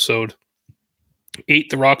last episode. 8,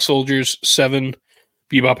 the Rock Soldiers. 7,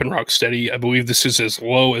 Bebop and Rocksteady. I believe this is as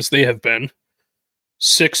low as they have been.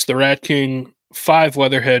 6, the Rat King. 5,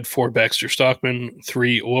 Leatherhead. 4, Baxter Stockman.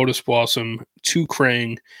 3, Lotus Blossom. 2,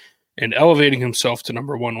 Krang. And elevating himself to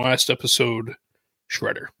number 1 last episode,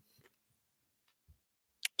 Shredder.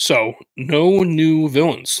 So, no new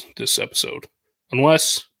villains this episode.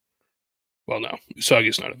 Unless, well, no,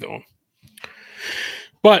 Usagi's not a villain.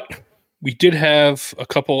 But we did have a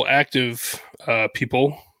couple active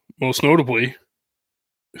people, most notably,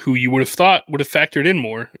 who you would have thought would have factored in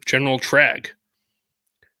more. General Trag.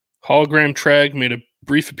 Hologram Trag made a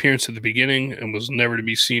brief appearance at the beginning and was never to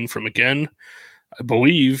be seen from again. I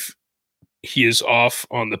believe he is off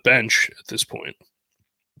on the bench at this point.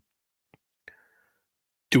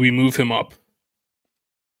 Do we move him up?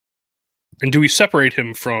 And do we separate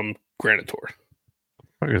him from Granitor?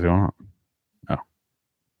 What is going on? Oh.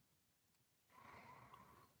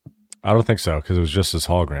 I don't think so, because it was just his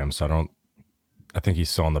hologram, so I think he's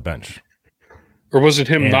still on the bench. Or was it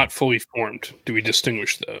him not fully formed? Do we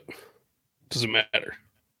distinguish that? Does it matter?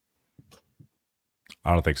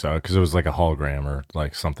 I don't think so, because it was like a hologram or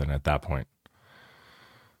like something at that point.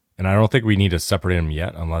 And I don't think we need to separate him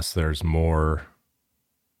yet unless there's more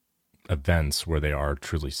events where they are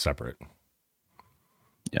truly separate.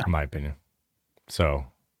 Yeah. In my opinion. So,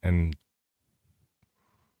 and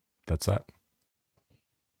that's that.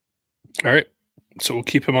 All right. So we'll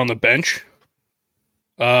keep him on the bench.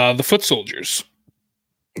 The Foot Soldiers.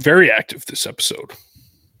 Very active this episode.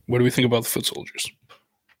 What do we think about the Foot Soldiers?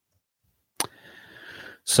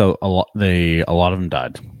 So a lot of them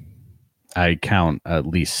died. I count at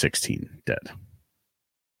least 16 dead,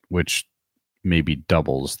 which maybe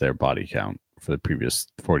doubles their body count for the previous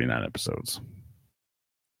 49 episodes.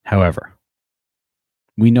 However,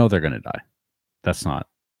 we know they're going to die. That's not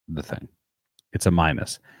the thing. It's a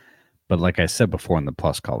minus. But like I said before in the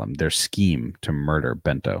plus column, their scheme to murder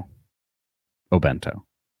Obento,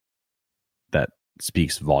 that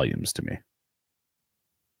speaks volumes to me.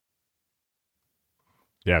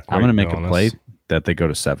 Yeah, I'm going to make a play that they go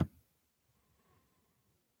to 7.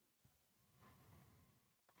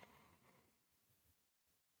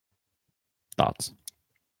 Thoughts?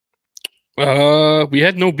 We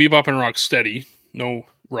had no Bebop and Rocksteady, no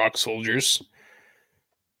Rock Soldiers.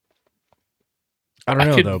 I don't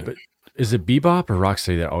know though, but is it Bebop or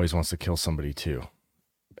Rocksteady that always wants to kill somebody too?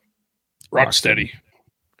 Rocksteady.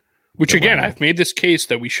 Which again, I've made this case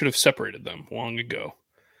that we should have separated them long ago.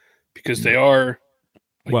 Because they are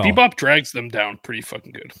Bebop drags them down pretty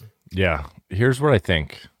fucking good. Yeah. Here's what I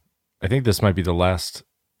think. I think this might be the last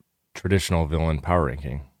traditional villain power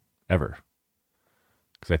ranking ever.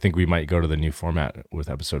 Because I think we might go to the new format with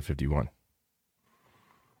episode 51.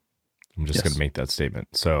 I'm just going to make that statement.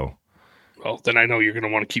 So, well, then I know you're going to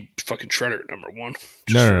want to keep fucking Shredder at number 1.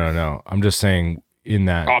 No. I'm just saying in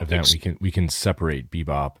that event we can separate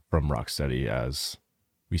Bebop from Rocksteady as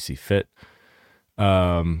we see fit.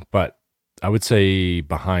 But I would say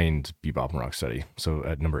behind Bebop and Rocksteady. So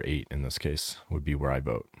at number 8 in this case would be where I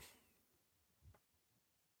vote.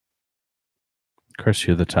 Chris,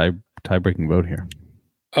 you're the tie-breaking vote here.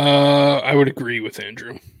 I would agree with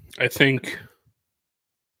Andrew. I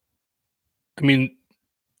mean,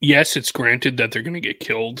 yes, it's granted that they're going to get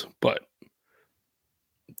killed, but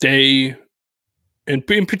they, and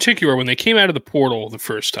in particular, when they came out of the portal the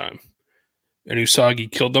first time and Usagi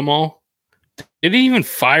killed them all, they didn't even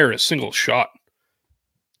fire a single shot.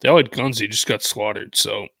 They all had guns, they just got slaughtered.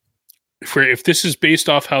 So if this is based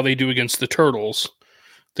off how they do against the Turtles,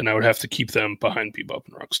 then I would have to keep them behind Bebop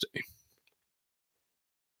and Rocksteady.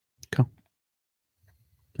 Cool.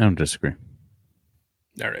 I don't disagree.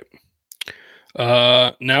 All right.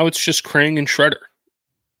 Now it's just Krang and Shredder.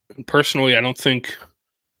 And personally, I don't think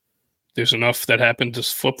there's enough that happened to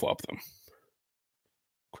flip-flop them.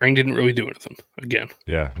 Krang didn't really do anything, again.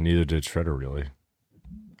 Yeah, neither did Shredder, really.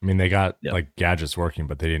 I mean, they got like gadgets working,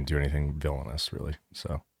 but they didn't do anything villainous, really.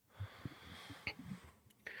 So,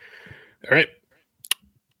 all right.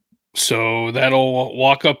 So that'll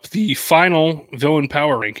lock up the final villain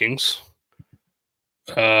power rankings.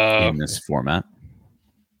 In this format.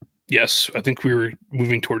 Yes, I think we were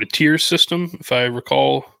moving toward a tier system, if I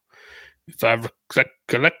recall, if I recollect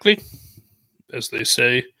correctly, as they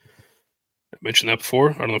say. I mentioned that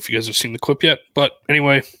before. I don't know if you guys have seen the clip yet, but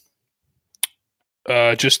anyway,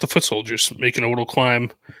 just the foot soldiers making a little climb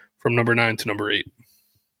from number 9 to number 8.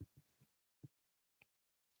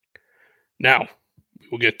 Now,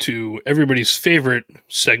 we'll get to everybody's favorite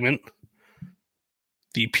segment,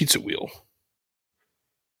 the pizza wheel.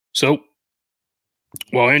 So,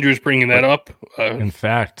 while Andrew's bringing that up... in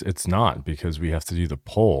fact, it's not, because we have to do the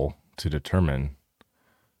poll to determine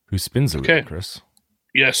who spins the wheel, Chris.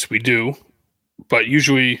 Yes, we do. But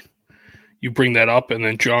usually you bring that up and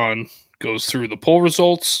then John goes through the poll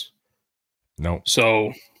results. No.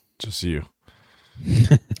 So... just you.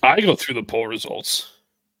 I go through the poll results.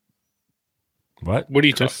 What? What are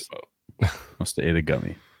you talking about? Must have ate a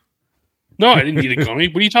gummy. No, I didn't eat a gummy.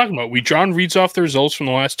 What are you talking about? John reads off the results from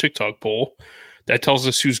the last TikTok poll. That tells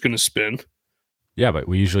us who's going to spin. Yeah, but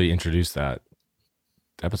we usually introduce that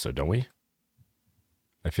episode, don't we?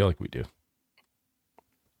 I feel like we do.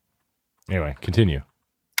 Anyway, continue.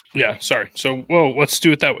 Yeah, sorry. So, well, let's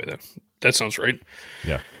do it that way then. That sounds right.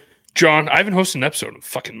 Yeah. John, I haven't hosted an episode in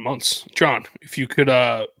fucking months. John, if you could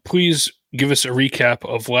please give us a recap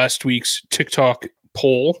of last week's TikTok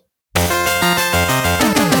poll.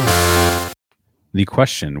 The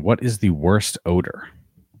question, what is the worst odor?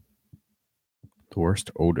 The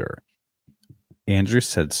worst odor. Andrew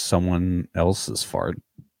said someone else's fart.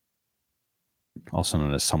 Also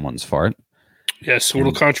known as someone's fart. Yes, a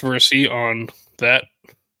little controversy on that.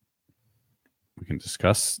 We can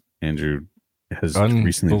discuss. Andrew has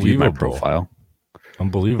recently viewed my profile.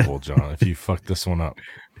 Unbelievable, John, if you fucked this one up.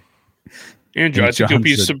 Andrew, I think you'll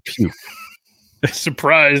be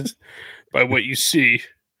surprised by what you see.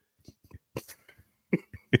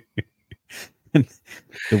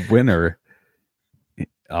 The winner,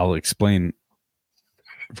 I'll explain.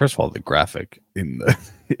 First of all, the graphic in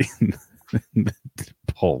the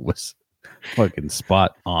poll was fucking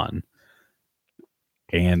spot on.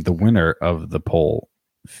 And the winner of the poll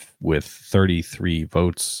with 33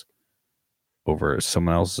 votes over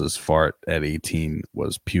someone else's fart at 18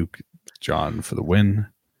 was Puke John for the win.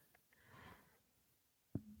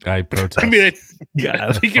 I protest. I mean,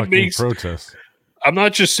 I think it makes... protest. I'm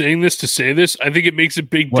not just saying this to say this. I think it makes a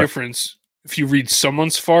big difference if you read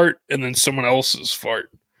someone's fart and then someone else's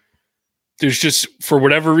fart. There's just, for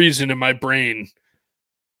whatever reason in my brain,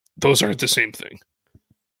 those aren't the same thing.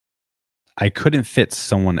 I couldn't fit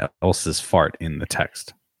someone else's fart in the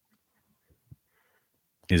text.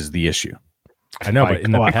 Is the issue. I know, but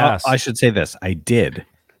in the past... I should say this. I did,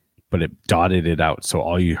 but it dotted it out. So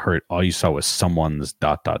all you saw was someone's ...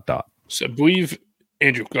 So I believe,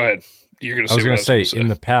 Andrew, go ahead. You're going to say. I was going to say, in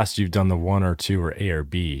the past, you've done the 1 or 2 or A or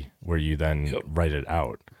B where you then write it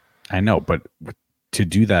out. I know, but to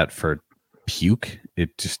do that for Puke,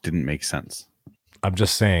 it just didn't make sense. I'm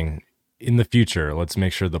just saying, in the future, let's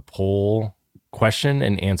make sure the poll question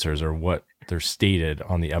and answers are what they're stated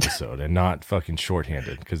on the episode and not fucking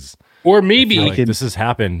shorthanded. Because or maybe this has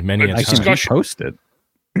happened many a time. I can post it.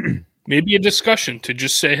 Maybe a discussion to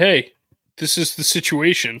just say, hey, this is the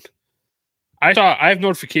situation. I have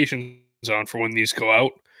notifications on for when these go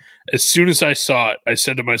out. As soon as I saw it, I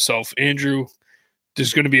said to myself, Andrew,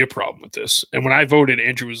 there's going to be a problem with this. And when I voted,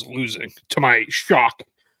 Andrew was losing. To my shock,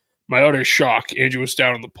 my utter shock, Andrew was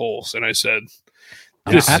down in the polls, and I said,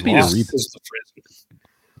 "This is the phrase."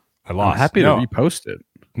 I lost. I'm happy to repost it.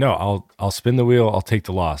 No, I'll spin the wheel. I'll take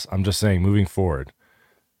the loss. I'm just saying, moving forward,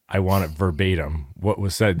 I want it verbatim. What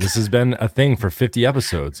was said. This has been a thing for 50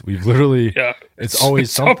 episodes. We've literally, it's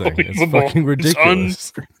always something. It's fucking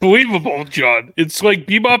ridiculous. It's unbelievable, John. It's like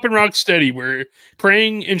Bebop and Rocksteady. We're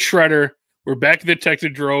praying in Shredder. We're back in the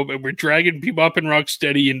Technodrome, and we're dragging Bebop and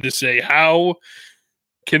Rocksteady in to say, how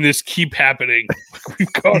can this keep happening?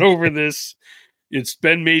 We've gone over this. It's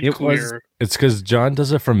been made clear. It's because John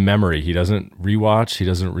does it from memory. He doesn't rewatch. He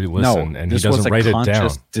doesn't re-listen, and he doesn't write it down.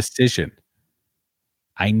 Decision.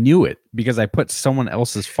 I knew it because I put someone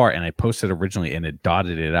else's fart and I posted originally and it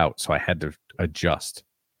dotted it out. So I had to adjust.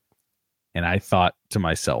 And I thought to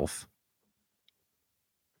myself,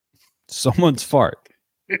 someone's fart,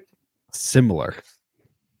 similar.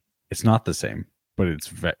 It's not the same, but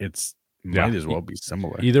it's might as well be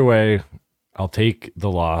similar. Either way, I'll take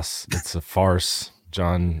the loss. It's a farce.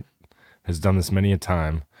 John has done this many a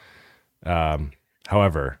time.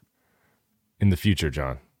 However, in the future,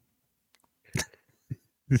 John,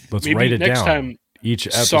 let's write it down. Time, each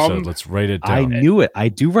episode, let's write it down. I knew it. I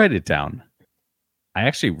do write it down. I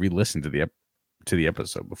actually re-listened to the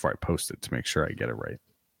episode before I post it to make sure I get it right.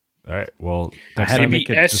 All right. Well, I had to make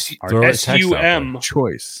it SUM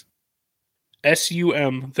choice.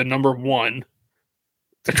 SUM, the number 1.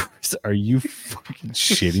 Are you fucking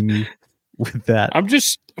shitting me with that? I'm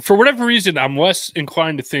just, for whatever reason, I'm less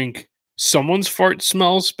inclined to think someone's fart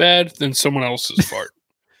smells bad than someone else's fart.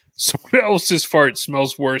 Someone else's fart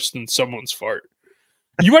smells worse than someone's fart.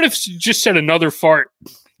 You might have just said another fart.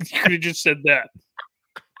 You could have just said that.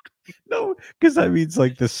 No, because that means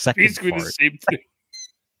like the second Basically fart. the same thing.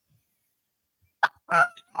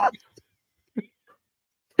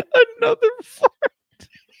 Another fart.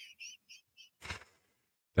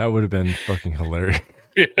 That would have been fucking hilarious.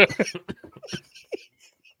 Yeah.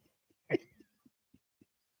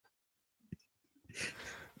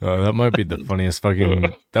 That might be the funniest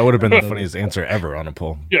fucking. That would have been the funniest answer ever on a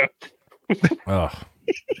poll. Yeah. Oh,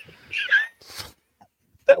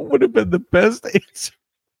 That would have been the best answer.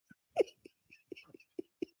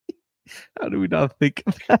 How do we not think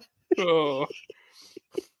of that? Oh.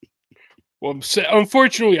 Well,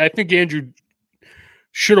 unfortunately, I think Andrew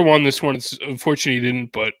should have won this one. Unfortunately, he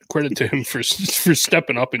didn't, but credit to him for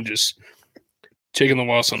stepping up and just taking the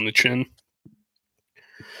loss on the chin.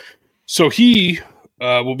 So he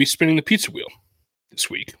will be spinning the pizza wheel this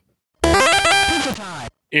week.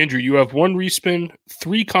 Andrew, you have 1 respin,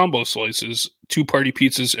 3 combo slices, 2 party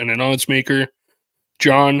pizzas, and an odds maker.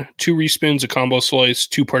 John, 2 respins, a combo slice,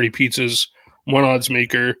 2 party pizzas, 1 odds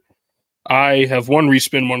maker. I have 1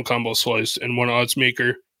 respin, 1 combo slice, and 1 odds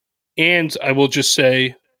maker. And I will just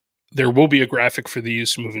say there will be a graphic for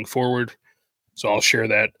these moving forward. So I'll share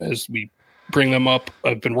that as we bring them up.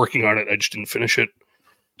 I've been working on it. I just didn't finish it.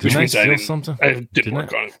 didn't I steal something? I didn't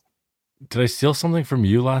work on it. Did I steal something from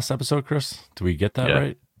you last episode, Chris? Did we get that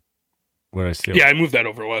right? What did I steal? Yeah, I moved that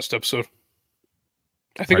over last episode.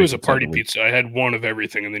 I think it was a party pizza. I had 1 of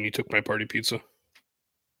everything, and then you took my party pizza.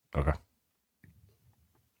 Okay.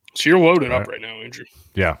 So you're loaded up right now, Andrew.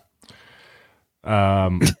 Yeah.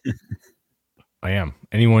 I am.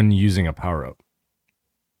 Anyone using a power up?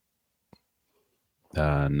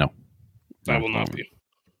 No. I will not be.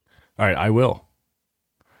 All right, I will.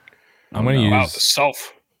 I'm going to use. Wow, the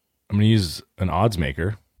self. I'm going to use an odds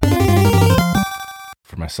maker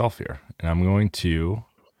for myself here, and I'm going to.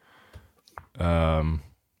 I'm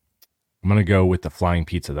going to go with the flying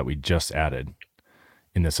pizza that we just added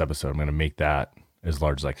in this episode. I'm going to make that as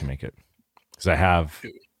large as I can make it because I have.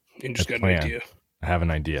 You just got an idea. I have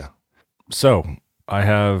an idea. So I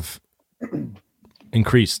have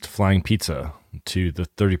increased flying pizza to the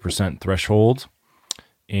 30% threshold,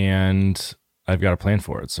 and I've got a plan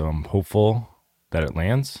for it. So I'm hopeful that it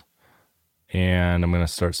lands, and I'm going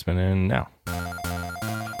to start spinning now.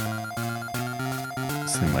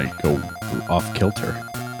 This thing might go off kilter.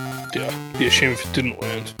 Yeah, be a shame if it didn't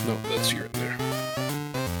land. No, that's you right there.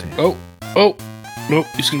 Damn. Oh, nope,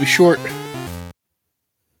 he's going to be short.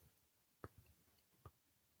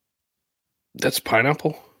 That's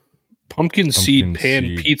pineapple? Pumpkin seed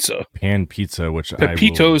pan pizza. Pan pizza, which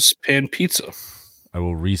Pepito's pan pizza. I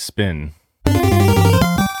will respin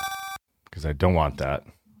because I don't want that.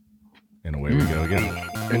 And away we go again.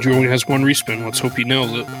 Andrew only has 1 respin. Let's hope he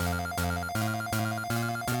nails it.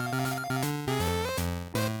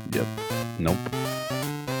 Yep. Nope.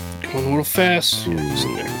 Going a little fast. Ooh. He's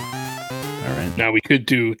in there. All right. Now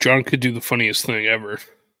John could do the funniest thing ever.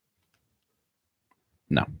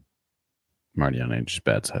 No. I'm already on Andrew's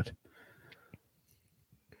bad side.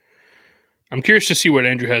 I'm curious to see what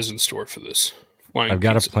Andrew has in store for this. I've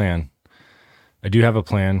got a plan. I do have a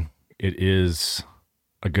plan. It is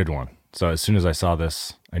a good one. So as soon as I saw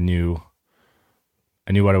this, I knew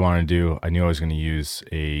what I wanted to do. I knew I was going to use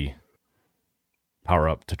a power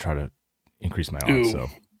up to try to increase my odds. So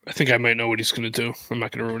I think I might know what he's going to do. I'm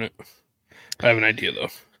not going to ruin it. I have an idea though.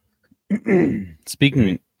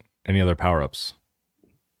 Speaking, any other power ups?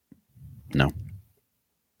 No.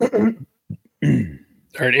 All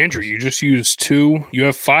right, Andrew, you just used 2. You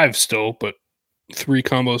have 5 still, but 3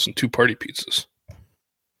 combos and 2 party pizzas.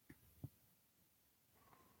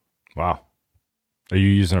 Wow. Are you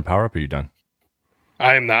using a power up or are you done?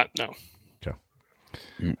 I am not, no. Okay.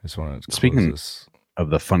 I just want to Speaking this.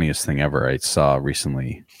 of the funniest thing ever, I saw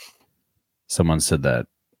recently someone said that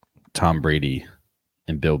Tom Brady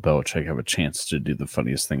and Bill Belichick have a chance to do the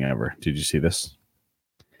funniest thing ever. Did you see this?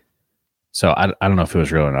 So I don't know if it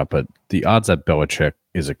was real or not, but the odds that Belichick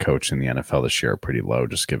is a coach in the NFL this year are pretty low,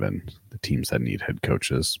 just given the teams that need head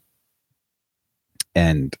coaches.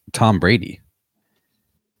 And Tom Brady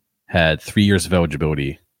had 3 years of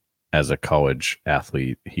eligibility as a college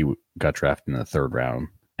athlete. He got drafted in the 3rd round.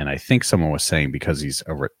 And I think someone was saying because he's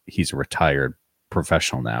a retired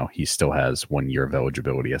professional now, he still has 1 year of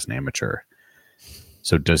eligibility as an amateur.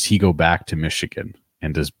 So does he go back to Michigan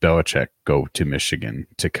And does Belichick go to Michigan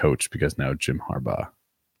to coach because now Jim Harbaugh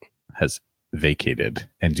has vacated?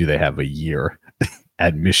 And do they have a year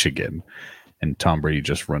at Michigan? And Tom Brady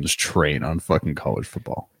just runs train on fucking college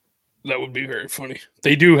football. That would be very funny.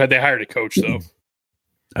 They hired a coach, though.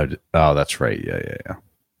 Oh, that's right. Yeah.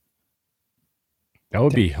 That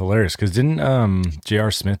would be hilarious, because didn't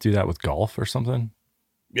J.R. Smith do that with golf or something?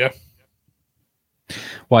 Yeah.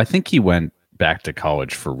 Well, I think he went back to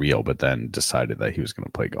college for real, but then decided that he was going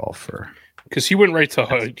to play golf for. Because he went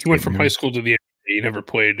from high school to the NBA. He never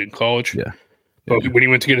played in college. Yeah. But when he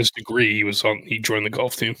went to get his degree, he joined the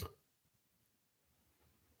golf team.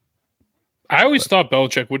 I always thought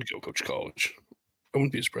Belichick would go coach college. I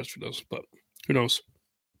wouldn't be surprised if he does, but who knows?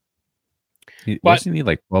 Doesn't he need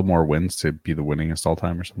like 12 more wins to be the winningest all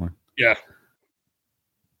time or something? Yeah.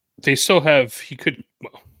 They still have,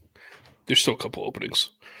 there's still a couple openings.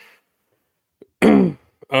 All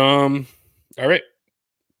right.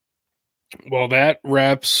 Well, that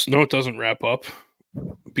it doesn't wrap up,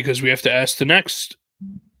 because we have to ask the next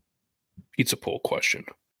pizza poll question.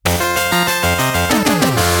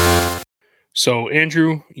 So,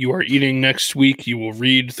 Andrew, you are eating next week. You will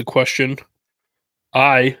read the question.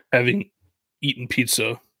 I, having eaten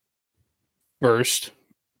pizza first,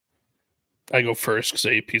 I go first because I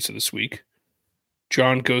ate pizza this week.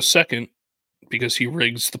 John goes second because he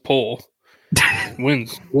rigs the poll.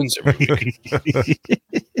 wins every week.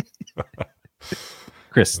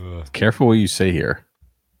 Chris, careful what you say here,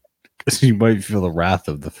 because you might feel the wrath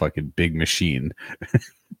of the fucking big machine.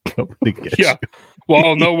 Yeah. Well,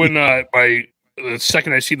 I'll know when the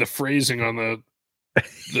second I see the phrasing on the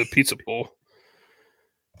pizza poll.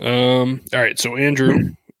 All right, so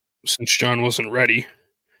Andrew, since John wasn't ready,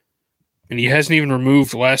 and he hasn't even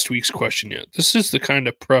removed last week's question yet. This is the kind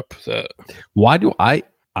of prep that. Why do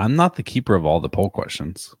I'm not the keeper of all the poll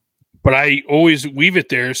questions, but I always leave it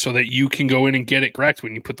there so that you can go in and get it correct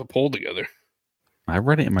when you put the poll together. I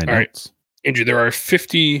read it in my notes. Right. Andrew, there are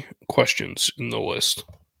 50 questions in the list.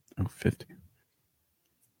 Oh, 50.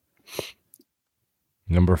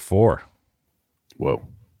 Number 4. Whoa.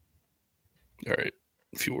 All right.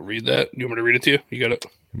 If you will read that, you want me to read it to you? You got it?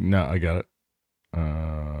 No, I got it.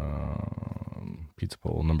 Pizza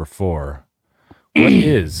poll number 4. What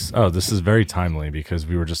is? Oh, this is very timely because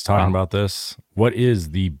we were just talking about this. What is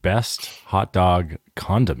the best hot dog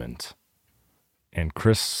condiment? And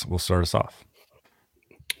Chris will start us off.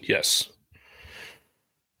 Yes.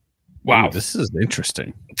 Wow. Ooh, this is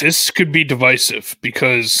interesting. This could be divisive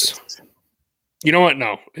because, you know what?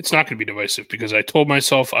 No, it's not going to be divisive because I told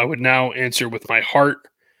myself I would now answer with my heart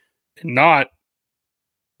and not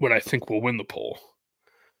what I think will win the poll.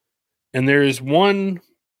 And there is one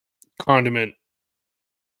condiment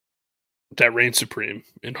that reigns supreme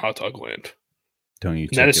in hot dog land. Don't you?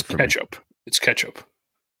 And that is ketchup. It's ketchup.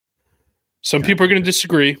 Some people are going to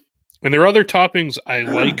disagree, and there are other toppings I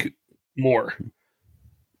like more.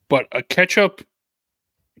 But a ketchup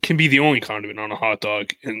can be the only condiment on a hot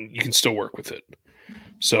dog, and you can still work with it.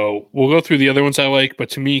 So we'll go through the other ones I like, but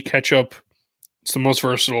to me, ketchup is the most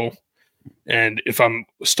versatile. And if I'm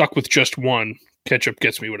stuck with just one, ketchup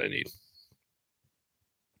gets me what I need.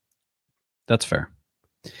 That's fair.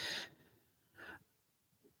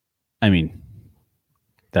 I mean,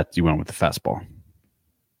 that you went with the fastball.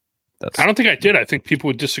 I don't think I did. I think people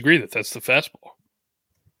would disagree that that's the fastball.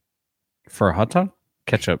 For a hot dog?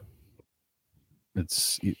 Ketchup.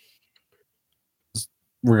 It's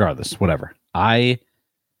regardless, whatever. I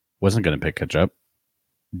wasn't going to pick ketchup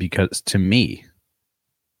because to me,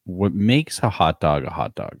 what makes a hot dog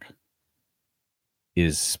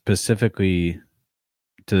is specifically,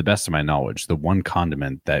 to the best of my knowledge, the one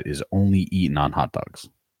condiment that is only eaten on hot dogs.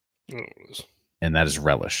 And that is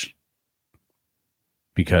relish.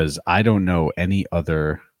 Because I don't know any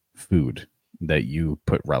other food that you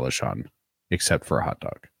put relish on except for a hot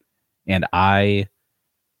dog. And I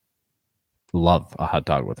love a hot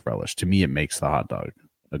dog with relish. To me, it makes the hot dog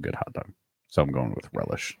a good hot dog. So I'm going with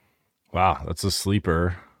relish. Wow, that's a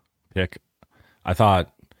sleeper pick. I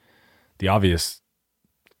thought the obvious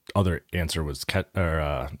other answer was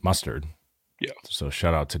mustard. Yeah. So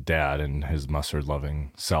shout out to Dad and his mustard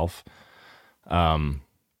loving self.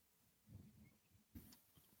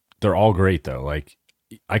 They're all great though. Like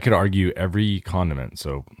I could argue every condiment.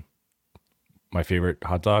 So my favorite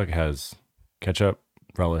hot dog has ketchup,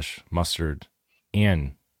 relish, mustard,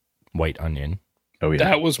 and white onion. Oh yeah.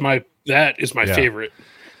 That is my favorite.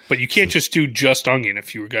 But you can't just onion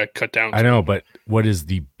if you got cut down. I know, but what is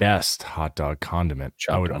the best hot dog condiment?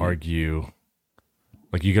 Chopped I would onion. argue,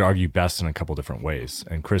 like you could argue best in a couple different ways.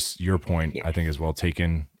 And Chris, your point I think is well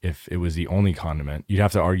taken. If it was the only condiment, you'd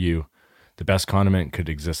have to argue the best condiment could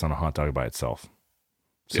exist on a hot dog by itself.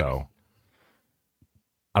 So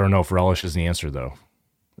I don't know if relish is the answer though.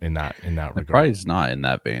 In that regard, probably is not in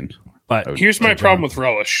that vein. But here's my problem with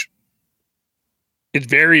relish. It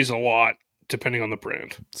varies a lot depending on the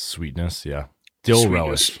brand. Sweetness, yeah. Dill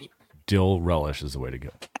relish is the way to go.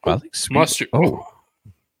 I think mustard. Oh,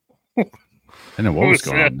 I know what was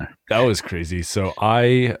going on there. That was crazy. So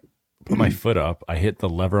I put my foot up. I hit the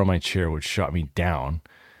lever on my chair, which shot me down,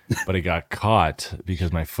 but it got caught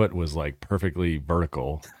because my foot was like perfectly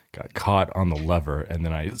vertical. Got caught on the lever, and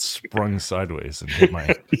then I sprung sideways and hit my.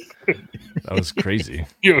 That was crazy.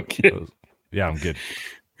 You okay? Yeah, I'm good.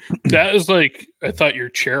 That is like, I thought your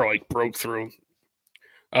chair like broke through.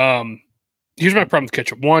 Here's my problem with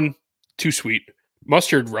ketchup. One, too sweet.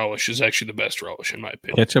 Mustard relish is actually the best relish in my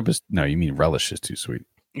opinion. Ketchup is you mean relish is too sweet.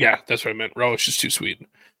 Yeah, that's what I meant. Relish is too sweet.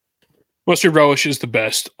 Mustard relish is the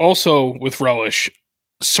best. Also with relish,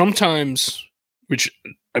 sometimes, which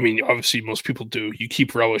I mean, obviously most people do, you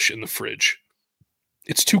keep relish in the fridge.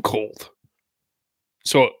 It's too cold.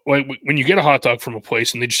 So like when you get a hot dog from a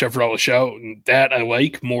place and they just have relish out, and that I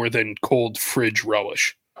like more than cold fridge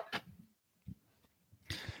relish.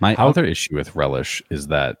 My other issue with relish is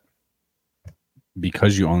that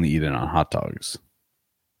because you only eat it on hot dogs,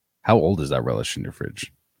 how old is that relish in your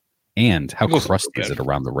fridge? And how crusty is it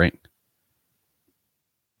around the ring?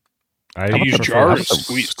 I use jar or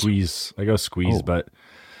squeeze. I go squeeze, but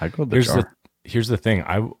I go the jar. Here's the thing.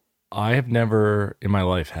 I have never in my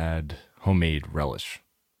life had homemade relish.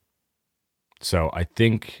 So I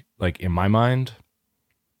think like in my mind,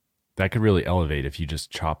 that could really elevate if you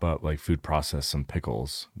just chop up like food process some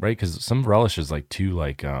pickles, right? Because some relish is like too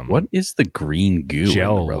like what is the green goo?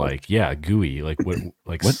 Gel, like gooey. Like what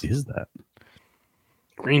what is that?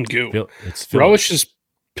 Green goo. It's relish is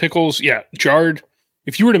pickles, jarred.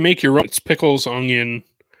 If you were to make your own, it's pickles, onion.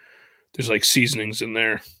 There's like seasonings in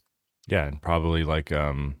there. Yeah, and probably like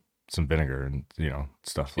some vinegar and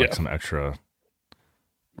stuff like some extra.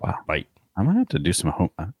 Wow, bite. I'm gonna have to do some home.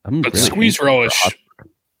 But really squeeze relish,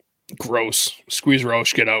 gross. Squeeze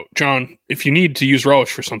relish, get out, John. If you need to use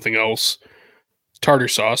relish for something else, tartar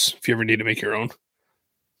sauce. If you ever need to make your own,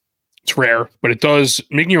 it's rare, but it does.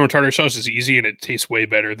 Making your own tartar sauce is easy and it tastes way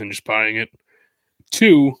better than just buying it.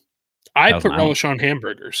 2, I put relish on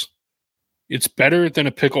hamburgers. It's better than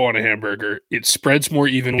a pickle on a hamburger. It spreads more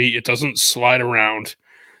evenly. It doesn't slide around.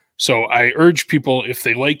 So I urge people, if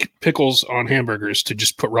they like pickles on hamburgers, to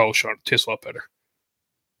just put relish on it. It tastes a lot better.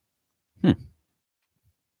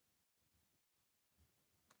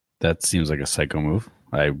 That seems like a psycho move.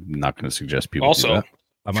 I'm not going to suggest people also, do that.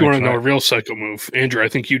 If you want to know a real psycho move, Andrew, I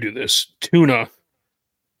think you do this. Tuna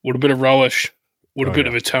with a bit of relish, with a bit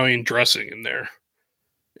of Italian dressing in there.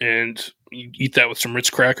 And you eat that with some Ritz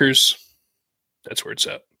crackers. That's where it's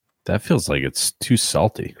at. That feels like it's too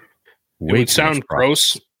salty. It would sound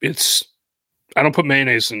gross. I don't put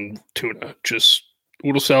mayonnaise in tuna. Just a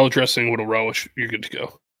little salad dressing, a little relish. You're good to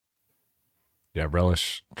go. Yeah,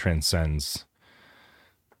 relish transcends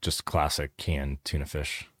just classic canned tuna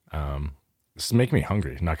fish. This is making me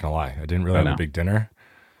hungry. Not gonna lie, I didn't really have a big dinner.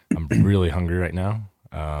 I'm really hungry right now.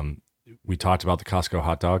 We talked about the Costco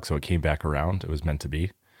hot dog, so it came back around. It was meant to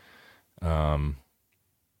be.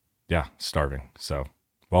 Yeah, starving. So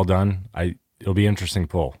well done. It'll be an interesting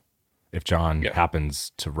poll if John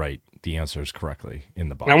happens to write the answers correctly in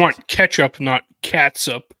the box. I want ketchup, not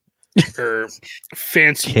catsup or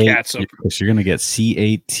fancy catsup. You're gonna get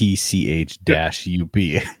CATCH-UP.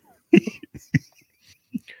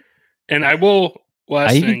 And I will.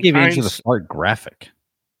 I even gave Andrew the smart graphic.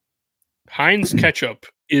 Heinz ketchup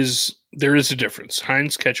there is a difference.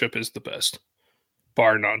 Heinz ketchup is the best,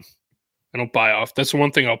 bar none. I don't buy off. That's the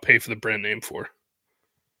one thing I'll pay for the brand name for.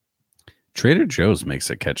 Trader Joe's makes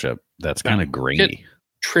a ketchup that's kind of grainy. Get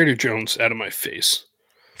Trader Joe's out of my face.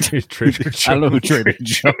 Trader Joe's. I don't know who Trader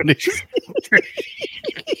Joe is.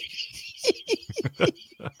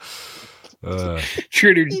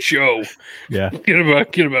 Trader Joe. Yeah. Get him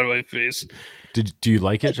out of my face. Do you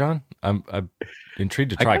like it, John? I'm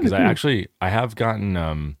intrigued to try because I have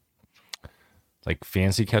gotten like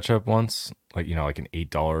fancy ketchup once, like like an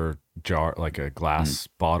 $8 jar, like a glass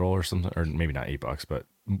bottle or something, or maybe not $8, but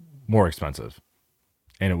more expensive,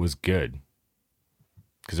 and it was good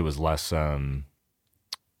because it was less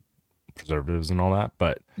preservatives and all that.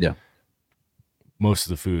 But yeah, most of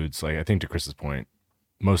the foods, like I think to Chris's point,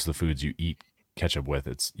 most of the foods you eat ketchup with,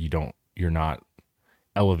 you're not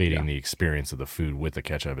elevating the experience of the food with the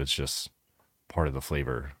ketchup. It's just part of the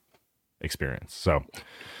flavor experience. So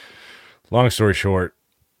long story short,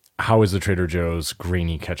 how is the Trader Joe's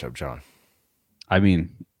grainy ketchup, John? I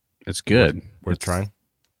mean, it's good. Worth trying?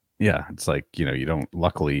 Yeah, it's like, you don't,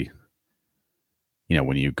 luckily,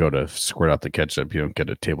 when you go to squirt out the ketchup, you don't get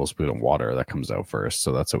a tablespoon of water that comes out first.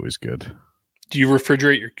 So that's always good. Do you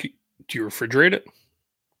refrigerate it?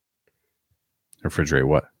 Refrigerate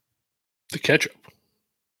what? The ketchup.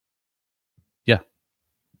 Yeah.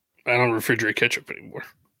 I don't refrigerate ketchup anymore.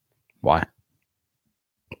 Why?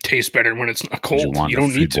 It tastes better when it's not cold. You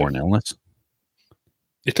don't need to. Foodborne illness?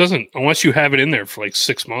 It doesn't, unless you have it in there for like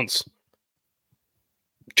 6 months.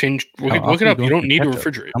 Look it up. You don't need to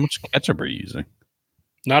refrigerate. How much ketchup are you using?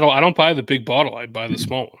 I don't buy the big bottle. I buy the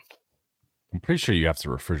small one. I'm pretty sure you have to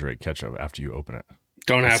refrigerate ketchup after you open it.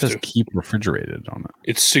 Don't have to. Keep refrigerated on it.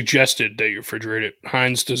 It's suggested that you refrigerate it.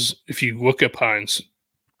 Heinz does. If you look up Heinz,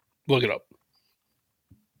 look it up.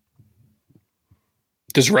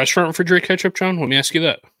 Does a restaurant refrigerate ketchup, John? Let me ask you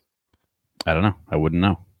that. I don't know. I wouldn't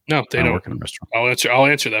know. No, they don't work in a restaurant. I'll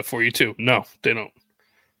answer that for you too. No, they don't.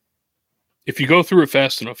 If you go through it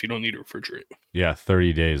fast enough, you don't need to refrigerate. Yeah,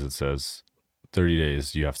 30 days it says. 30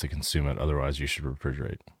 days you have to consume it. Otherwise, you should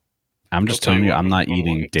refrigerate. I'm just telling you, I'm not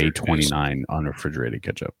eating day 29 unrefrigerated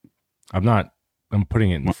ketchup. I'm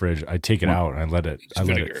putting it in the fridge. I take it out and I let it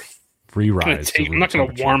free rise. I'm not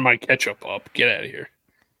going to warm my ketchup up. Get out of here.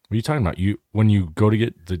 What are you talking about? When you go to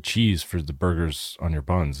get the cheese for the burgers on your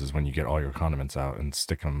buns is when you get all your condiments out and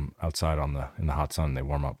stick them outside in the hot sun. They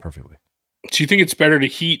warm up perfectly. So you think it's better to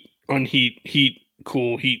heat, unheat, heat,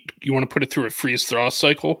 cool, heat? You want to put it through a freeze thaw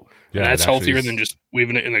cycle? Yeah, and that's healthier than just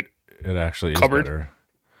leaving it in a It actually cupboard. Is better.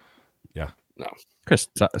 Yeah. No. Chris,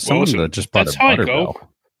 someone that just bought a butter bell.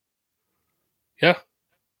 Yeah.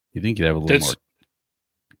 You think you'd have a little more?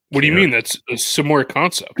 What do you mean? That's a similar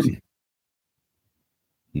concept.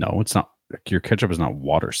 No, it's not. Your ketchup is not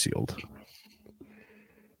water sealed.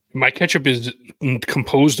 My ketchup is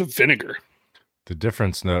composed of vinegar. The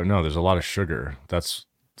difference, no, there's a lot of sugar. That's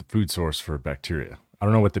the food source for bacteria. I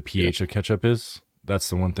don't know what the pH of ketchup is. That's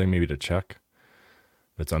the one thing maybe to check.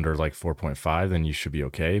 If it's under like 4.5, then you should be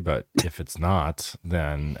okay. But if it's not,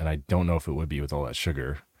 then, and I don't know if it would be with all that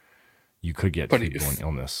sugar, you could get foodborne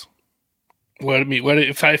illness. What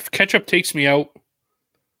if ketchup takes me out?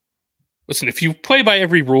 Listen, if you play by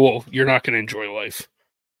every rule, you're not going to enjoy life.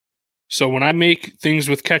 So when I make things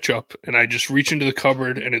with ketchup and I just reach into the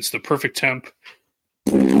cupboard and it's the perfect temp,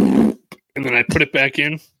 and then I put it back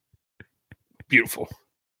in, beautiful.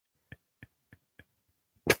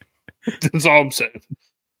 That's all I'm saying.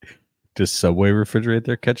 Does Subway refrigerate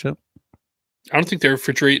their ketchup? I don't think they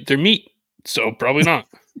refrigerate their meat, so probably not.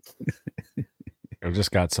 I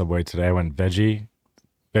just got Subway today. I went Veggie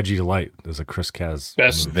Delight. There's a Chris Kaz.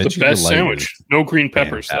 The best sandwich. No green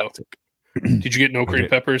peppers, fantastic. Though. Did you get no green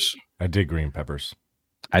peppers? I did green peppers.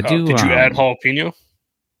 I do. Did you add jalapeno?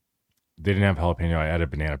 They didn't have jalapeno. I added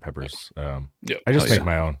banana peppers. Yep. I just make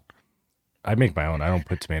my own. I make my own. I don't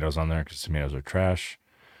put tomatoes on there because tomatoes are trash.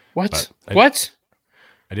 What?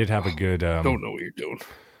 I did have a good. Don't know what you're doing.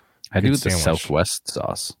 I do the Southwest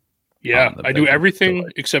sauce. Yeah, I do everything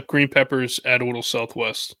except green peppers. Add a little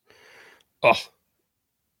Southwest. Oh,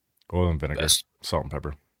 oil and vinegar, salt and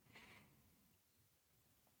pepper.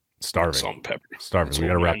 Starving. Salt and pepper. Starving. We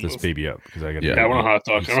got to wrap this baby up because I got. Yeah, I want a hot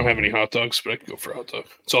dog. I don't have any hot dogs, but I can go for a hot dog.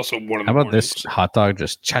 It's also one of the. How about this hot dog?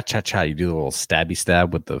 Just cha cha cha. You do the little stabby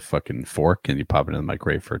stab with the fucking fork, and you pop it in the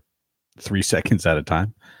microwave for 3 seconds at a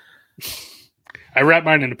time. I wrap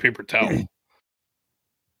mine in a paper towel.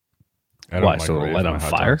 Why? So it'll light on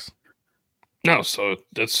fire? No, so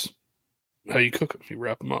that's how you cook them. You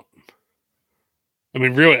wrap them up. I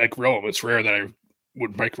mean, really, I grill them. It's rare that I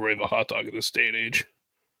would microwave a hot dog in this day and age.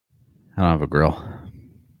 I don't have a grill.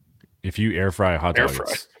 If you air fry a hot dog,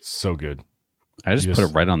 it's so good. I just put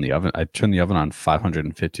it right on the oven. I turn the oven on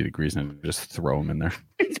 550 degrees and I just throw them in there.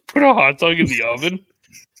 Put a hot dog in the oven?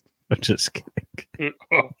 I'm just kidding.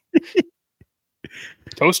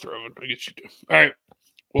 Toaster oven, I guess you do. All right.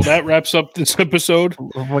 Well, that wraps up this episode.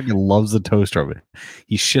 He fucking loves the toaster oven.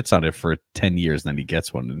 He shits on it for 10 years, and then he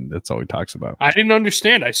gets one, and that's all he talks about. I didn't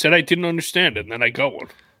understand. I said I didn't understand, and then I got one.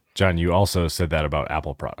 John, you also said that about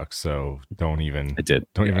Apple products, so don't even. I did.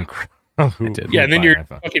 Don't even. I did. Yeah, and then your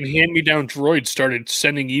fucking hand-me-down droid started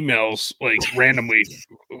sending emails like randomly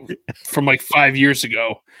from like 5 years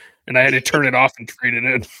ago, and I had to turn it off and trade it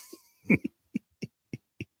in.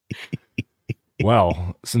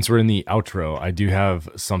 Well, since we're in the outro, I do have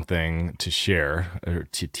something to share or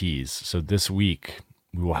to tease. So this week,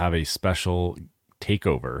 we will have a special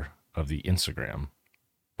takeover of the Instagram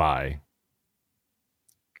by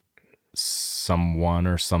someone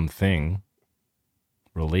or something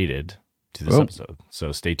related to this episode.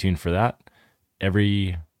 So stay tuned for that.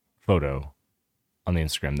 Every photo on the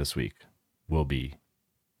Instagram this week will be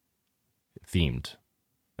themed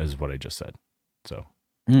is what I just said. So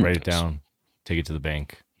Mm. write it down, take it to the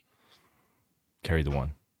bank, carry the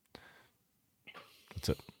 1. That's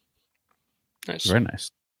it. Nice. Very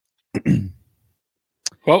nice.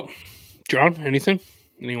 Well, John, anything?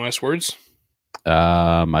 Any last words?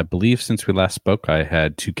 I believe since we last spoke, I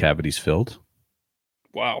had 2 cavities filled.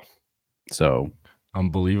 Wow. So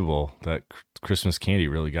Unbelievable that Christmas candy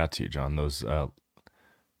really got to you, John. Those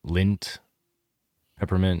lint,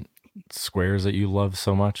 peppermint squares that you love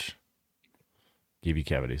so much gave you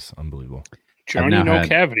cavities. Unbelievable. John,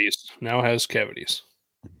 cavities. Now has cavities.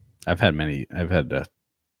 I've had a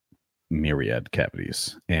myriad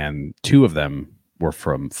cavities, and 2 of them were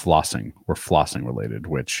from flossing, were flossing related,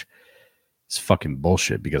 which is fucking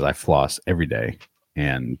bullshit because I floss every day.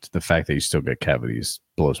 And the fact that you still get cavities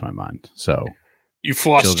blows my mind. So you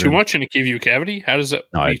floss too much and it gave you a cavity? How does that?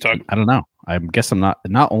 No, I don't know. I guess I'm not.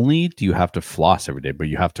 Not only do you have to floss every day, but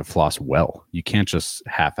you have to floss well. You can't just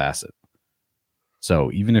half-ass it.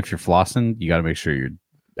 So even if you're flossing, you got to make sure you're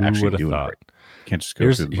actually doing it. You can't just go.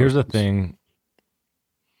 Here's the thing.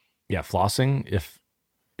 Yeah, flossing. If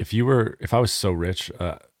I was so rich,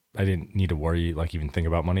 I didn't need to worry, like even think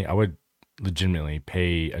about money. I would legitimately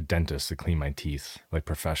pay a dentist to clean my teeth, like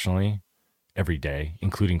professionally, every day,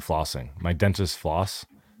 including flossing. My dentist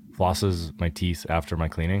flosses my teeth after my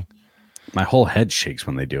cleaning. My whole head shakes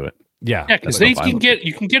when they do it. Yeah, because you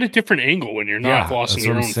can get a different angle when you're not flossing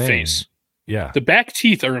your own face. Yeah, the back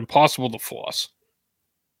teeth are impossible to floss.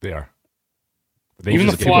 They are. Even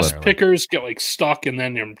the floss pickers get like stuck, and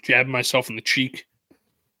then I'm jabbing myself in the cheek,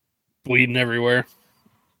 bleeding everywhere.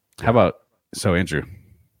 How about Andrew?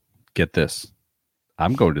 Get this.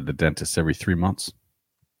 I'm going to the dentist every 3 months.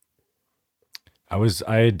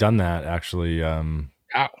 I had done that actually. Ow.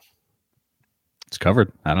 It's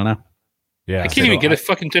covered. I don't know. Yeah. I can't even get a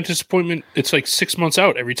fucking dentist appointment. It's like 6 months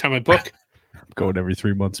out every time I book. I'm going every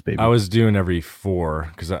 3 months, baby. I was doing every 4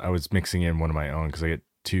 because I was mixing in one of my own because I get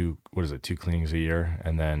 2 cleanings a year,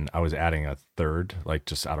 and then I was adding a third, like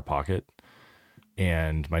just out of pocket.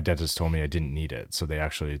 And my dentist told me I didn't need it, so they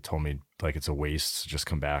actually told me like it's a waste. Just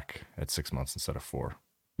come back at 6 months instead of 4.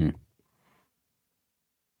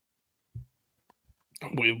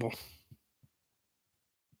 Unbelievable.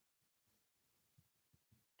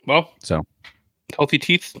 Well, so healthy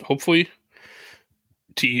teeth, hopefully,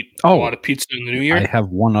 to eat a lot of pizza in the new year. I have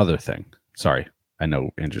one other thing. Sorry, I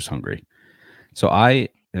know Andrew's hungry. So I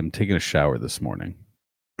am taking a shower this morning,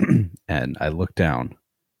 and I look down.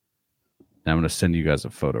 And I'm going to send you guys a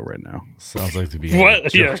photo right now. Sounds like to be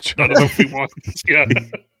what? Yeah, I don't know if we want this. Yeah,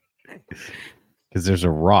 because there's a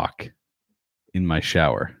rock in my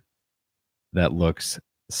shower that looks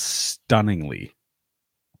stunningly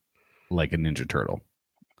like a Ninja Turtle.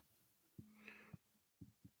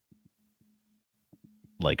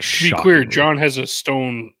 Like, to be clear, John has a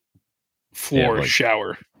stone floor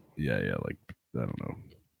shower. Yeah, like I don't know,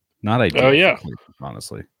 not ideal. Oh yeah,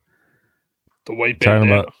 honestly, the white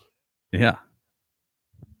bandana. Yeah.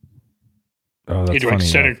 Oh, that's funny.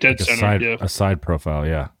 Center, dead like center. A side profile.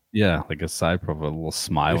 Yeah. Yeah, like a side profile, a little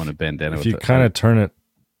smile and a bandana. If you kind of turn it,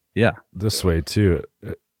 this way too,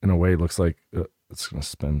 in a way, it looks like it's going to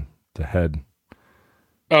spin the head.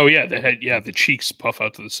 Oh yeah, the head. Yeah, the cheeks puff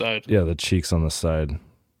out to the side. Yeah, the cheeks on the side.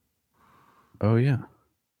 Oh yeah,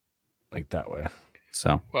 like that way.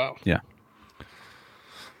 So wow. Yeah.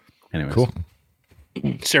 Anyways, cool.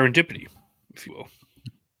 Serendipity, if you will.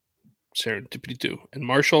 Serendipity 2. And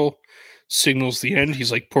Marshall signals the end.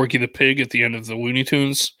 He's like Porky the Pig at the end of the Looney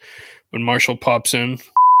Tunes. When Marshall pops in.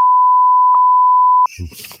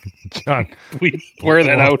 John, we blur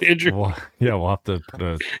that out, Andrew. We'll have to put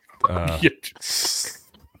a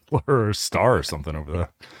or a star or something over there.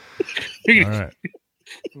 All right.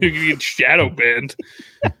 You can get shadow banned.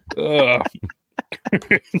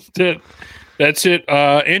 That's it.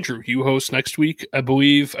 Andrew, you host next week, I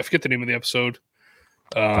believe. I forget the name of the episode.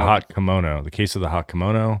 The hot kimono. The case of the hot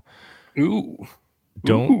kimono. Ooh.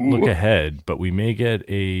 Don't look ahead, but we may get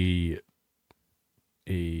a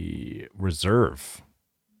reserve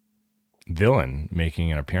villain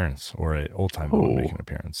making an appearance, or an old time villain making an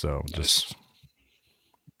appearance. So just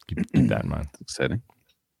keep that in mind. It's exciting.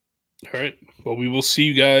 All right. Well, we will see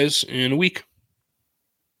you guys in a week.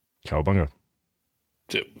 Cowabunga.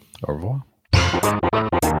 Au revoir.